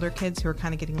those older kids who are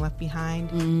kind of getting left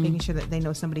behind, making sure that they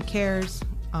know somebody cares.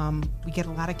 We get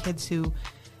a lot of kids who,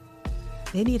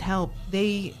 they need help.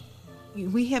 We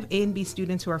have A and B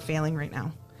students who are failing right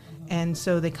now. And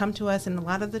so they come to us, and a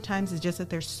lot of the times it's just that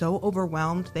they're so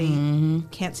overwhelmed, they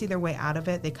can't see their way out of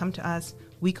it. They come to us,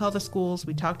 we call the schools,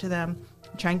 we talk to them,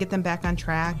 try and get them back on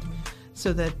track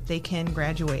so that they can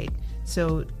graduate.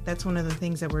 So that's one of the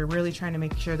things that we're really trying to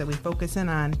make sure that we focus in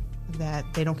on, that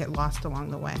they don't get lost along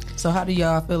the way. So how do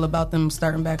y'all feel about them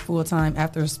starting back full-time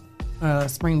after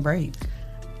spring break?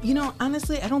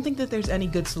 Honestly, I don't think that there's any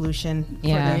good solution for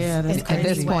this. At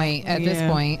this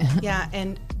point. Yeah,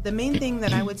 and the main thing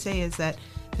that I would say is that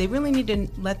they really need to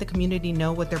let the community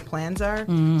know what their plans are,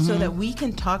 so that we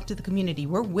can talk to the community.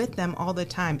 We're with them all the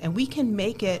time, and we can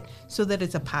make it so that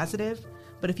it's a positive.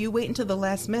 But if you wait until the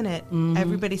last minute,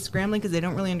 everybody's scrambling because they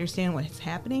don't really understand what's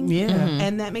happening.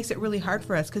 And that makes it really hard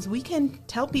for us, because we can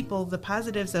tell people the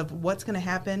positives of what's going to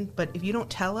happen, but if you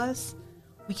don't tell us,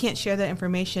 we can't share that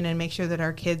information and make sure that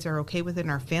our kids are okay with it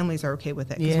and our families are okay with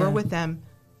it. Because we're with them,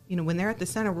 when they're at the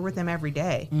center, we're with them every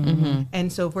day.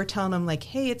 And so if we're telling them like,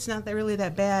 hey, it's not really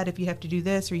that bad if you have to do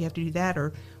this or you have to do that,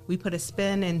 or we put a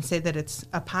spin and say that it's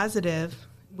a positive,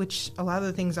 which a lot of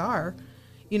the things are,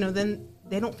 then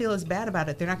they don't feel as bad about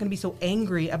it. They're not going to be so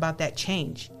angry about that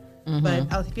change.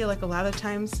 But I feel like a lot of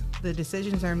times the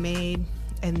decisions are made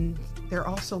and they're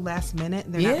also last minute.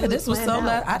 And they're not really this was so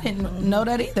last. I didn't know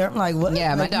that either. I'm like, what?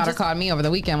 Yeah, my daughter called me over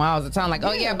the weekend while I was at town. Like,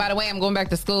 by the way, I'm going back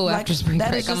to school after spring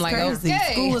break. I'm like, crazy.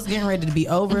 Okay. School is getting ready to be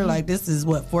over. Like, this is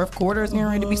what, 4th quarter is getting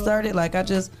ready to be started. Like, I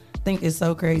just think it's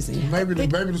so crazy. Maybe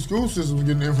the school system is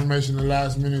getting information in the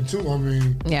last minute too. I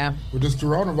mean, with this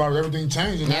coronavirus, everything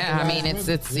changing. It's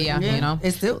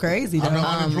it's still crazy. Though. I know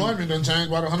unemployment done changed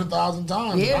about 100,000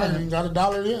 times. I ain't even got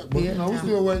 $1 yet, but we're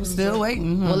still waiting. Still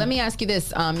waiting. Well, let me ask you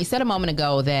this: you said a moment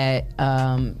ago that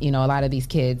a lot of these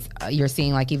kids, you're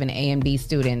seeing like even A and B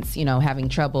students, having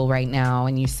trouble right now,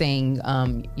 and you're saying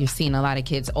you're seeing a lot of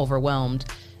kids overwhelmed.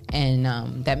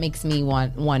 And that makes me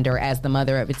wonder, as the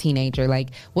mother of a teenager, like,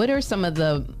 what are some of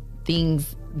the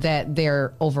things that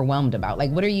they're overwhelmed about?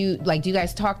 Like, what are you, like, do you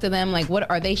guys talk to them? Like, what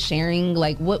are they sharing?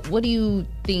 Like, what do you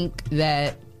think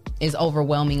that is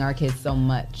overwhelming our kids so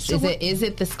much? So is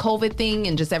it this COVID thing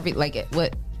and just what?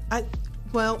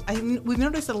 We've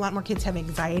noticed that a lot more kids have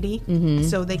anxiety,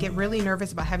 so they get really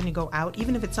nervous about having to go out,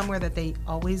 even if it's somewhere that they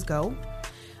always go.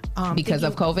 Because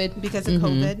of COVID? Because of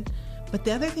COVID. But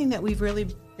the other thing that we've really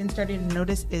been starting to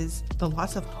notice is the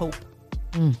loss of hope.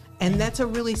 And that's a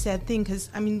really sad thing, because,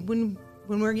 I mean, when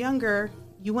we're younger,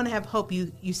 you want to have hope.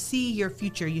 You see your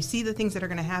future. You see the things that are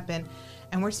going to happen.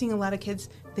 And we're seeing a lot of kids,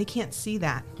 they can't see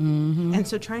that. And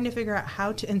so trying to figure out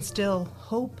how to instill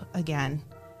hope again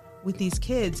with these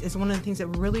kids is one of the things that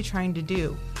we're really trying to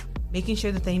do. Making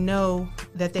sure that they know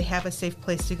that they have a safe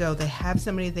place to go. They have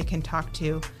somebody they can talk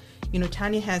to. You know,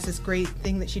 Tanya has this great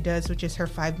thing that she does, which is her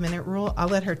 5-minute rule. I'll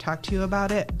let her talk to you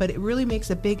about it, but it really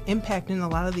makes a big impact in a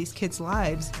lot of these kids'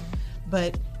 lives.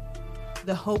 But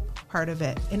the hope part of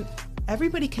it, and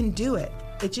everybody can do it.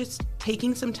 It's just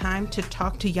taking some time to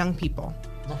talk to young people.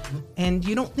 And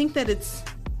you don't think that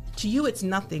to you it's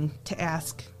nothing to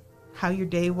ask how your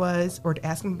day was, or to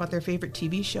ask them about their favorite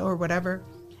TV show or whatever,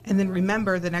 and then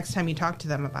remember the next time you talk to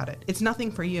them about it. It's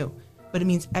nothing for you, but it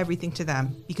means everything to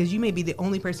them, because you may be the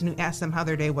only person who asked them how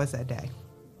their day was that day.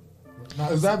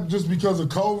 Now, is that just because of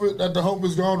COVID that the hope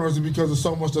is gone, or is it because of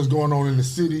so much that's going on in the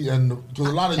city and because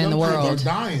a lot of young kids are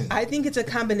dying? I think it's a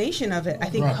combination of it. I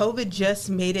think COVID just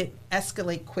made it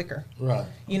escalate quicker. Right.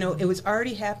 You know, it was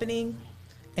already happening,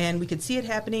 and we could see it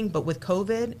happening, but with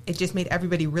COVID, it just made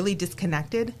everybody really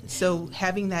disconnected. So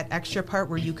having that extra part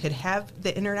where you could have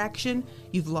the interaction,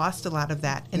 you've lost a lot of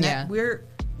that. And that we're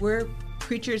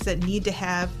creatures that need to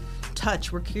have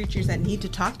touch. We're creatures that need to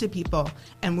talk to people,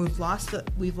 and we've lost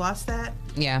that.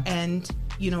 Yeah. And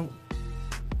you know,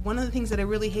 one of the things that I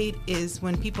really hate is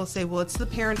when people say, well, it's the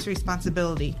parents'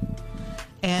 responsibility.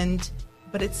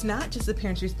 But it's not just the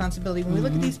parents' responsibility. When we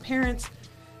look at these parents,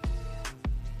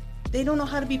 they don't know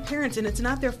how to be parents, and it's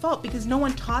not their fault because no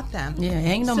one taught them. Yeah,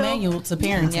 ain't no manual to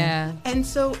parenting. Yeah. And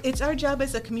so it's our job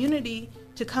as a community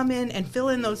to come in and fill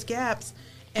in those gaps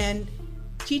and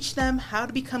teach them how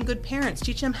to become good parents,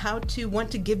 teach them how to want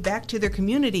to give back to their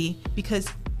community, because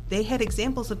they had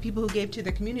examples of people who gave to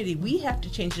their community. We have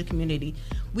to change the community.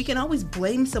 We can always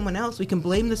blame someone else. We can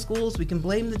blame the schools. We can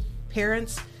blame the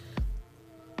parents.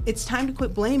 It's time to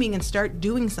quit blaming and start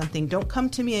doing something. Don't come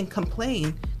to me and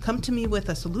complain. Come to me with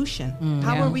a solution.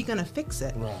 How are we going to fix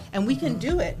it? Right. And we can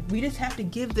do it. We just have to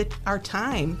give our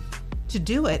time to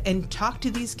do it and talk to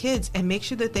these kids and make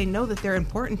sure that they know that they're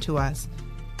important to us.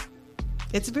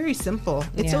 It's very simple.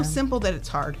 It's so simple that it's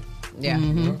hard. Yeah.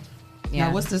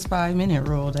 Now, what's this 5-minute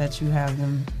rule that you have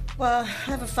them? Well, I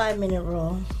have a 5-minute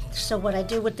rule. So what I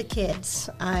do with the kids,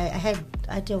 I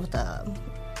deal with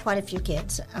quite a few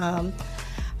kids.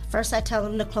 First, I tell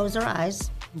them to close their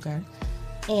eyes. Okay.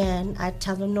 And I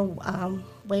tell them to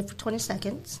wait for 20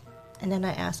 seconds. And then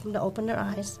I ask them to open their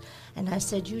eyes. And I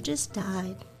said, you just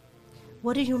died.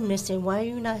 What are you missing? Why are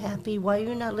you not happy? Why are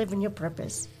you not living your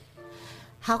purpose?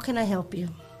 How can I help you?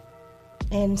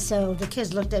 And so the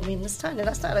kids looked at me and this time, and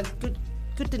that's not a good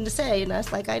thing to say. And I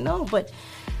was like, I know, but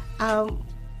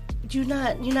you're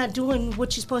not doing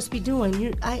what you're supposed to be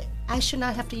doing. I should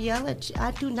not have to yell at you.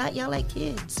 I do not yell at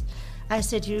kids. I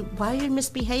said, why are you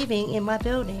misbehaving in my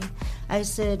building? I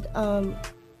said,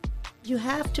 you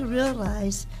have to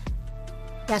realize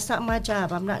that's not my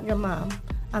job. I'm not your mom.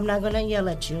 I'm not going to yell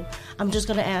at you. I'm just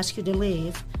going to ask you to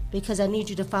leave because I need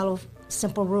you to follow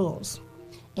simple rules.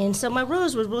 And so my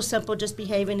rules were real simple, just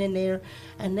behaving in there.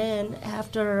 And then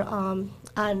after, on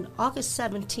August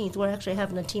 17th, we're actually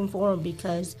having a team forum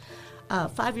because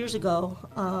 5 years ago,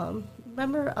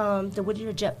 remember the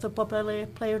Whittier Jet football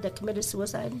player that committed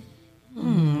suicide?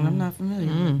 I'm not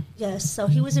familiar. Yes, so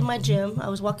he was in my gym. I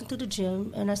was walking through the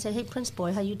gym, and I said, hey, Prince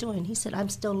Boy, how you doing? He said, I'm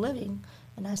still living.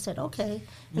 And I said, okay.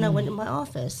 And I went in my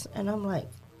office, and I'm like,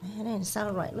 man, that didn't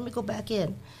sound right. Let me go back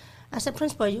in. I said,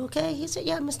 Prince Boy, you okay? He said,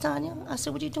 yeah, Miss Tanya. I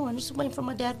said, what are you doing? I'm just waiting for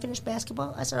my dad to finish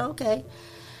basketball. I said, okay.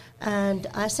 And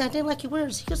I said, I didn't like your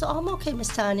words. He goes, oh, I'm okay, Miss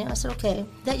Tanya. I said, okay.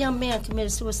 That young man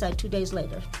committed suicide 2 days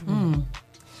later.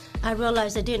 I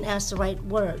realized I didn't ask the right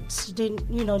words,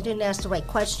 didn't ask the right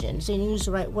questions, didn't use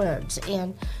the right words.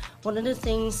 And one of the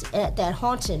things that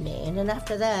haunted me, and then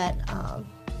after that,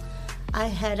 I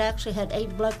had actually had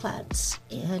 8 blood clots,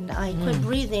 and I quit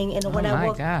breathing. And when I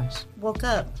woke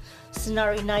up,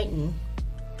 Sonari Knighton,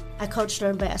 I coached her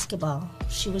in basketball.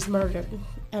 She was murdered,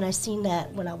 and I seen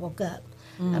that when I woke up.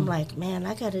 I'm like, man,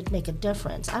 I got to make a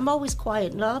difference. I'm always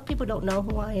quiet. A lot of people don't know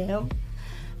who I am.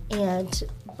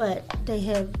 But they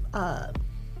have.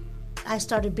 I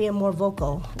started being more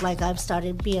vocal. Like I've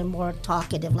started being more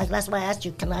talkative. Like that's why I asked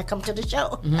you, can I come to the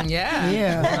show?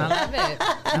 Yeah. I love it.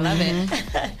 I love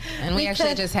it. And we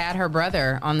actually just had her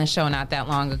brother on the show not that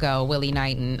long ago, Willie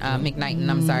Knighton, McKnighton.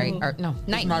 I'm sorry, or no,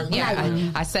 Knighton.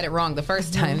 Yeah, I said it wrong the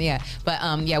first time. Yeah, but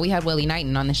we had Willie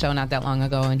Knighton on the show not that long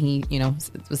ago, and he,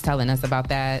 was telling us about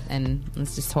that, and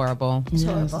it's just horrible. It's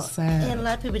horrible. It's sad. And a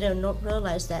lot of people don't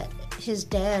realize that his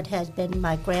dad has been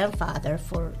my grandfather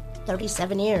for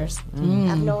 37 years.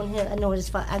 I've known him. I know his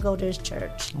father. I go to his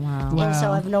church. Wow. And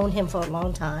so I've known him for a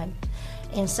long time.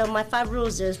 And so my 5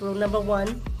 rules is: rule number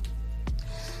 1,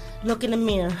 look in the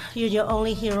mirror. You're your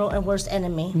only hero and worst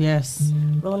enemy. Yes.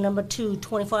 Rule number 2,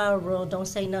 24-hour rule. Don't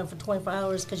say nothing for 24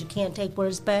 hours because you can't take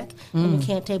words back and you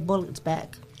can't take bullets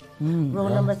back. Rule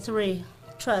number 3,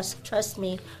 trust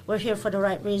me. We're here for the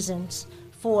right reasons.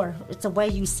 4, it's the way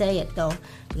you say it, though,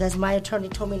 because my attorney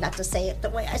told me not to say it the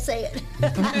way I say it.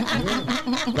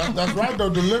 That's right, though.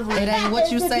 Delivery. It ain't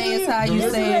what you say, it's how you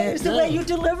say it. It's the way you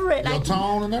deliver it. Your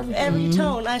tone and everything. Every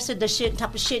tone. I said the shit,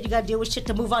 type of shit, you got to deal with shit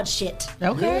to move on to shit.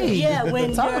 Okay. Yeah.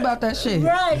 Talk about that shit.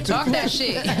 Right. Talk that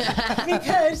shit.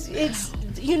 Because it's,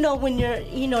 when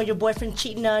your boyfriend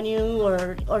cheating on you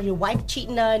or your wife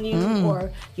cheating on you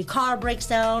or your car breaks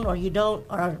down or you don't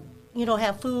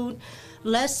have food.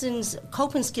 Lessons,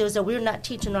 coping skills that we're not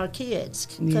teaching our kids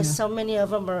because so many of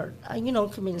them are,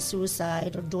 committing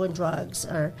suicide or doing drugs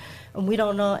and we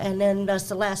don't know. And then that's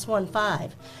the last one,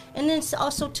 5. And then it's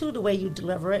also, too, the way you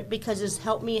deliver it because it's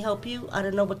help me, help you. I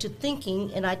don't know what you're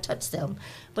thinking, and I touch them.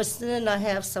 But then I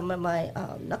have some of my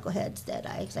knuckleheads that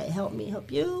I say, help me,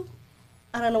 help you.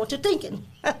 I don't know what you're thinking.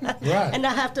 Right. And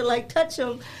I have to touch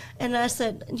them. And I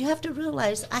said, you have to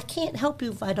realize I can't help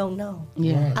you if I don't know.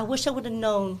 Yeah. I wish I would have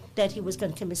known that he was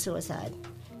going to commit suicide.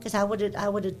 Because I would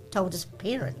have told his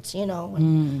parents,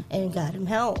 and got him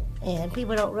help. And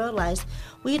people don't realize,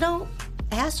 we don't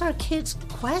ask our kids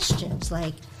questions.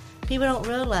 Like, people don't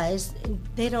realize,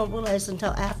 they don't realize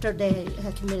until after they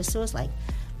have committed suicide.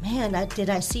 Man,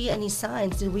 did I see any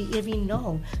signs? Did we even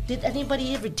know? Did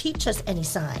anybody ever teach us any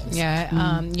signs? Yeah,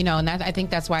 and I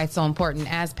think that's why it's so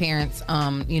important as parents,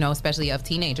 especially of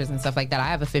teenagers and stuff like that. I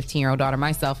have a 15-year-old daughter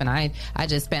myself, and I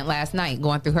just spent last night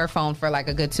going through her phone for like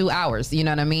a good 2 hours, you know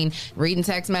what I mean? Reading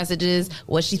text messages,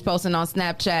 what she's posting on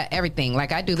Snapchat, everything.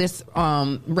 Like, I do this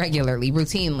regularly,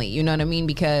 routinely, you know what I mean?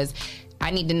 Because I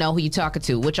need to know who you talking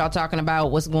to, what y'all talking about,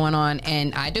 what's going on.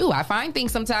 And I find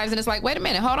things sometimes and it's like, wait a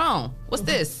minute, hold on. What's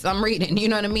this? I'm reading, you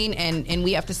know what I mean? And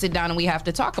we have to sit down and we have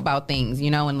to talk about things,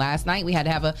 and last night we had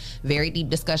to have a very deep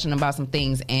discussion about some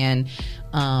things. And,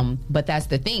 but that's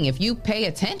the thing. If you pay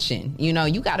attention, you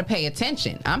got to pay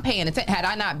attention. I'm paying attention. Had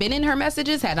I not been in her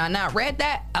messages, had I not read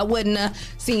that, I wouldn't have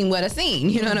seen what I seen,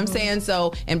 you know what I'm saying?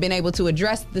 So, and been able to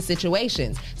address the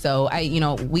situations. So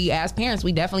we as parents,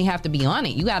 we definitely have to be on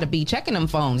it. You got to be checking them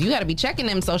phones. You got to be checking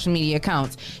them social media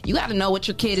accounts. You got to know what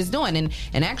your kid is doing.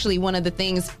 And actually one of the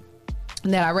things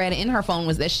that I read in her phone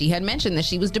was that she had mentioned that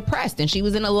she was depressed and she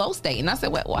was in a low state. And I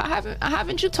said, well,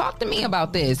 haven't you talked to me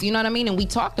about this? You know what I mean? And we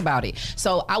talked about it.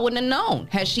 So I wouldn't have known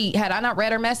had I not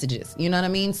read her messages. You know what I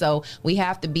mean? So we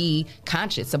have to be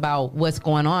conscious about what's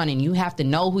going on, and you have to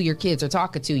know who your kids are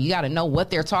talking to. You got to know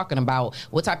what they're talking about,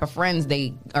 what type of friends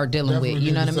they are dealing with.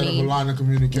 You know what I mean? A line of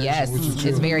communication. Yes,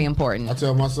 it's very important. I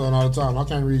tell my son all the time, I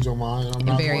can't read your mind. I'm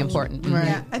not very important. Right.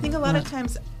 Yeah, I think a lot of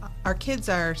times our kids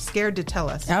are scared to tell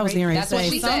us. I was hearing you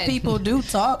say some people do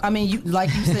talk. I mean, like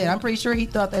you said, I'm pretty sure he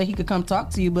thought that he could come talk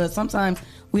to you, but sometimes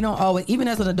we don't always, even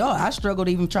as an adult, I struggle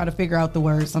to even try to figure out the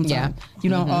words sometimes. Yeah.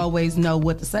 You don't always know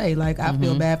what to say. Like, I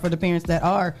feel bad for the parents that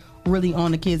are really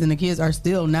on the kids and the kids are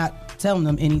still not telling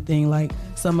them anything. Like,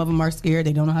 some of them are scared.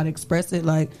 They don't know how to express it.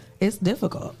 Like, it's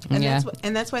difficult. And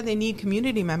that's why they need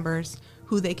community members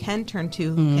who they can turn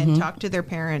to and talk to their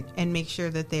parent and make sure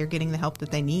that they're getting the help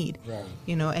that they need. Right.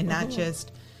 And not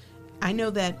just, I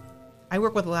know that I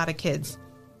work with a lot of kids.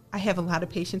 I have a lot of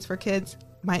patience for kids.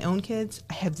 My own kids,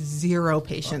 I have zero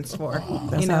patience for.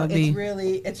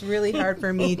 It's really hard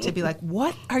for me to be like,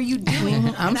 what are you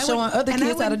doing? I'm showing other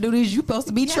kids how to do this. You're supposed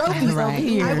to be trophies over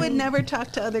here. I would never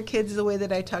talk to other kids the way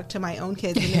that I talk to my own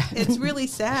kids. And it's really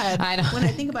sad when I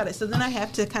think about it. So then I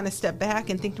have to kind of step back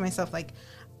and think to myself, like,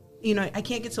 I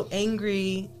can't get so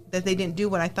angry that they didn't do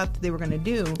what I thought that they were going to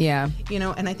do. Yeah.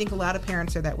 And I think a lot of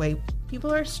parents are that way.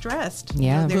 People are stressed.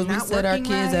 Yeah. They're not we set our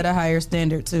kids at a higher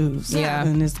standard too. So, yeah.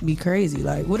 And it's be crazy.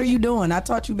 Like, what are you doing? I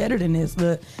taught you better than this.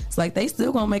 But it's like they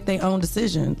still going to make their own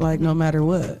decision, like, no matter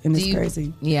what. And it's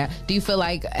crazy. Yeah. Do you feel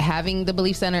like having the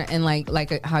Belief Center and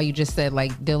like how you just said,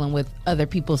 like dealing with other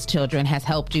people's children has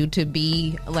helped you to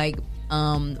be like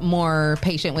more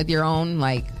patient with your own?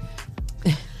 Like,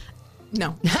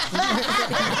 No.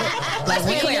 Let's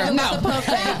be clear. No.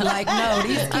 Like, no,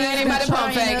 these kids ain't about to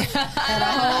pump fake. at a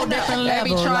whole different level.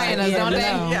 They be trying us, don't they?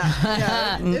 Yeah.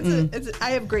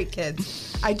 I have great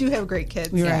kids. I do have great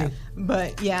kids. Right.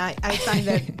 But yeah, I find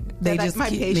that They just my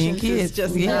keep being patience kids. is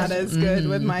just Yeah. not as good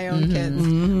with my own kids.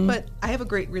 Mhm. But I have a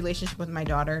great relationship with my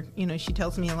daughter. You know, she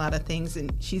tells me a lot of things,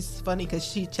 and she's funny because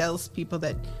she tells people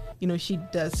that, you know,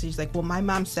 she's like, well, my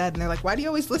mom said, and they're like, why do you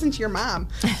always listen to your mom?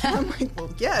 And I'm like, well,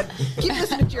 yeah, keep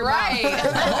listening to your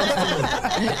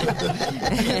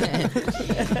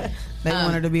They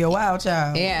want her to be a wild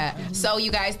child. Yeah. So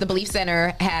you guys, the Belief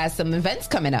Center has some events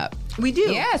coming up. We do.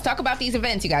 Yes. Talk about these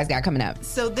events you guys got coming up.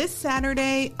 So this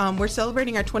Saturday, we're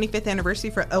celebrating our 25th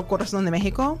anniversary for El Corazón de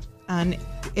Mexico. And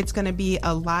it's going to be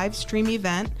a live stream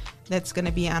event that's going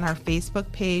to be on our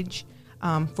Facebook page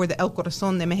for the El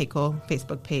Corazón de Mexico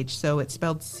Facebook page. So it's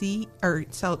spelled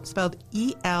spelled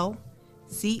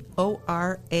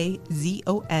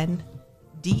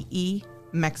ELCORAZONDE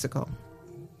Mexico.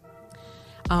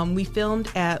 We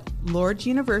filmed at Lourdes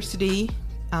University.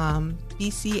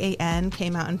 BCAN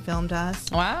came out and filmed us.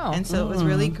 Wow. And so it was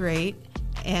really great.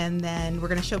 And then we're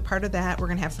going to show part of that. We're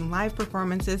going to have some live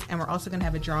performances, and we're also going to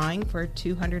have a drawing for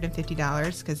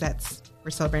 $250 because we're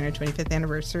celebrating our 25th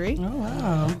anniversary. Oh,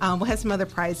 wow. We'll have some other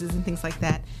prizes and things like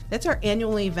that. That's our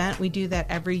annual event. We do that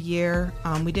every year.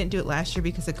 We didn't do it last year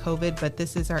because of COVID, but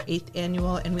this is our 8th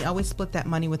annual, and we always split that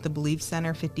money with the Believe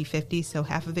Center 50-50. So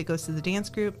half of it goes to the dance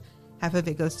group, half of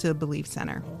it goes to the Believe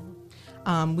Center.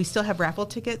 We still have raffle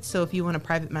tickets, so if you want to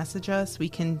private message us, we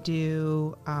can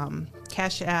do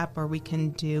Cash App, or we can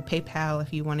do PayPal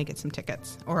if you want to get some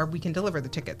tickets, or we can deliver the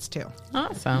tickets too.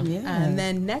 Awesome. Yeah. And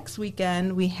then next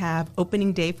weekend we have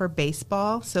opening day for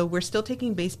baseball. So we're still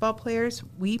taking baseball players.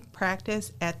 We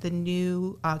practice at the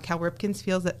new Cal Ripken's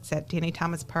Field that's at Danny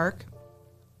Thomas Park.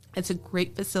 It's a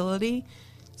great facility.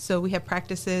 So we have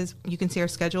practices. You can see our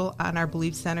schedule on our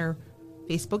Believe Center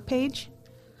Facebook page.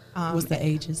 What's the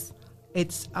ages?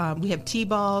 It's we have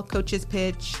T-ball, coaches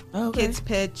pitch, kids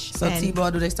pitch. So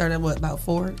T-ball, do they start at what, about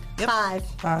 4? Yep.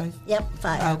 5. Yep,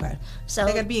 5. Okay. So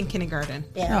they got to be in kindergarten.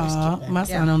 Yeah. My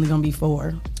son only gonna be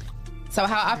 4. So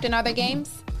how often are the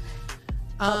games?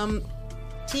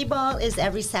 T-ball is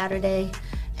every Saturday,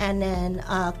 and then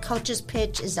coaches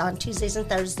pitch is on Tuesdays and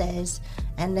Thursdays,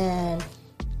 and then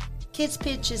kids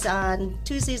pitch is on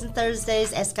Tuesdays and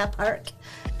Thursdays at Scott Park,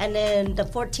 and then the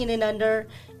 14 and under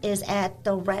is at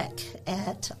the rec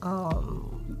at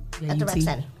the rec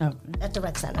center. Okay. At the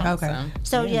rec center. Okay.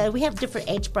 So yeah, we have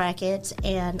different age brackets,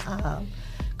 and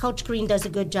Coach Green does a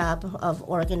good job of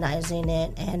organizing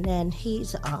it, and then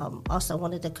he's also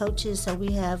one of the coaches. So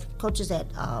we have coaches that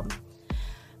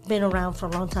been around for a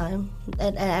long time,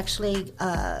 and actually.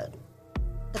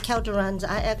 The Calderons,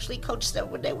 I actually coached them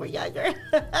when they were younger.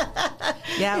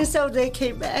 Yeah. And so they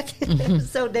came back.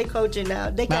 So they're coaching now.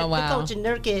 They're coaching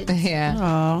their kids.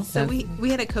 Yeah. So we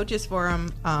had a coaches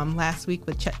forum last week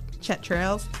with Chet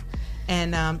Trails.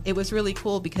 And it was really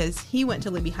cool because he went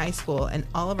to Libby High School, and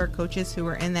all of our coaches who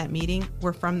were in that meeting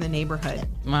were from the neighborhood.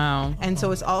 Wow. And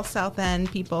so it's all South End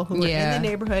people who were in the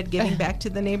neighborhood giving back to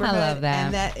the neighborhood. I love that.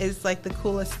 And that is like the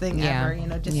coolest thing ever, you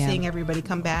know, just seeing everybody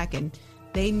come back. And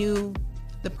they knew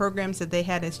the programs that they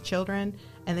had as children,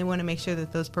 and they want to make sure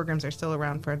that those programs are still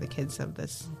around for the kids of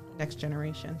this next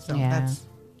generation. So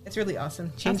it's really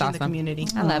awesome. Changing the community.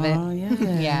 I love it.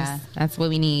 Yes. Yeah, that's what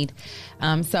we need.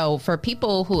 So for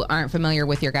people who aren't familiar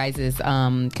with your guys'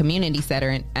 community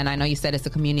center, and I know you said it's a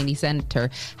community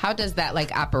center, how does that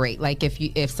like operate? Like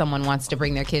if someone wants to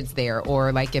bring their kids there,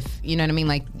 or like if, you know what I mean?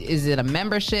 Like, is it a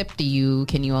membership?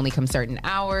 Can you only come certain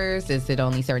hours? Is it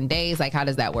only certain days? Like, how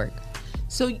does that work?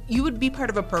 So you would be part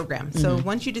of a program. So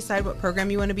once you decide what program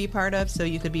you want to be part of, so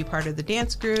you could be part of the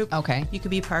dance group. Okay. You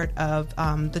could be part of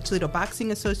the Toledo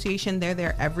Boxing Association. They're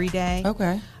there every day.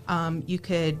 Okay. You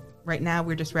could, right now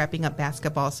we're just wrapping up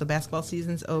basketball. So basketball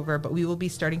season's over, but we will be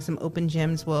starting some open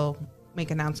gyms. We'll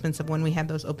make announcements of when we have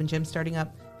those open gyms starting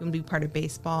up. You want to be part of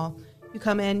baseball. You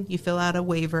come in, you fill out a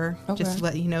waiver, just to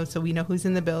let you know so we know who's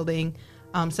in the building.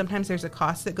 Sometimes there's a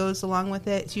cost that goes along with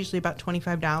it. It's usually about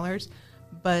 $25.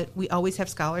 But we always have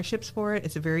scholarships for it.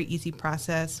 It's a very easy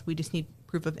process. We just need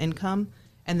proof of income,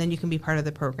 and then you can be part of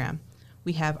the program.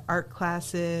 We have art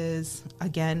classes.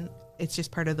 Again, it's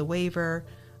just part of the waiver.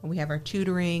 We have our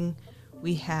tutoring.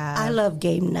 We have... I love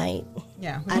game night.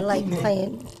 Yeah. I like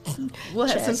playing We'll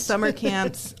have chess. some summer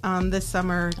camps this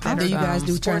summer. Do you guys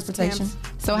do sports transportation?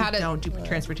 camps. So we don't do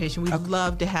transportation. We'd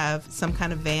love to have some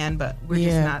kind of van, but we're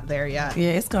just not there yet. Yeah,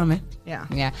 it's coming. Yeah.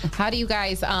 Yeah. How do you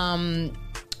guys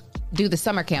do the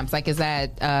summer camps? Like, is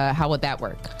that how would that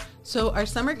work? So our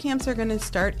summer camps are going to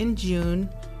start in June.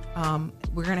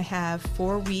 We're going to have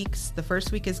 4 weeks. The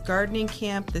first week is gardening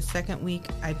camp. The second week,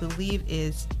 I believe,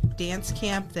 is dance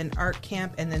camp, then art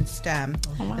camp, and then STEM.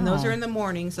 Oh, wow. And those are in the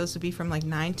mornings. Those will be from like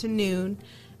 9 to noon.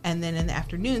 And then in the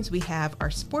afternoons, we have our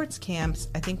sports camps.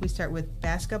 I think we start with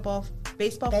baseball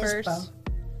first,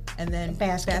 and then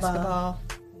basketball,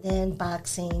 then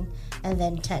boxing, and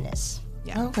then tennis.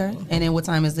 Yeah. Okay. And then what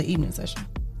time is the evening session?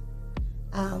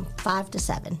 5 to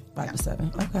 7. 5 to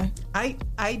 7. Okay. I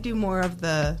do more of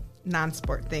the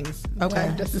non-sport things.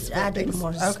 Okay. Just the sport things.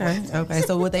 Okay. Okay.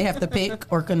 So would they have to pick,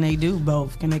 or can they do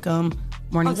both? Can they come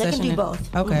morning they session? can do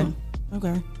both. Okay. Mm-hmm.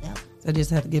 Okay. Yeah. So they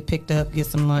just have to get picked up, get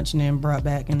some lunch, and then brought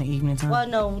back in the evening time. Well,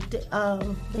 no,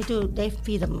 they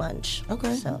feed them lunch.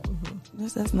 Okay. So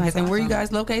that's nice. And where are you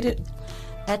guys located?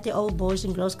 At the Old Boys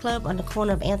and Girls Club on the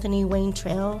corner of Anthony Wayne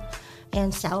Trail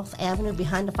and South Avenue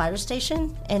behind the fire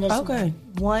station. And it's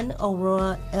 1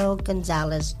 Aurora L.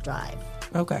 Gonzalez Drive.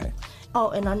 Okay.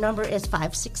 Oh, and our number is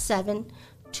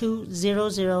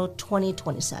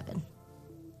 567-200-2027.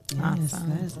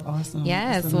 Awesome. That's awesome.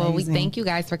 Yes. That's Well, we amazing. thank you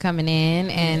guys for coming in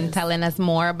and telling us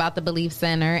more about the Belief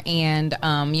Center and,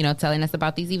 telling us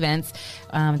about these events.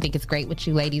 I think it's great what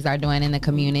you ladies are doing in the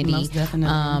community. Most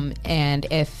definitely. And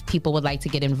if people would like to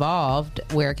get involved,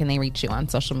 where can they reach you on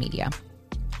social media?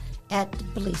 At the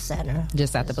Belief Center.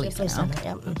 Just at the Belief Center.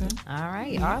 Yeah. All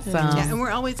right. Awesome. Yeah, and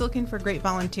we're always looking for great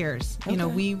volunteers. You know,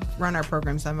 we run our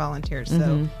programs on volunteers.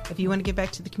 So if you want to get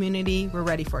back to the community, we're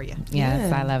ready for you.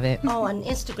 Yes, I love it. Oh, on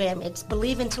Instagram, it's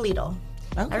Believe in Toledo.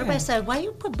 Okay. Everybody said, why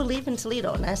you put Believe in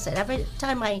Toledo? And I said, every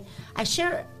time I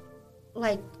share,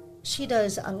 like, she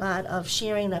does a lot of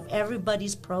sharing of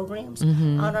everybody's programs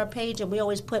on our page, and we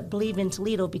always put Believe in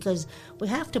Toledo because we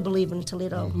have to believe in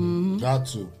Toledo. Got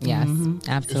to. Yes,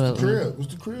 absolutely.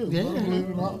 It's the crib. Yeah. Believe it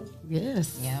or not.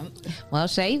 Yes. Yeah. Well,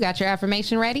 Shay, you got your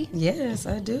affirmation ready? Yes,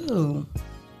 I do.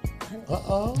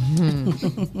 Uh-oh.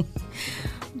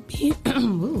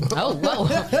 Oh, whoa.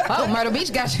 Oh, Myrtle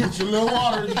Beach got you. Get your little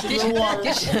water. Get your little water.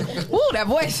 Ooh, that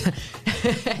voice.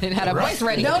 Didn't have a voice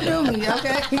ready. Don't do me,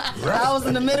 okay? I was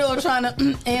in the middle of trying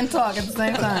to and talk at the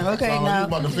same time. Okay, Sound like now. you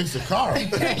about to fix the car.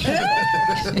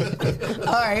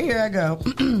 All right, here I go.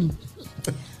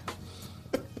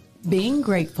 Being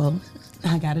grateful.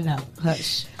 I got it out.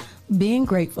 Hush. Being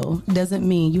grateful doesn't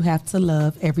mean you have to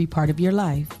love every part of your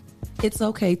life. It's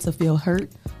okay to feel hurt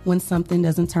when something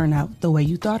doesn't turn out the way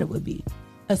you thought it would be,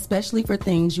 especially for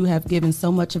things you have given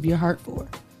so much of your heart for.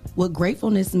 What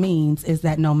gratefulness means is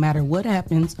that no matter what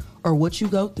happens or what you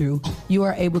go through, you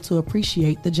are able to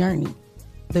appreciate the journey.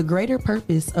 The greater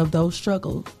purpose of those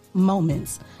struggle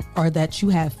moments are that you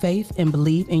have faith and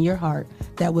believe in your heart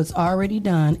that what's already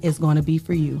done is going to be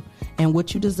for you, and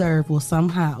what you deserve will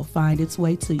somehow find its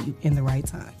way to you in the right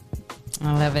time.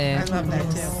 I love it. I love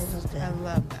that too. I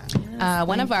love that.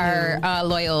 One of our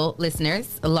loyal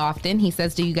listeners, Lofton, he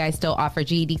says, do you guys still offer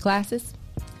GED classes?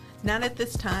 Not at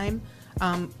this time.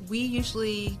 We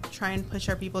usually try and push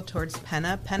our people towards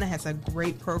Penna. Penna has a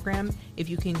great program if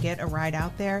you can get a ride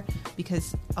out there,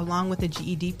 because along with the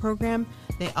GED program,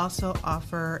 they also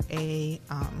offer a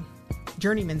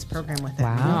journeyman's program with it.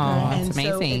 Wow, and that's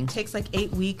so amazing. it takes like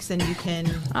 8 weeks, and you can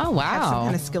Oh, wow. have some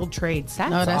kind of skilled trades.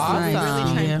 That's Oh, that's awesome. We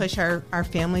really try Yeah. and push our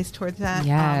families towards that.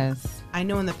 Yes. I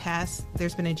know in the past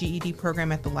there's been a GED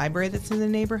program at the library that's in the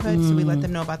neighborhood, so we let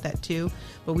them know about that too.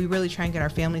 But we really try and get our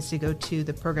families to go to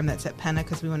the program that's at Penna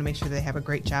because we want to make sure they have a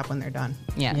great job when they're done.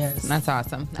 Yes. That's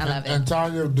awesome. I love it. And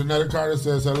Tanya, Danetta Carter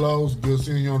says hello. It's good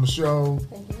seeing you on the show.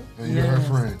 And you're her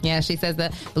friend. Yeah, she says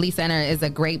the Belief Center is a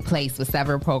great place with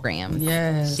several programs.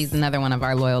 Yes. She's another one of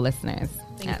our loyal listeners.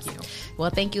 Thank you. Well,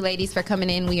 thank you, ladies, for coming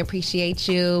in. We appreciate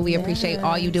you. We appreciate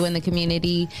all you do in the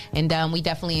community. And we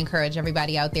definitely encourage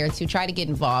everybody out there to try to get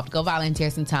involved. Go volunteer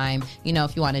some time. You know,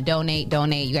 if you want to donate.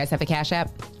 You guys have a Cash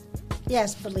App?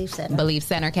 Yes, Belief Center. Belief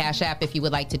Center Cash App if you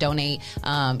would like to donate.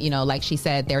 Like she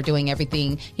said, they're doing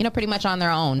everything, pretty much on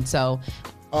their own. So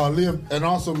Leah, and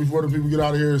also before the people get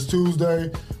out of here, it's Tuesday.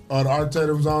 The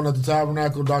Artatum Zone at the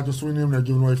Tabernacle, Dr. Sweeney, they're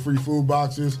giving away free food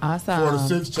boxes. Awesome. 4 to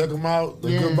 6, check them out.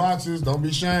 They're good boxes. Don't be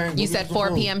ashamed. You Go said get some 4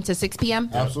 food. p.m. to 6 p.m.?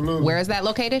 Absolutely. Where is that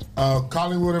located?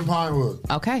 Collingwood and Pinewood.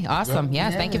 Okay, awesome. Yep.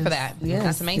 Yes, thank you for that. Yes,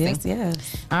 That's amazing.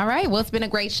 yes. All right, well, it's been a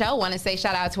great show. Want to say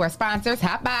shout out to our sponsors,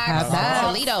 Hot Box,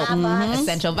 Toledo,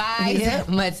 Essential Vibes, Yep.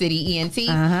 Mud City ENT,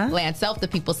 Land Self, the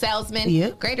People Salesman,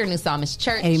 Yep. Greater New Psalmist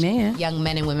Church, Amen. Young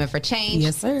Men and Women for Change,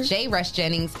 Yes, sir. J. Rush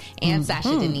Jennings, and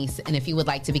Sasha Denise. And if you would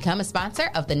like to become a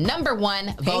sponsor of the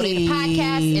 #1 voted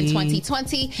podcast in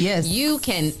 2020. Yes. You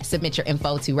can submit your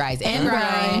info to Rise and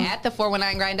Grind at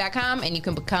the419grind.com, and you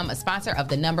can become a sponsor of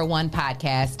the #1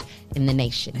 podcast in the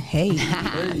nation. Hey.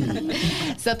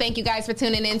 So thank you guys for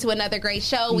tuning in to another great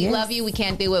show. We love you. We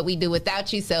can't do what we do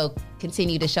without you. So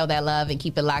continue to show that love and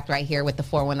keep it locked right here with the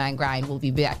 419 Grind. We'll be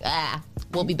back.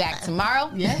 We'll be back tomorrow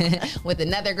with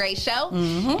another great show.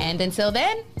 And until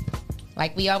then,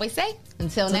 like we always say,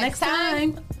 until next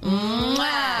time.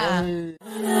 Mwah. I'm broken.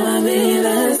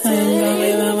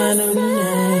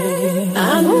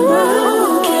 I'll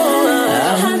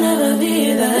never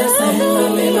be the same.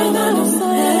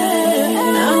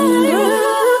 I'm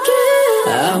broken.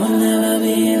 I will never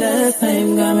be the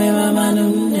same. Got me by my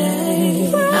new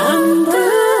name. I'm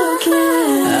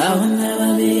broken. I will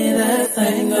never be the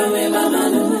same. Got me by my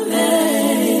new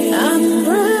name. I'm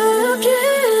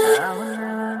broken. I will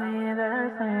never be the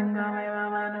same. Got me by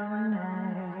my new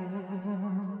name.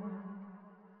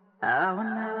 I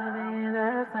will never be the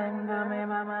same. Got me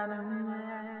by my new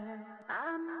name.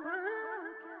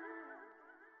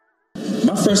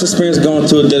 My first experience going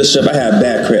to a dealership, I had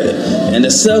bad credit, and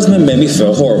the salesman made me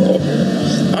feel horrible.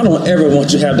 I don't ever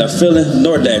want you to have that feeling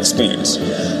nor that experience.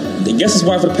 I guess that's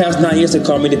why for the past 9 years they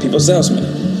call me the people salesman.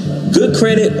 Good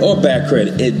credit or bad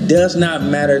credit, it does not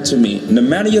matter to me. No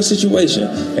matter your situation,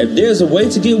 if there's a way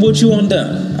to get what you want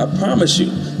done, I promise you,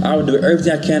 I will do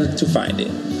everything I can to find it.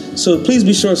 So please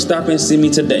be sure to stop and see me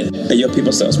today at your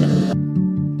people salesman.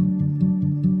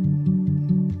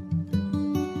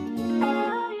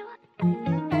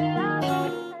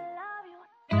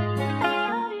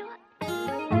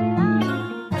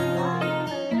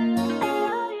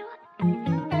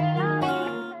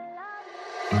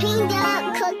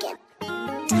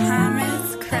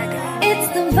 It's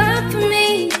the vibe for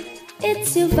me.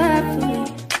 It's your vibe for me.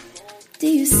 Do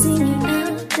you see me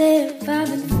out there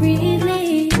vibing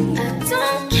freely? I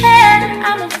don't care.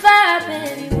 I'm a vibe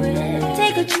everywhere.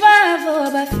 Take a drive or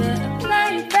by fair. Apply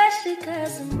your best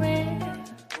because I'm rare.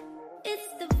 It's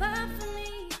the vibe for me.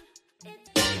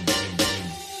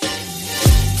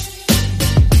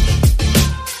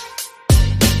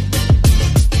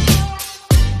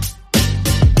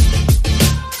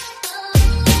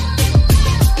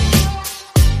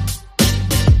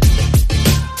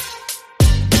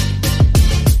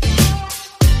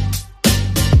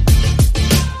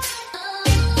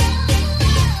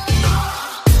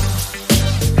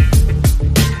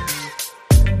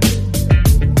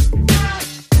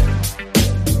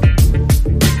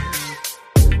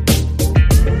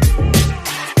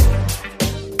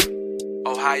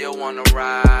 Ohio wanna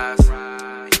rise,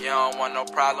 and you don't want no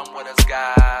problem with us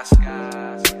guys.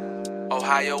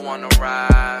 Ohio wanna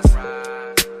rise,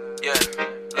 yeah,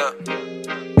 look.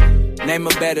 Name a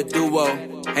better duo,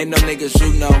 ain't no niggas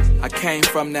you know. I came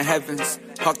from the heavens,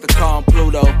 parked the car on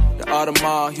Pluto, the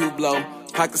Audemars Hublot,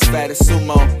 pockets fat as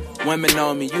sumo. Women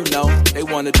on me, you know, they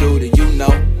wanna do the you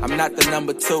know. I'm not the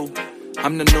number 2,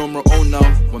 I'm the numero uno.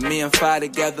 When me and Fi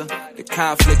together, the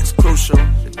conflict is crucial.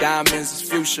 The diamonds is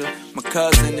future. My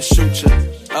cousin is shooter.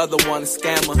 Other one a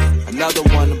scammer. Another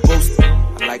one a booster.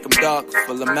 I like them dark,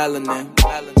 full of melanin.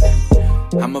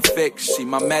 I'm a fix, she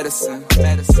my medicine.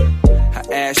 Her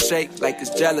ass shake like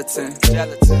it's gelatin.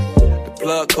 The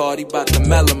plug card, he bout the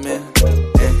melanin.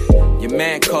 Your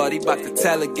man called, he bout to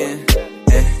tell again.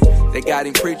 They got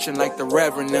him preaching like the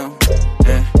reverend now.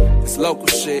 This local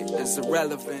shit is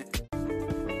irrelevant.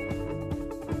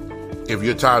 If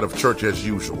you're tired of church as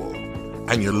usual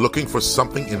and you're looking for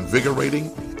something invigorating,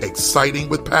 exciting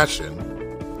with passion,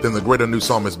 then the Greater New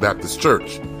Psalmist Baptist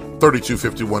Church,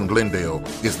 3251 Glendale,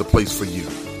 is the place for you.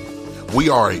 We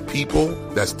are a people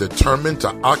that's determined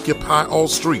to occupy all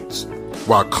streets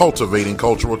while cultivating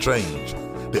cultural change.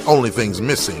 The only thing's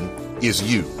missing is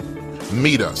you.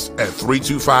 Meet us at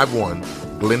 3251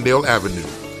 Glendale Avenue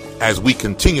as we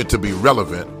continue to be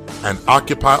relevant and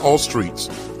occupy all streets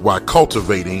while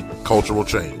cultivating cultural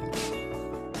change.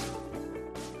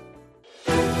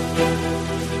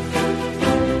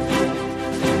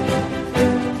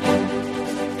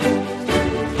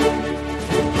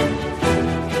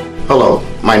 Hello,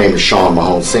 my name is Sean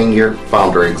Mahone Sr.,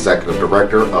 Founder and Executive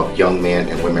Director of Young Men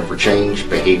and Women for Change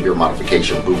Behavior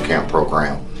Modification Bootcamp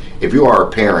Program. If you are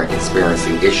a parent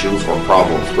experiencing issues or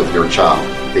problems with your child,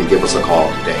 then give us a call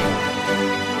today.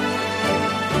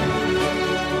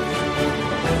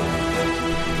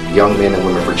 Young Men and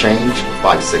Women for Change,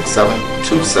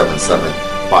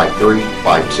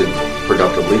 567-277-5352.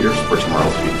 Productive leaders for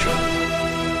tomorrow's future.